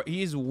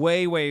is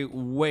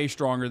way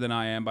stronger than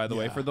I am. By the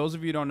way, for those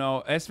of you who don't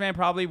know, S-Fan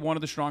probably one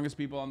of the strongest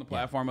people on the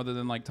platform, other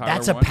than like Tyler.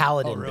 That's a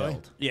paladin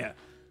build. Yeah.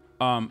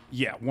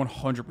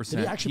 100%. Did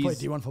he actually play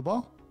D1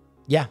 football?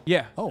 Yeah.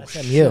 Yeah. Oh,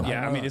 shit.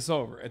 Yeah, I mean, it's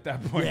over at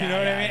that point. Yeah, you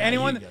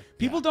know what I mean?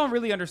 People yeah. don't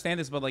really understand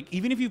this, but like,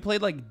 even if you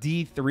played like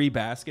D3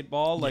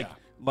 basketball,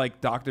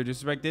 like Dr.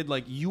 Disrespect did,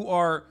 like, you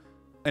are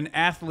an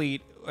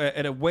athlete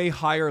at a way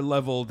higher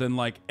level than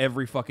like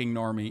every fucking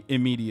normie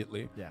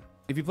immediately. Yeah.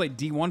 If you play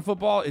D1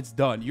 football, it's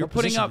done. You're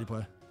putting up.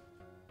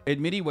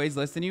 Admit he weighs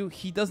less than you.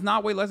 He does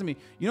not weigh less than me.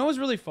 You know what's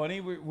really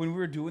funny? When we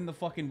were doing the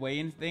fucking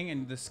weigh-in thing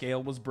and the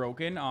scale was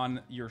broken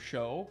on your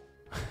show.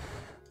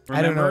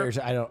 Remember,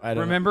 I don't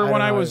know. Remember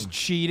when I was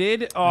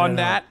cheated on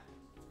that?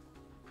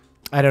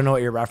 I don't know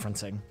what you're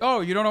referencing.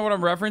 Oh, you don't know what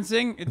I'm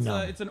referencing? It's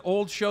it's an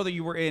old show that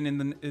you were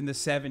in the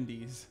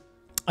 70s.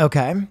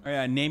 Okay. Oh,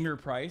 yeah, Name Your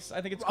Price,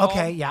 I think it's called.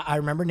 Okay, yeah, I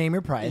remember Name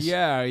Your Price.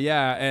 Yeah,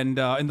 and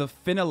in the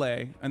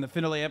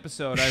finale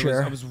episode,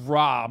 I was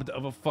robbed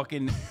of a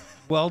fucking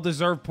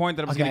well-deserved point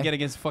that I was going to get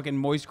against fucking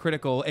Moist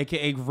Critical,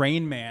 aka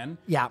Rain Man.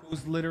 Yeah.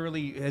 Who's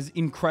literally has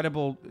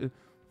incredible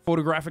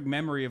photographic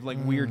memory of like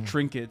weird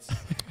trinkets.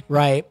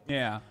 Right.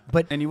 Yeah.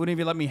 But and he wouldn't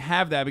even let me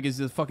have that because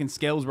the fucking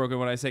scale was broken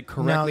when I said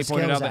correctly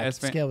pointed out that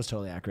S-Fan. Scale was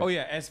totally accurate. Oh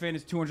yeah, S-Fan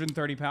is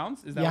 230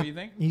 pounds. Is that what you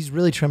think? He's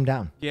really trimmed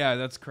down. Yeah,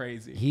 that's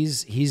crazy.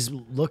 He's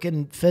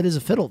looking fit as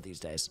a fiddle these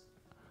days.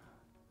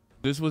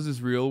 This was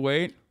his real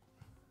weight.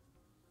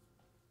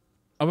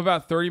 Up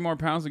about 30 more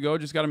pounds to go.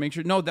 Just got to make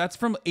sure. No, that's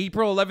from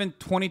April 11th,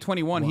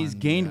 2021. He's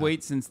gained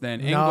weight since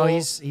then. No,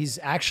 he's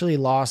actually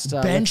lost.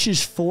 Bench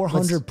is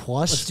 400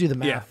 plus. Let's do the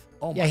math. Yeah.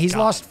 Oh yeah, he's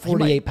lost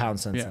 48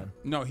 pounds since then.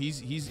 No,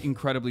 he's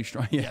incredibly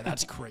strong. Yeah,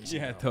 that's crazy.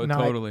 Yeah,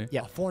 totally.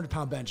 Yeah,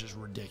 400-pound bench is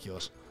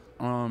ridiculous.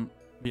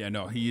 Yeah,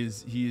 no,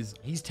 he's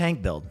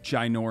tank build.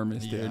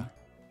 Ginormous, dude.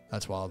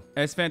 That's wild.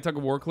 S-Fan Tug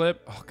of War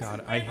clip. Oh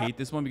god, I hate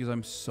this one because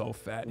I'm so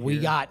fat. We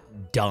got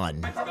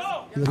done.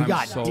 We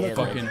got so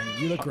fucking.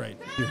 You look great.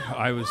 Dude,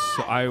 I was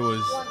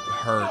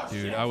hurt,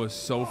 dude. I was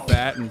so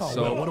fat and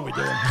so. What are we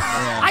doing?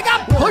 I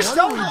got pushed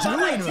over by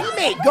my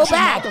teammate. Go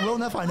back. Not the Will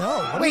Neff I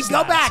know. Wait,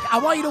 go back. I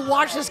want you to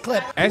watch this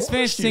clip.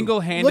 S-Fan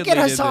single-handedly. Look at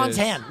Hasan's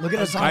hand. Look at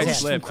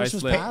Hasan's hand. I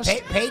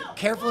slipped. Pay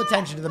careful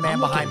attention to the man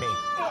behind me.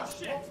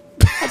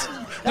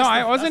 No,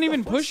 I wasn't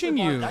even pushing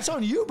you. That's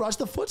on you, bro. It's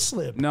the foot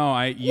slip. No,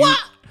 What?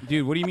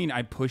 Dude, what do you mean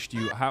I pushed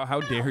you? How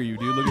dare you,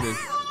 dude? Look at this.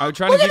 I'm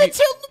trying to give you.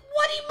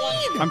 What do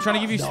you mean? I'm trying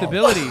to give you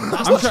stability.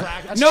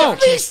 No,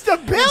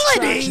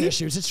 stability.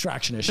 It's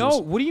traction issues. No,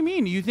 what do you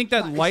mean? You think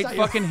that light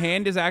fucking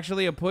hand is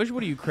actually a push?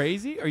 What are you,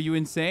 crazy? Are you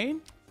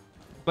insane?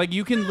 Like,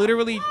 you can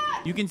literally,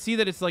 you can see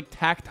that it's like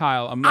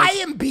tactile.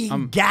 I am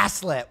being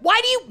gaslit. Why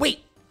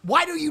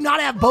do you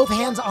not have both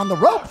hands on the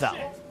rope though?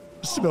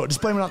 Just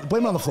blame it on the floor.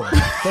 Blame it on the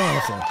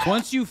floor.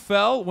 Once you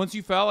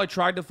fell, I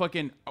tried to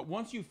fucking.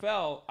 Once you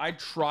fell, I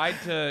tried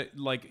to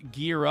like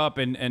gear up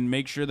and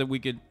make sure that we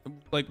could.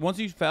 Like once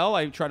you fell,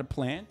 I tried to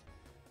plant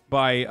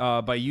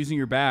by using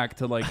your back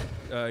to like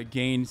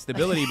gain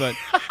stability. But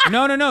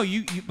no.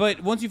 You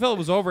but once you fell, it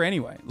was over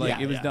anyway. Like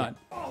it was done.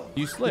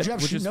 You slipped,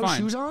 which is no fine.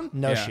 shoes on?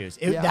 No shoes.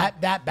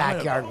 That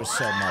backyard was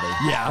so muddy.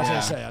 Yeah, I was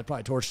gonna say I'd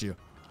probably torched you.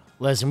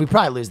 Listen, we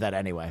probably lose that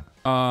anyway.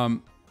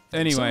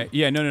 Anyway,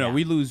 no.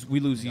 We lose.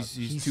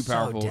 He's too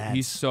powerful.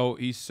 He's so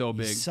big.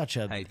 He's such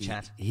a. Hey,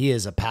 chat. He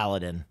is a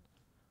paladin.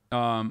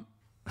 The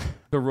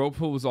rope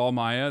pull was all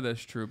Maya.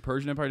 That's true.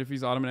 Persian Empire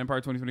defeats Ottoman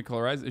Empire 2020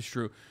 colorized. It's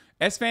true.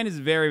 S-Fan is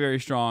very, very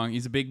strong.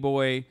 He's a big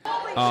boy.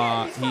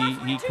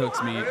 He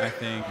cooks me, I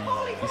think.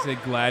 He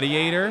said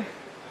gladiator.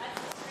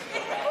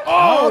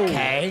 Oh,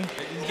 okay.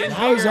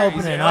 Now he's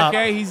opening up.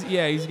 Okay, he's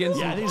getting.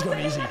 Yeah, he's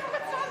going easy.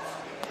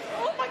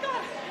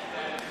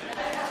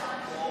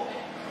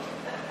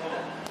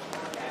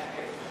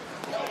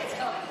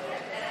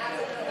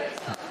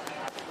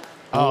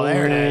 Oh,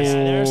 there it is.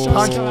 There's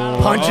Punches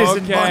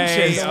and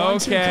bunches.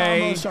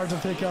 Okay. Start to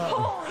pick up.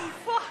 Holy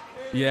fuck.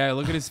 Yeah,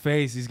 look at his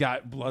face. He's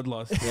got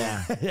bloodlust.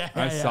 Yeah.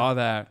 I saw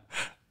that.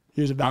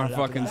 He was about I it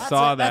fucking after that.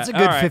 saw that. That's a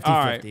good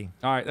 50-50.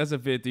 All right, that's a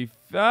 50.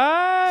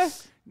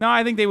 No,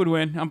 I think they would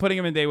win. I'm putting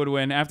them in they would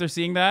win. After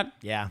seeing that,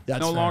 Yeah. That's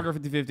no fair. longer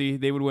 50-50.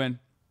 They would win.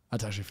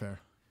 That's actually fair.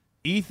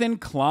 Ethan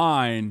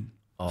Klein.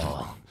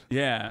 Oh.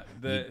 Yeah,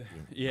 the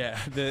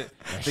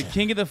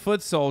king of the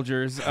foot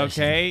soldiers.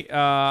 Okay,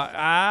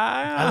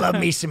 I love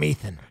me some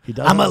Ethan.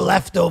 does I'm a have-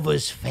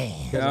 leftovers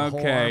fan.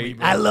 Okay,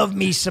 I love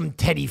me some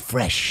Teddy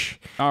Fresh.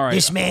 All right.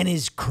 This man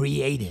is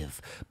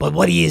creative, but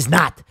what he is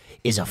not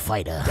is a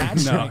fighter.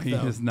 That's no, strength, he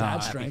though. is not.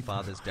 That's Happy strength.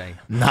 Father's Day.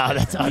 No,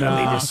 that's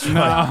utterly destroyed.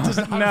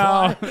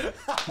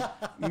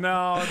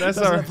 No, that's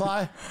Doesn't a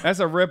apply? that's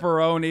a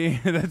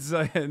ripperoni. That's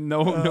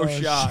no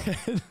shot.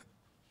 Shit.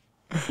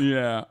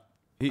 Yeah.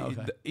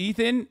 Okay.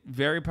 Ethan,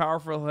 very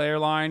powerful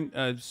hairline,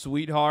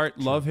 sweetheart,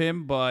 love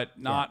him, but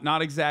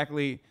not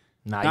exactly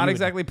Nah, you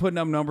exactly putting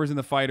up numbers in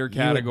the fighter You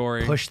would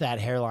category. push that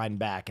hairline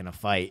back in a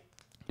fight.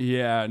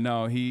 Yeah,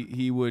 no,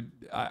 he would.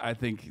 I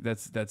think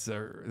that's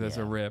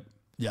a rip.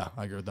 Yeah,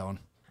 I agree with that one.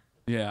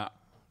 Yeah.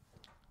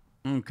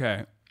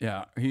 Okay.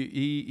 Yeah.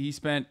 He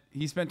spent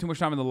too much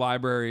time in the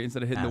library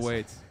instead of hitting the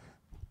weights.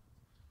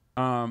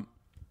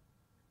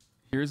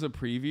 Here's a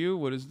preview.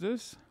 What is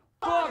this?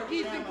 Fuck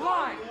Ethan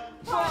Klein!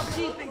 Fuck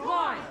Ethan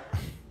Klein!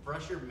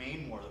 Brush your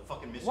mane more, the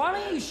fucking Mr. Why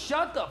don't you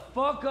shut the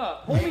fuck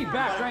up? Hold me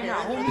back right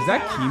now. Hold me Is that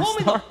back. Hold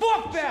me the Keemstar?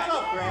 fuck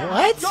back!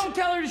 What? Don't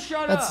tell her to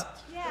shut That's up.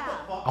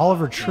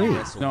 Oliver Tree.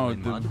 No,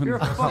 You're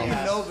a fucking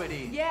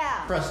nobody.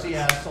 Yeah. Crusty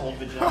ass old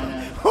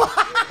vagina.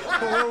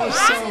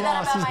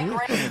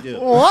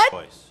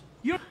 What?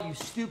 You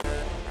stupid.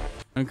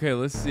 Okay,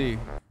 let's see.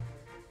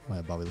 Oh,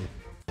 yeah, Bobby Lee.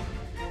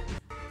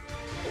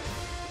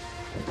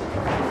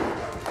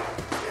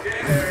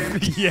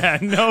 Yeah,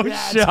 no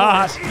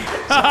shot.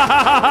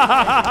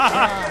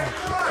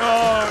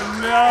 Oh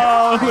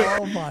no!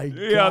 Oh my god.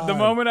 Yeah, the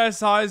moment I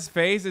saw his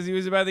face as he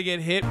was about to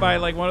get hit by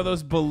like one of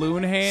those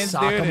balloon hands,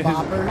 Sock 'em dude.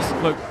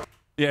 boppers. Look,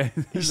 yeah,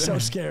 He's so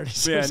scared. He's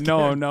so yeah,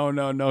 scared.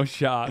 no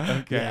shot.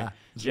 Okay, Yeah, yeah,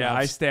 it's I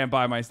rough. stand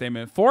by my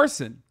statement.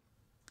 Forsen,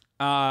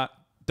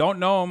 don't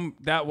know him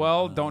that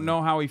well. Don't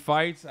know how he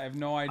fights. I have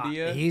no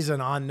idea. He's an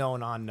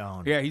unknown.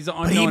 Yeah, he's an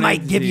unknown. But he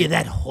might give entity. you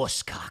that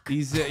horse cock.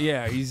 He's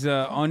he's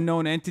an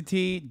unknown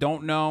entity.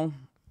 Don't know.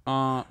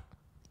 I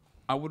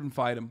wouldn't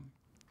fight him.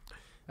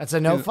 That's a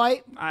no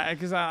fight?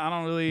 Because I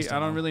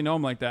don't really know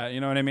him like that.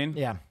 You know what I mean?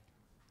 Yeah.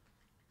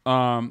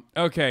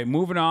 Okay,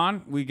 moving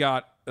on. We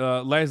got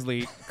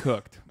Leslie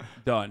cooked.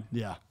 Done.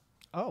 Yeah.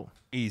 Oh.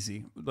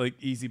 Easy. Like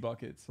easy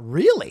buckets.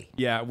 Really?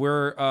 Yeah,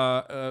 we're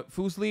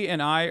Fusli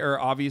and I are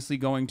obviously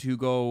going to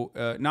go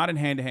not in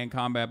hand-to-hand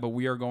combat, but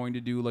we are going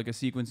to do like a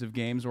sequence of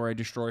games where I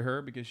destroy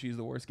her because she's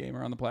the worst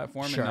gamer on the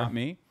platform Sure. and not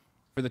me.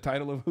 For the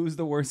title of who's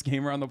the worst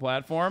gamer on the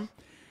platform.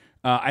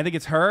 I think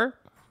it's her.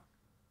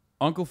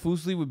 Uncle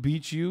Fusli would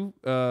beat you.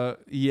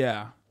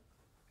 Yeah.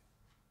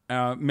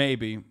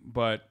 Maybe,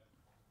 but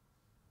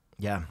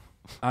Yeah.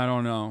 I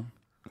don't know.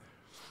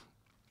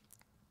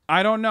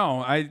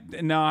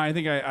 I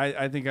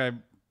think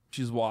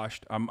she's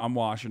washed. I'm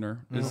washing her.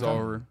 It's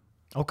over.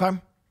 Okay.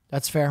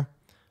 That's fair.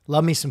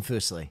 Love me some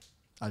Fusli.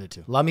 I did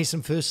too. Love me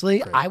some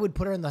Fusli. I would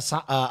put her in the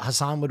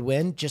Hasan would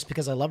win just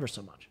because I love her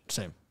so much.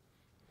 Same.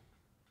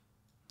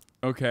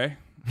 Okay.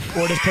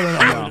 Or just put her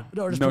on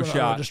No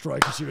shot. Destroy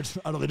because she would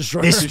utterly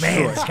destroy This her.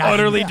 man's got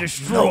Utterly no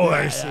destroyed.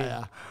 mercy.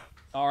 Yeah.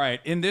 All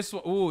right. In this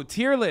one, ooh,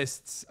 tier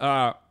lists.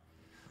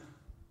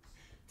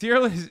 Tier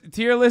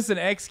list and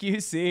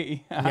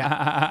XQC.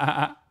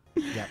 Yeah.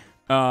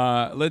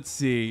 Let's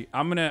see.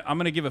 I'm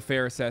gonna give a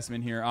fair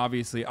assessment here.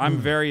 Obviously, I'm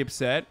very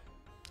upset.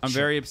 I'm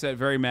very upset,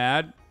 very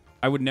mad.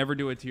 I would never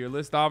do a tier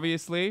list,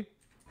 obviously.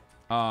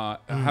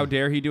 How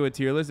dare he do a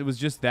tier list? It was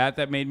just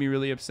that made me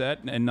really upset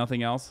and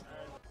nothing else.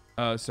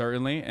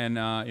 Certainly. And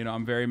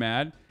I'm very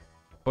mad.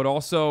 But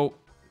also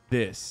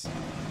this.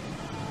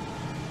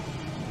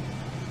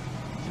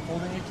 Keep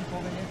holding it. It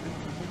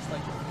takes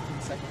like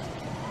 15 seconds or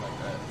something like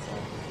that. So.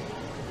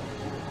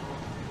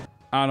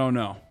 I don't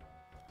know.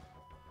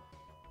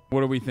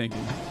 What are we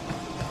thinking?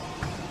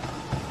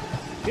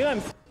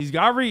 He's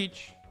got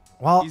reach.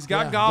 Well, He's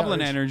got yeah, goblin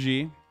reach.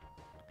 energy.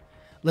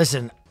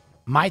 Listen,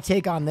 my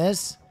take on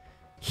this,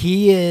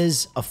 he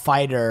is a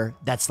fighter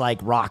that's like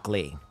Rock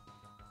Lee.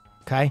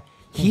 Okay?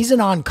 He's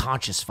an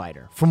unconscious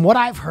fighter. From what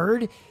I've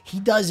heard, he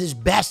does his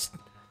best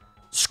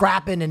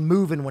scrapping and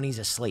moving when he's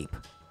asleep.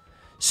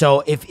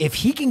 So if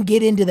he can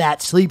get into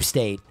that sleep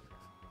state,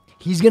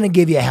 he's going to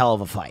give you a hell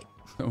of a fight.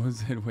 What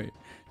was it? Wait.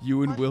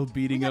 You and Will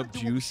beating up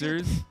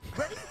juicers?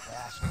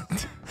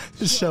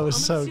 This show is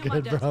so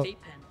good, bro.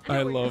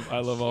 I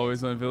love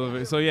always on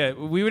Philip. So yeah,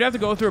 we would have to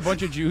go through a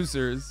bunch of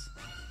juicers.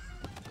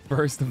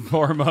 First and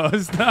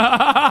foremost.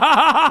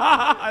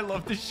 I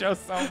love this show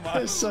so much.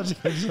 It's such a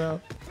good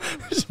show.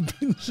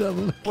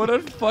 What a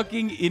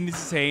fucking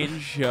insane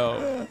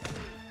show.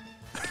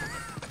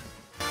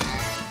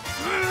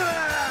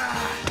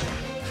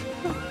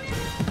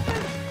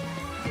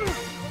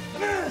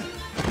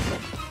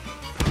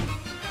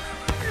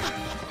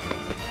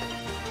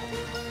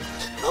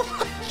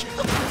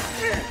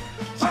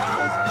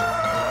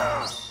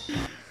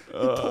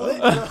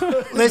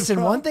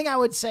 Listen, one thing I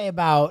would say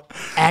about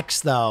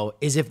X though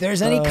is if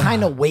there's any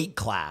kind of weight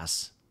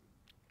class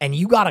and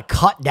you got to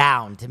cut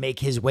down to make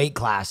his weight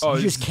class, you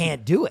just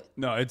can't do it.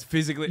 No, it's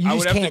physically. You I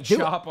would just have can't to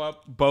do it. chop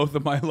up both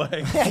of my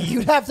legs. Yeah,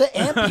 you'd have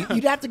to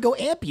you'd have to go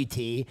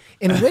amputee.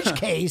 In which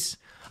case,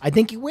 I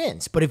think he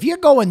wins. But if you're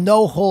going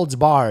no holds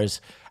bars,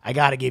 I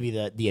got to give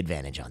you the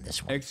advantage on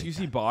this one.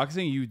 XQC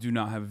boxing, you do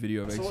not have a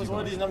video of XQC. So what's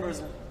one of these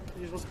numbers?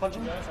 You're supposed to punch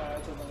him?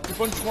 You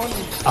punch one.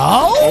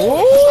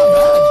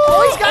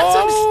 Oh, he's got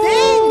some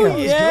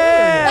sting.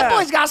 Yeah. That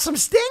boy's got some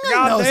sting in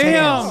those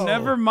hands. Damn,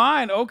 never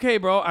mind. Okay,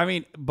 bro. I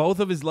mean, both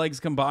of his legs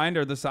combined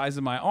are the size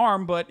of my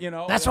arm, but you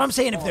know. That's what I'm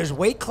saying. If there's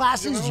weight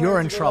classes, you're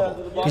in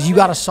trouble because you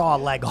got to saw a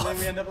leg Then off.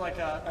 we end up like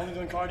only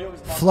doing cardio.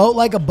 Float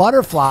like a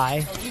butterfly.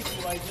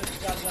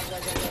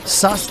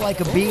 Sus like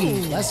a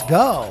bee. Let's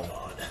go.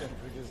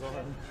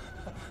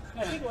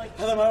 I think like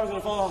I thought I was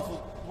gonna fall off.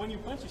 When you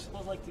punch, you're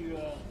supposed like to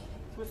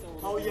twist a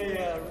little. Oh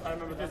yeah, I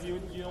remember that.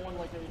 You don't want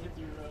like to hit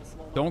your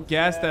small. Don't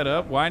gas that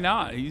up. Why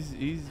not?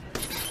 He's.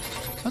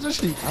 That's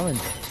actually.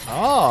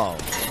 Oh.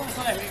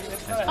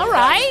 All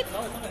right.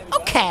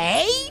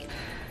 Okay.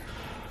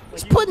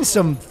 He's putting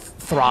some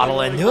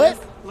throttle into it.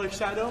 Like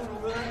shadow.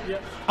 Yeah.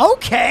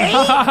 Okay.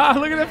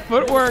 Look at that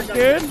footwork,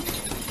 dude.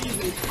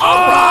 All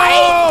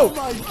right.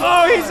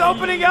 Oh, he's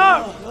opening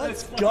up.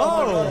 Let's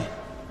go.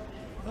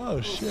 Oh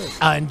shit.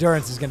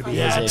 Endurance is going to be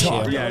his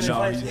issue. Yeah,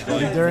 no.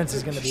 Endurance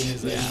is going to be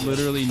his issue. He's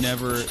literally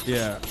never.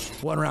 Yeah.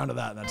 One round of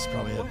that. That's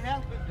probably it.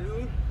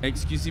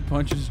 XQC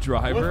punches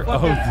driver.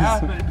 What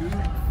happened, dude?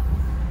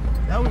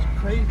 That was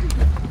crazy.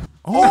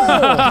 Oh.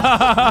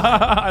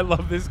 I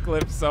love this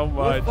clip so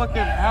much. What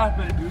fucking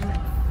happened, dude?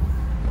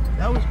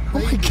 That was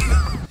crazy.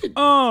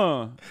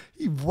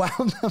 He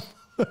wound them.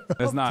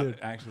 That's not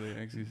actually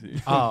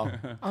XQC. Oh,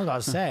 I was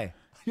about to say.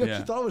 You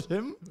actually thought it was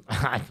him?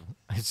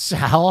 It's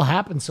how it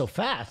happened so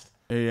fast.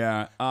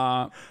 Yeah.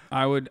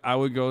 I would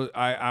go.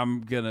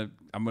 I'm gonna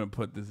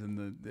put this in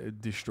the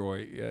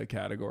destroy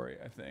category.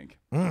 I think.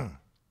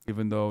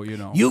 Even though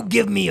you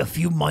give me a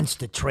few months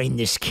to train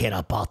this kid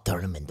up, I'll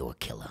turn him into a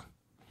killer.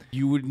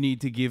 You would need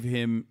to give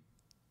him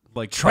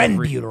like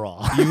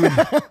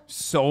Trenbuterol.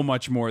 So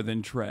much more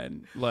than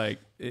Tren. Like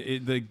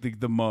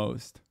the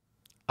most.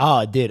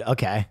 Oh, dude.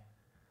 Okay.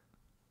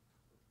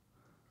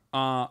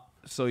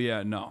 So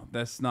yeah, no,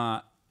 that's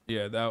not.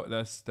 Yeah,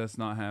 that's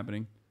not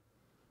happening.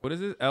 What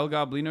is it? El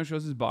Goblino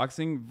shows his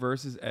boxing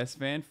versus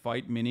S-Fan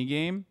fight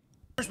minigame.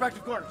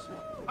 Respective corners.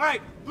 All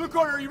right, blue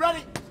corner, are you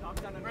ready?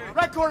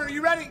 Red corner, are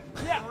you ready?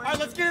 Yeah. All right,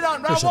 let's get it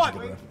on. Round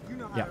one.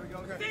 Yeah.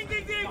 Ding,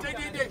 ding, ding. Ding,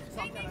 ding, ding.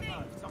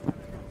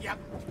 Yep.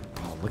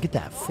 Oh, look at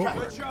that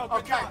footwork.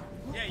 Okay.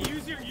 Yeah,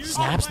 use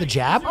Snaps the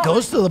jab,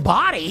 goes to the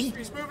body.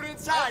 He's moving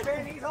inside.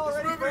 He's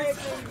already breaking.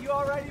 You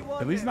already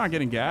won. At least not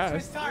getting He's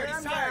gassed. tired.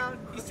 He's tired.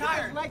 He's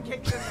tired. Leg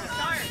kicked in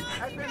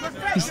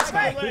there. He's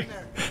tired.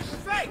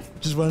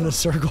 Just went in a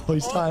circle.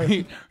 He's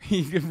tired.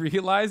 He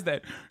realized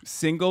that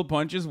single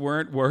punches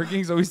weren't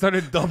working, so he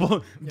started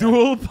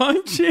dual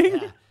punching.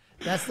 Yeah.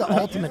 That's the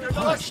ultimate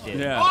punch, dude.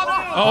 Yeah.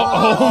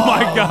 Oh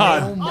my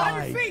God. Oh my. On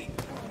your feet.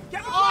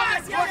 Get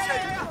on.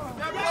 Yeah.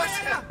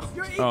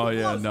 Oh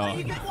yeah, no.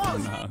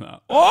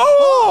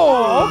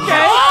 Oh,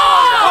 okay.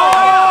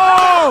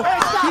 Oh,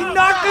 he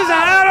knocked his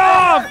hat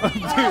off.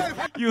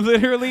 Dude, you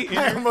literally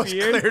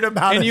interfered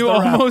and you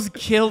almost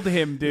killed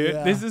him, dude.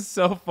 Yeah. This is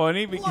so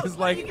funny because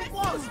like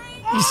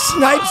he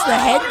snipes the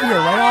headgear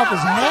right off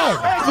his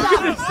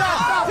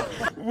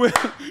head. Will,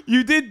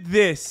 you did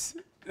this.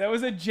 That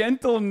was a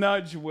gentle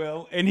nudge,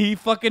 Will, and he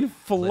fucking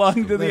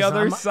flung to the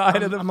other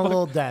side of the. I'm a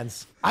little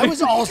dense. I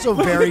was also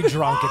very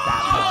drunk at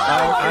that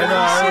point.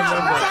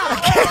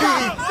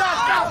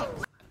 I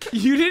remember.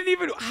 You didn't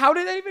even. How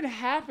did that even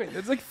happen?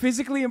 It's like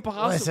physically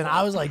impossible. Listen,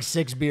 I was like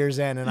 6 beers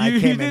in, and I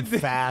came in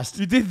fast.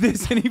 You did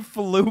this, and he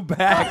flew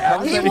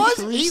back. He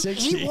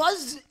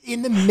was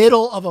in the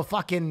middle of a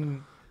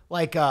fucking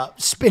like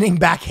spinning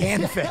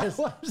backhand fist.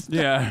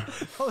 Yeah.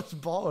 That was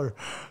baller.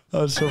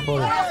 That was so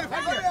funny.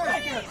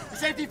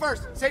 Safety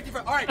first. Safety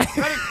first. All right,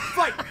 ready?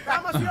 Fight.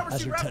 That must be over.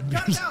 That's your 10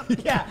 beers.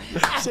 Yeah.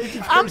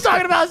 I'm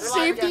talking about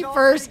safety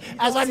first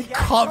as I'm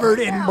covered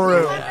in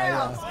brew.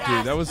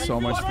 Dude, that was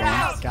so much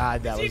fun.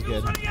 God, that was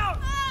good.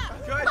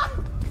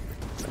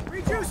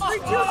 Reduce.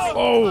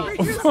 Oh.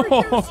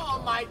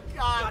 Oh my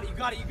God. You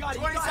got it.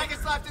 20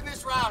 seconds left in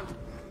this round.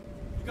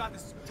 You got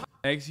this.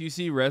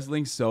 XUC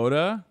Wrestling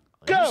Soda.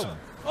 Go.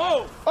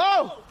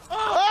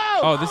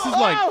 Oh, this is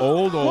like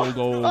old.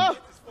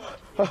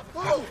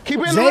 Keep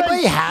it in Does the anybody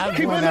ring. have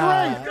Keep it when in the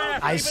ring.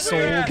 I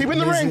sold Keep it in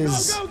the ring.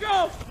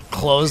 Mrs.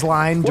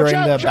 Clothesline during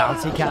the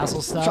bouncy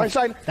castle stuff?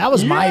 That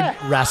was my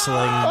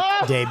wrestling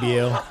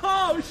debut.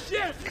 Oh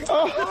shit.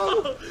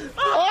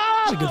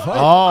 That's a good fight.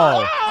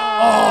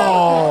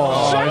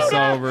 Oh, it's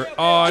over.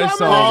 Oh, it's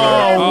over.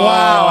 Oh,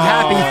 wow.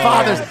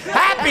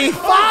 Happy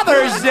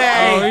Father's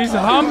Day. Oh, he's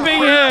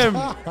humping him.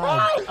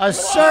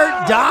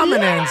 Assert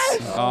dominance.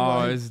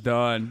 Oh, it's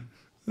done.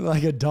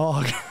 Like a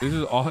dog. This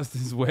is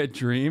Austin's wet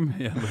dream.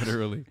 Yeah,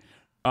 literally.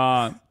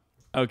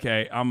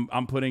 Okay,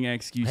 I'm putting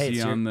XQC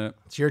Hey, on the.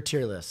 It's your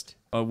tier list.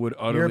 would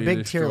utterly You're a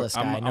big destroy. tier list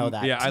guy. I know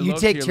that. Yeah, you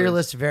take tier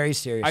lists very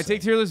seriously. I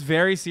take tier lists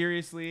very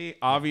seriously.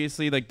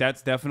 Obviously, like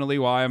that's definitely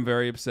why I'm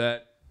very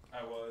upset.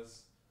 I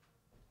was.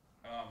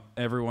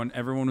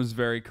 Everyone was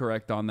very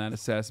correct on that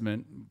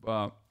assessment.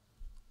 I'm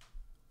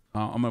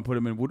gonna put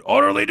him in. Would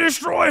utterly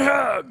destroy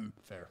him.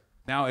 Fair.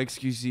 Now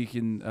XQC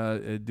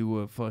can do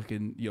a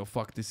fucking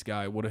fuck this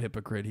guy. What a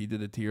hypocrite. He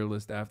did a tier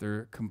list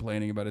after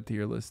complaining about a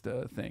tier list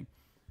thing.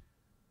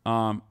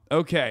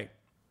 Okay.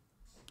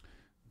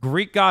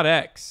 Greek God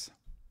X.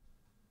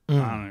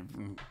 I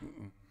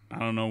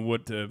don't know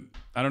what to.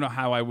 I don't know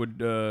how I would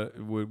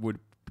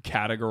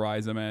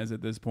categorize him as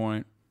at this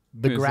point.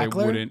 The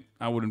Grackler?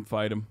 I wouldn't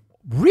fight him.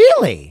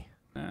 Really?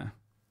 Nah.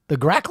 The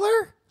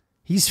Grackler?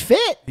 He's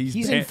fit. He's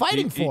in banned,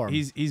 fighting form.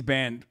 He's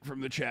banned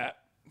from the chat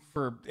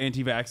for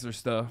anti-vaxxer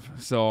stuff.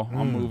 So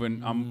I'm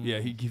moving.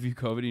 He give you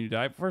COVID and you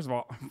die. First of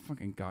all, I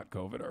fucking got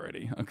COVID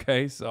already.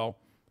 Okay, so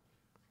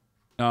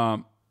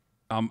I'll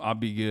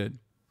be good.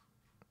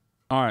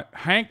 All right,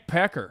 Hank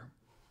Pecker.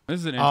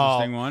 This is an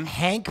interesting one.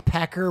 Hank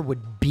Pecker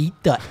would beat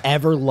the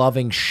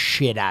ever-loving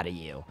shit out of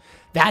you.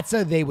 That's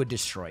how they would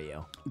destroy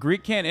you.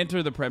 Greek can't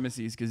enter the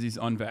premises because he's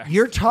unvaxxed.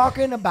 You're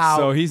talking about...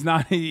 So he's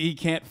not... He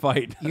can't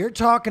fight. You're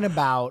talking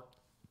about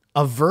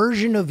a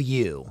version of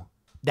you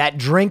that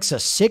drinks a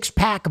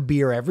 6-pack of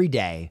beer every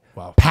day,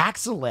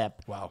 packs a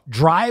lip,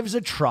 drives a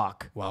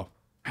truck,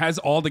 has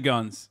all the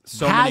guns,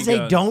 has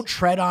a "Don't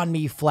Tread on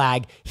Me"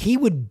 flag. He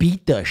would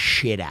beat the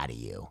shit out of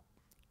you.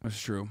 That's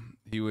true.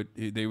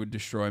 They would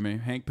destroy me.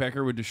 Hank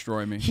Pecker would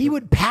destroy me. He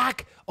would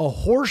pack a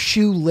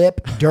horseshoe lip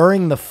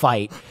during the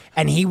fight,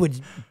 and he would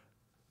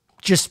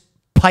just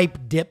pipe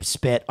dip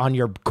spit on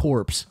your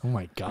corpse. Oh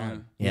my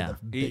god! Yeah,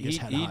 biggest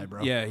head high,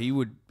 bro. Yeah, he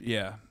would.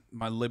 Yeah,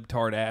 my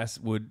libtard ass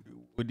would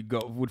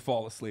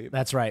fall asleep.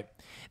 That's right.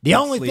 The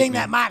only thing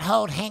that might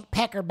hold Hank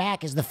Pecker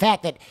back is the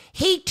fact that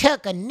he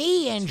took a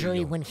knee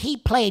injury when he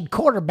played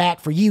quarterback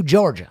for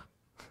Georgia.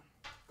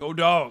 Go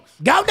Dogs!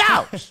 Go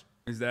Dogs!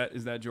 Is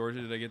that Georgia?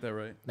 Did I get that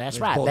right? That's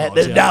right.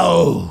 The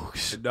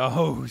Dogs. The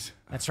Dogs.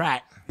 That's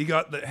right.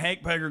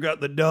 Hank Pecker got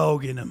the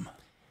dog in him.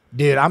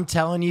 Dude, I'm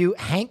telling you,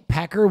 Hank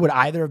Pecker would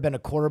either have been a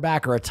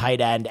quarterback or a tight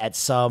end at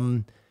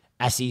some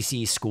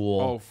SEC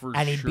school. Oh, for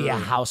and he'd sure. be a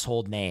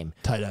household name.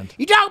 Tight end.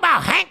 You talk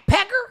about Hank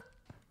Pecker?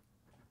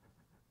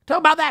 Talk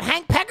about that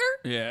Hank Pecker?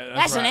 Yeah,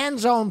 that's an end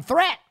zone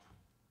threat.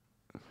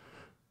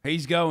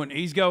 He's going.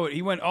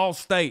 He went all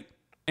state.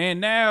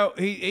 And now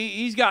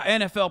he's got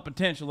NFL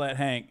potential, that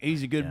Hank.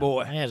 He's a good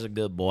boy. He's a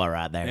good boy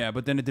right there. Yeah,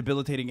 but then a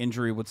debilitating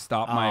injury would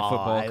stop my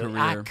football career.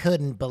 I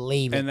couldn't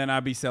believe it. And then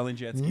I'd be selling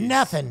jet skis.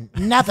 Nothing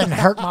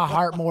hurt my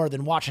heart more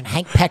than watching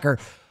Hank Pecker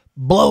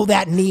blow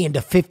that knee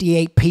into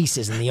 58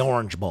 pieces in the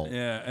Orange Bowl.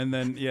 Yeah, and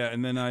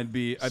then I'd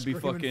be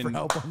fucking for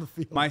help on the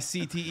field. My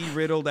CTE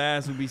riddled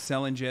ass would be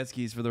selling jet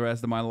skis for the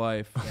rest of my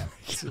life.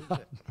 Yeah.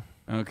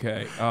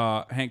 Okay.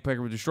 Hank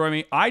Pecker would destroy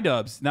me.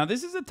 iDubbbz. Now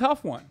this is a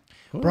tough one.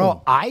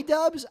 Bro,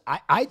 iDubbbz,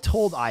 I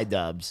told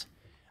iDubbbz,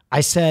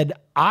 I said,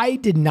 I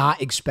did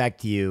not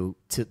expect you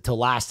to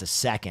last a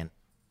second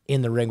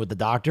in the ring with the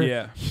doctor.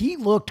 Yeah. He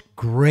looked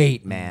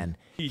great, man.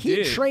 He He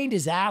did. trained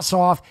his ass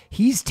off.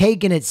 He's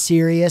taking it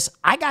serious.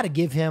 I got to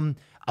give him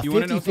a 50-50. You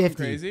want to know something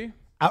crazy?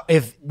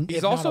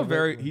 He's also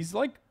he's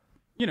like,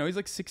 he's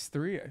like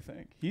 6'3", I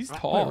think. He's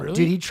tall. Dude,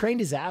 he trained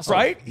his ass off.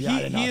 Right? Yeah,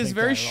 he is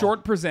very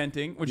short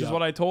presenting, which is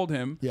what I told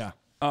him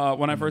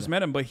when I first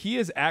met him. But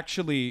he's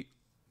actually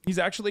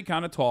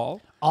kind of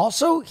tall.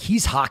 Also,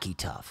 he's hockey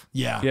tough.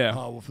 Yeah. Yeah.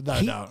 Oh,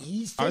 without a doubt.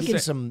 He's taking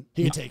some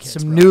he can take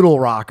hits, bro. noodle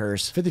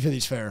rockers. 50-50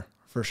 is fair,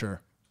 for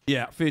sure.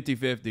 Yeah,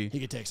 50-50. He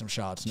could take some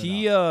shots. No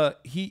doubt.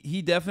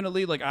 He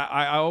definitely, like,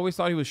 I always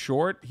thought he was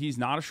short. He's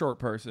not a short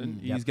person.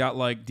 He's got,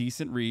 like,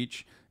 decent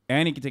reach,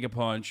 and he can take a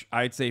punch.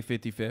 I'd say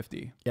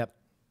 50-50. Yep.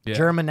 Yeah.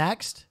 Germa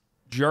next.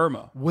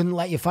 Germa. Wouldn't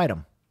let you fight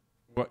him.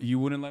 What, you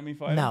wouldn't let me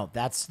fight him? No,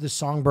 that's the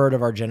songbird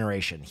of our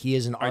generation. He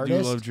is an artist.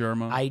 I do love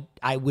Germa.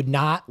 I would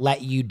not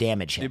let you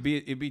damage him.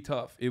 It'd be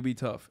tough. It'd be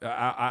tough.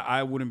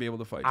 I wouldn't be able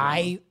to fight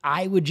Germa.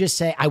 I would just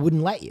say I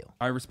wouldn't let you.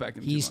 I respect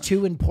him. He's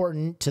too too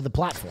important to the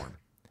platform.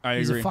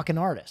 He's agree. a fucking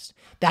artist.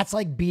 That's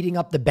like beating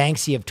up the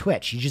Banksy of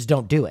Twitch. You just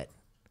don't do it.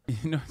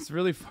 It's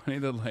really funny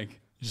that, like,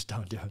 You just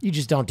don't do it. You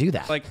just don't do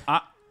that. Like,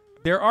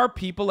 there are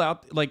people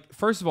out, like,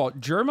 first of all,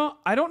 Germa,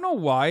 I don't know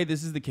why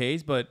this is the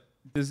case, but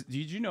did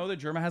you know that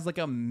Germa has, like,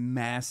 a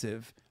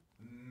massive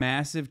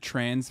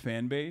trans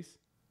fan base?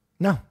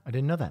 No, I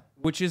didn't know that.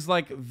 Which is,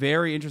 like,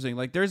 very interesting.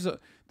 Like, there's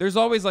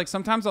always, like,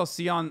 sometimes I'll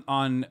see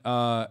on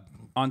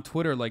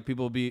Twitter, like,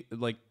 people will be,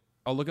 like,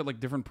 I'll look at, like,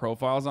 different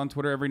profiles on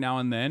Twitter every now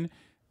and then,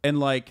 and,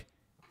 like,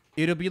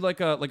 it'll be like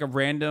a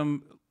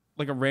random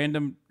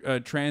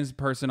trans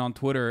person on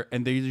Twitter,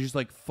 and they just,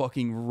 like,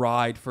 fucking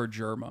ride for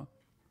Germa.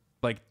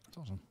 Like,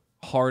 awesome.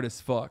 Hard as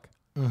fuck.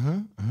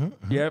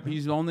 Yep,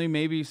 he's only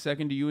maybe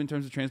second to you in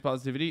terms of trans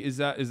positivity. Is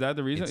that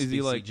the reason? It's is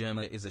he like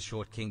Germa is a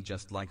short king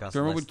just like us?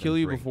 Germa would kill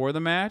you before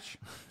the match?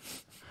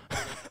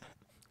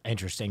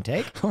 Interesting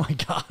take. Oh my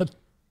god.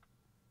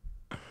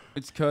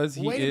 It's because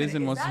he is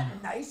and wants. Is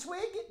that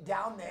Nicewigg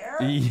down there?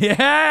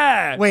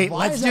 Yeah. Wait, Why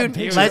let's is do that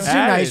picture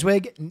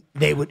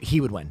Nicewigg.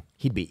 He would win.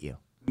 He'd beat you.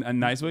 A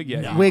Nicewigg,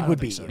 yeah. No, Wig I don't would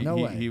think beat so. you. No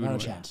way. He would Not a win.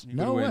 chance. He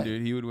No would way. win,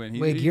 dude. He would win.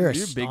 Wig, you're a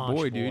you're a big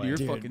boy, staunch dude. You're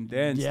boy. fucking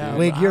dense, Yeah, dude.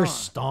 Wig, I you're don't-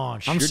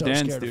 staunch. I'm You're so dense,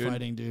 scared dude. of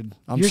fighting, dude.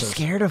 You're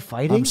scared of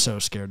fighting? I'm so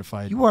scared to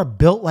fight. You are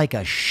built like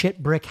a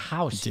shit brick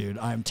house. Dude,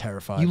 I'm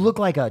terrified. You look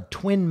like a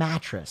twin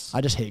mattress. I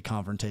just hate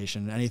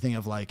confrontation. Anything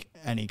of like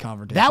any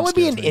confrontation. That would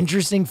be scares an me.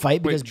 interesting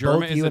fight because Wait, German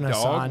both is you a and dog?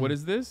 Hasan. What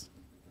is this?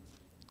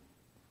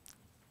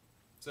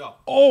 So,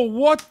 Oh,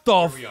 what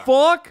the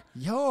fuck?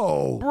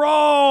 Yo.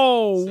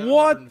 Bro,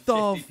 what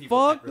the 750 people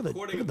fuck? at recording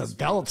Look of at this the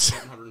belts.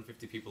 video,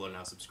 750 people are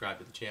now subscribed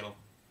to the channel.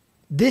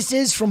 This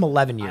is from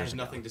 11 I years have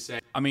ago. nothing to say.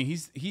 I mean,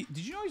 he.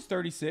 Did you know he's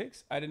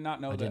 36? I did not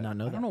know that. did not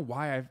know I don't that. know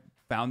why I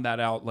found that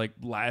out like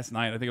last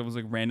night. I think I was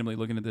like randomly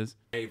looking at this.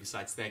 Hey,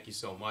 besides, thank you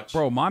so much.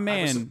 Bro, my I was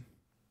man.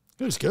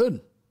 It was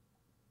good.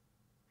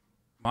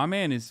 My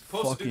man is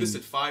supposed to fucking. do this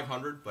at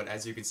 500, but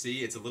as you can see,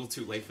 it's a little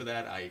too late for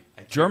that. I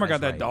German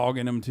got that dog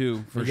in him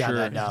too, for He got sure.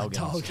 that dog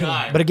in him.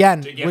 Time But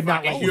again, to get would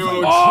not fucking let you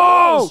huge.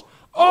 fight.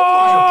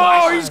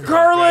 Oh, he's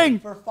curling.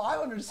 For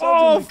 500 subs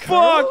Oh, in the fuck.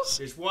 curls?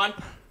 There's one.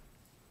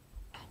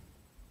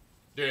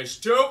 There's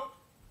two.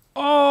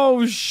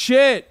 Oh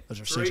shit. Those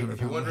are Three. 600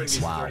 If you're wondering, pounds.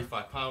 these are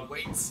 35-pound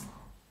weights.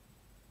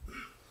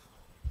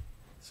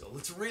 So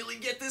let's really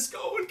get this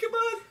going. Come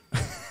on.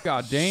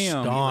 God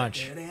damn.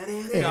 Staunch.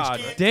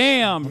 God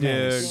damn, dude.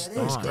 That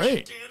was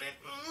great.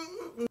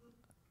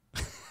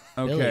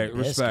 Okay, Billy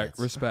respect,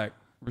 biscuits.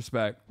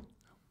 respect.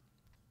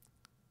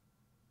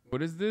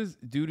 What is this?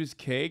 Dude is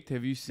caked.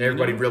 Have you seen Hey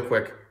everybody, him? real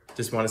quick.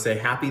 Just want to say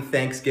happy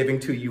Thanksgiving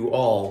to you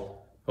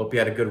all. Hope you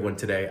had a good one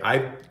today. I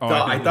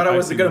thought I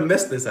wasn't going to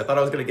miss this. I thought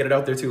I was going to get it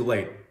out there too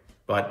late.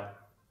 But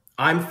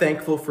I'm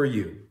thankful for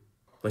you.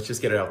 Let's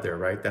just get it out there,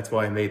 right? That's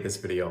why I made this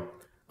video.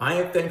 I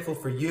am thankful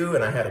for you,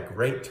 and I had a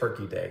great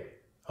turkey day.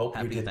 Hope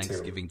Happy you did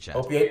Thanksgiving, too. chat.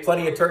 Hope you ate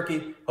plenty of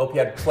turkey. Hope you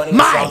had plenty of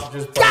My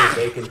sausages, plenty of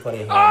bacon,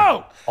 plenty of ham.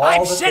 Oh, All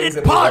I've the said things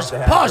it. that we like Pause. to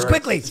have Pause during-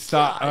 quickly.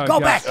 Stop. Go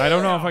God, back. I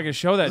don't know if I can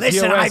show that.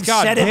 Listen, TOS, I've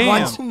God said damn. it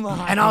once,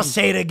 and I'll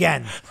say it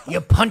again.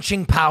 Your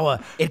punching power,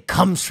 it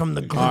comes from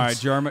the glutes. All right,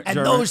 German- and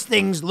German- those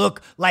things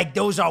look like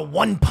those are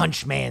One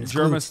Punch Man's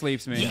German glutes.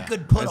 sleeps me. He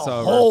could put It's a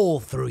over. hole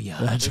through you.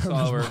 That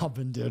German's over.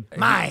 mobbing, dude.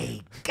 My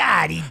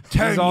God, he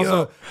turned also-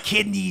 your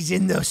kidneys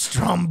into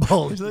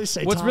strombone.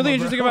 What's really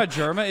interesting about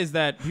Germa is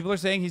that people are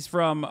saying he's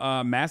from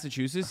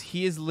Massachusetts.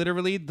 He is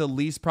literally the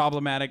least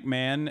problematic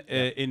man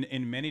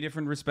in many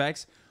different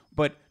respects.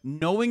 But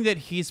knowing that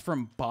he's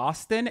from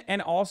Boston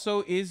and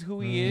also is who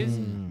he is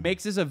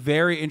makes this a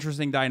very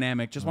interesting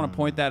dynamic. Just want to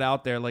point that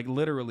out there. Like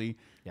literally,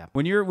 Yeah.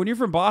 when you're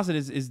from Boston,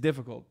 is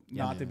difficult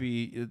not to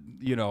be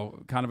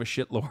kind of a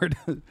shitlord.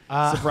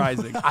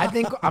 Surprising. I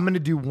think I'm going to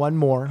do one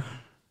more.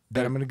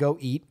 Then I'm going to go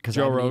eat.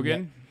 Joe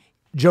Rogan?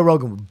 Joe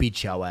Rogan would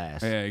beat your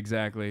ass. Yeah,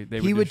 exactly.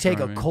 He would take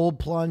a destroy me. cold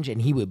plunge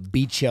and he would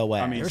beat your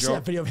ass. I mean, You ever see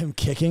that video of him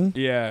kicking?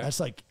 Yeah, That's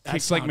like that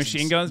kicks like sounds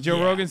machine ins- guns. Joe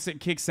Yeah. Rogan's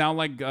kicks sound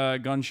like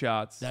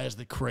gunshots. That is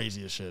the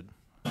craziest shit.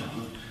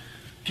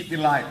 Kick me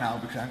light now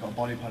because I ain't got a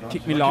body pad on.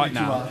 Kick so me if I light kick it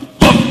too now.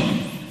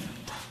 hard-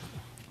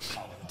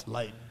 It's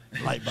light,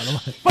 by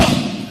the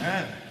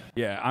way.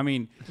 Yeah, I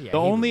mean, Yeah,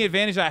 the he only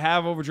advantage I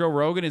have over Joe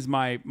Rogan is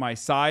my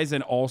size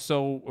and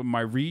also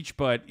my reach,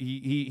 but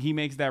he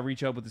makes that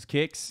reach up with his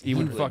kicks. He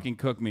would fucking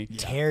cook me.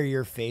 Tear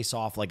your face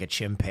off like a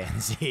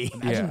chimpanzee.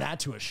 Imagine that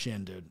to a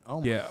shin, dude.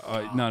 Oh my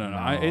Yeah,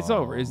 no. It's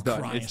over. It's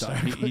done. Crying It's done.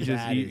 hysterically. He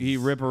just That he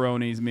is-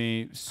 ripperonis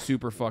me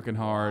super fucking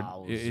hard.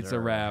 It's a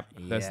Wowzer. wrap.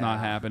 That's not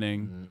Yeah.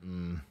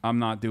 happening. I'm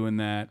not doing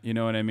that. You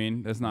know what I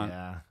mean? That's not.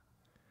 Yeah.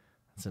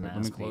 That's an Let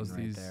ass me close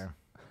beating right these. there.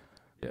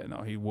 Yeah,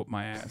 no, he whooped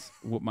my ass.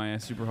 Whooped my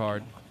ass super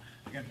hard.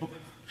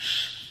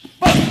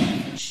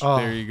 Oh.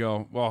 There you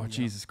go. Oh,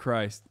 Jesus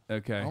Christ.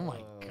 Okay. Oh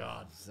my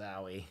God.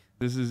 Zowie.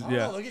 This is Oh,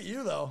 yeah. look at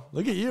you though.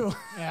 Look at you.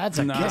 Yeah, that's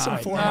a Nah, Get some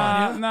form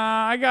on you.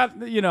 nah, I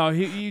got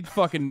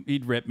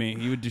he'd rip me.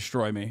 He would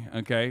destroy me.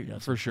 Okay,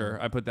 for sure.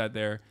 I put that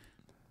there.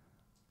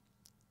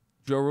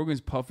 Joe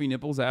Rogan's puffy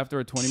nipples after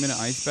a 20-minute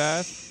ice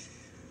bath.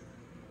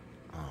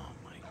 Oh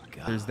my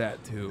God. There's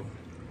that too.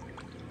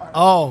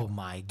 Oh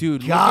my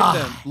Dude,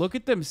 God. look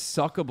at them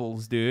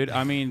suckables, dude.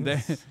 I mean,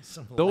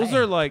 Some those leg.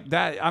 are like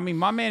that. I mean,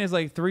 my man is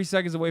like 3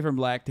 seconds away from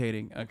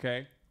lactating.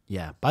 Okay.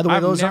 Yeah. By the way,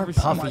 I've those never aren't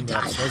seen- puffy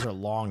nips. Those are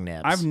long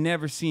nips. I've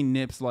never seen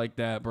nips like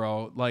that,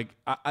 bro. Like,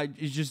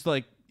 it's just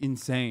like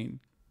insane.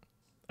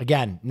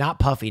 Again, not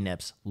puffy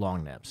nips,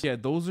 long nips. Yeah,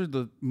 those are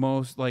the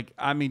most like.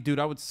 I mean, dude,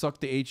 I would suck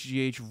the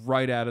HGH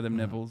right out of them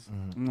nipples.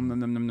 Nom, nom,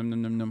 nom, nom, nom,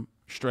 nom, nom, nom.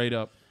 Straight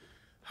up.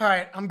 All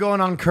right, I'm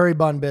going on curry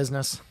bun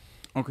business.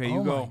 Okay, you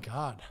Oh go. my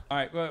God. All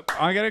right, well,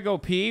 I gotta go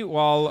pee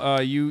while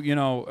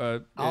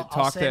I'll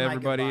talk say to my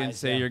everybody and goodbyes,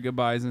 say yeah. your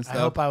goodbyes and I stuff.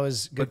 hope I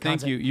was good. But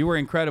thank content. you. You were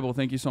incredible.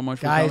 Thank you so much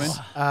for Guys,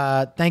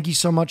 coming. thank you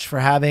so much for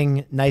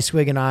having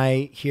Nicewigg and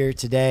I here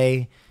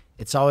today.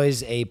 It's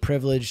always a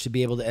privilege to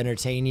be able to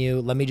entertain you.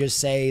 Let me just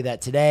say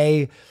that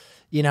today,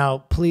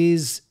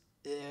 please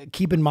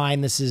keep in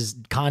mind this is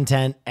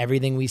content.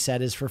 Everything we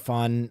said is for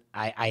fun.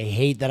 I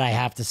hate that I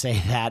have to say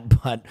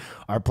that, but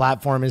our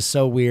platform is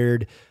so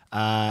weird.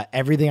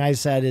 Everything I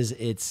said is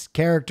it's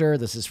character.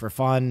 This is for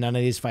fun. None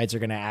of these fights are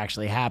going to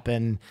actually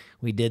happen.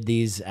 We did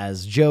these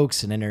as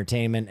jokes and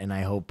entertainment, and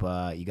I hope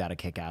you got a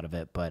kick out of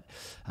it. But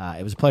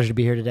it was a pleasure to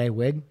be here today.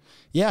 Wig?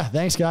 Yeah,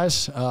 thanks,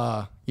 guys.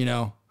 You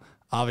know,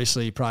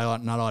 obviously,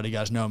 probably not a lot of you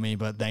guys know me,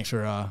 but thanks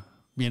for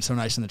being so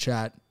nice in the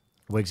chat.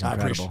 Wig's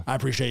incredible. I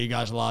appreciate you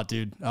guys a lot,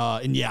 dude.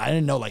 And yeah, I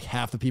didn't know like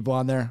half the people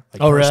on there.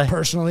 Like, really?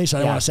 Personally, so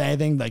I didn't want to say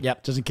anything, like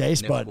just in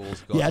case. But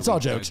yeah, it's all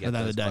jokes at the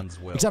end of the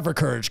day. Except for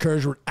Courage.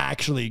 Courage would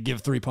actually give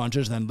 3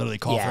 punches, then literally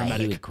call for a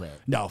medic. He would quit.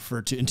 No,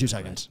 in 2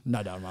 seconds.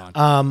 No doubt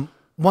about it.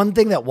 One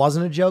thing that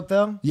wasn't a joke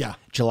though. Yeah.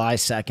 July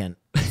 2nd,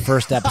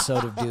 first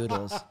episode of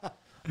Doodles.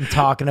 I'm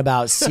talking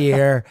about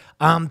Sear.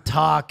 I'm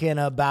talking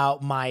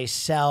about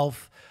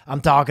myself.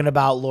 I'm talking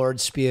about Lord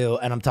Spew,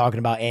 and I'm talking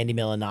about Andy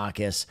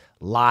Milanakis,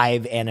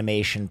 live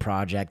animation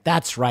project.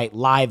 That's right,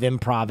 live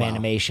improv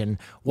animation.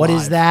 What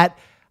is that?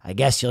 I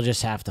guess you'll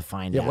just have to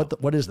find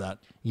out. What is that?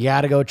 You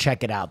got to go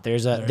check it out.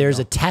 There's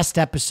a test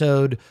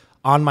episode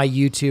on my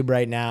YouTube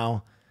right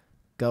now.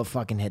 Go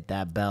fucking hit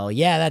that bell.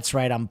 Yeah, that's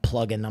right. I'm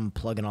plugging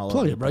all over.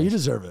 Plug it, bro. You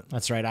deserve it.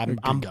 That's right.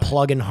 I'm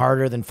plugging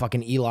harder than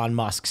fucking Elon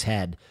Musk's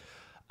head.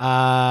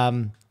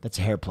 That's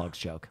a hair plugs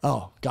joke.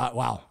 Oh God!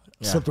 Wow.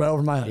 Slipped right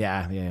over my head.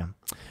 Yeah.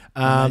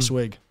 Nice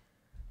wig.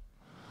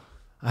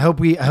 I hope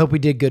we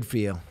did good for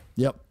you.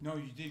 Yep. No,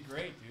 you did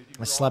great,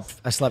 dude. I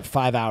slept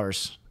 5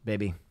 hours,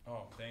 baby.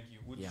 Oh, thank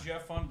you. Did you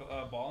have fun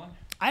balling?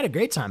 I had a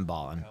great time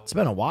balling. It's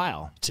been a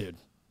while, dude.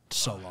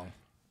 So long.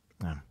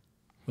 Yeah.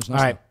 Was nice.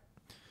 All right.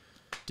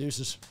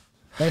 Deuces.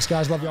 Thanks,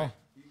 guys. Love y'all.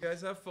 You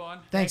guys have fun.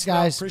 Thanks,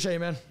 guys. Appreciate you,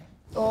 man.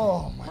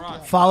 Oh my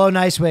God. Follow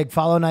Nicewigg.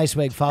 Follow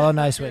Nicewigg. Follow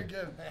Nicewigg.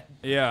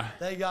 Yeah.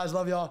 Thank you, guys.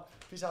 Love y'all.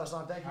 Peace out,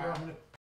 son. Thank you, bro.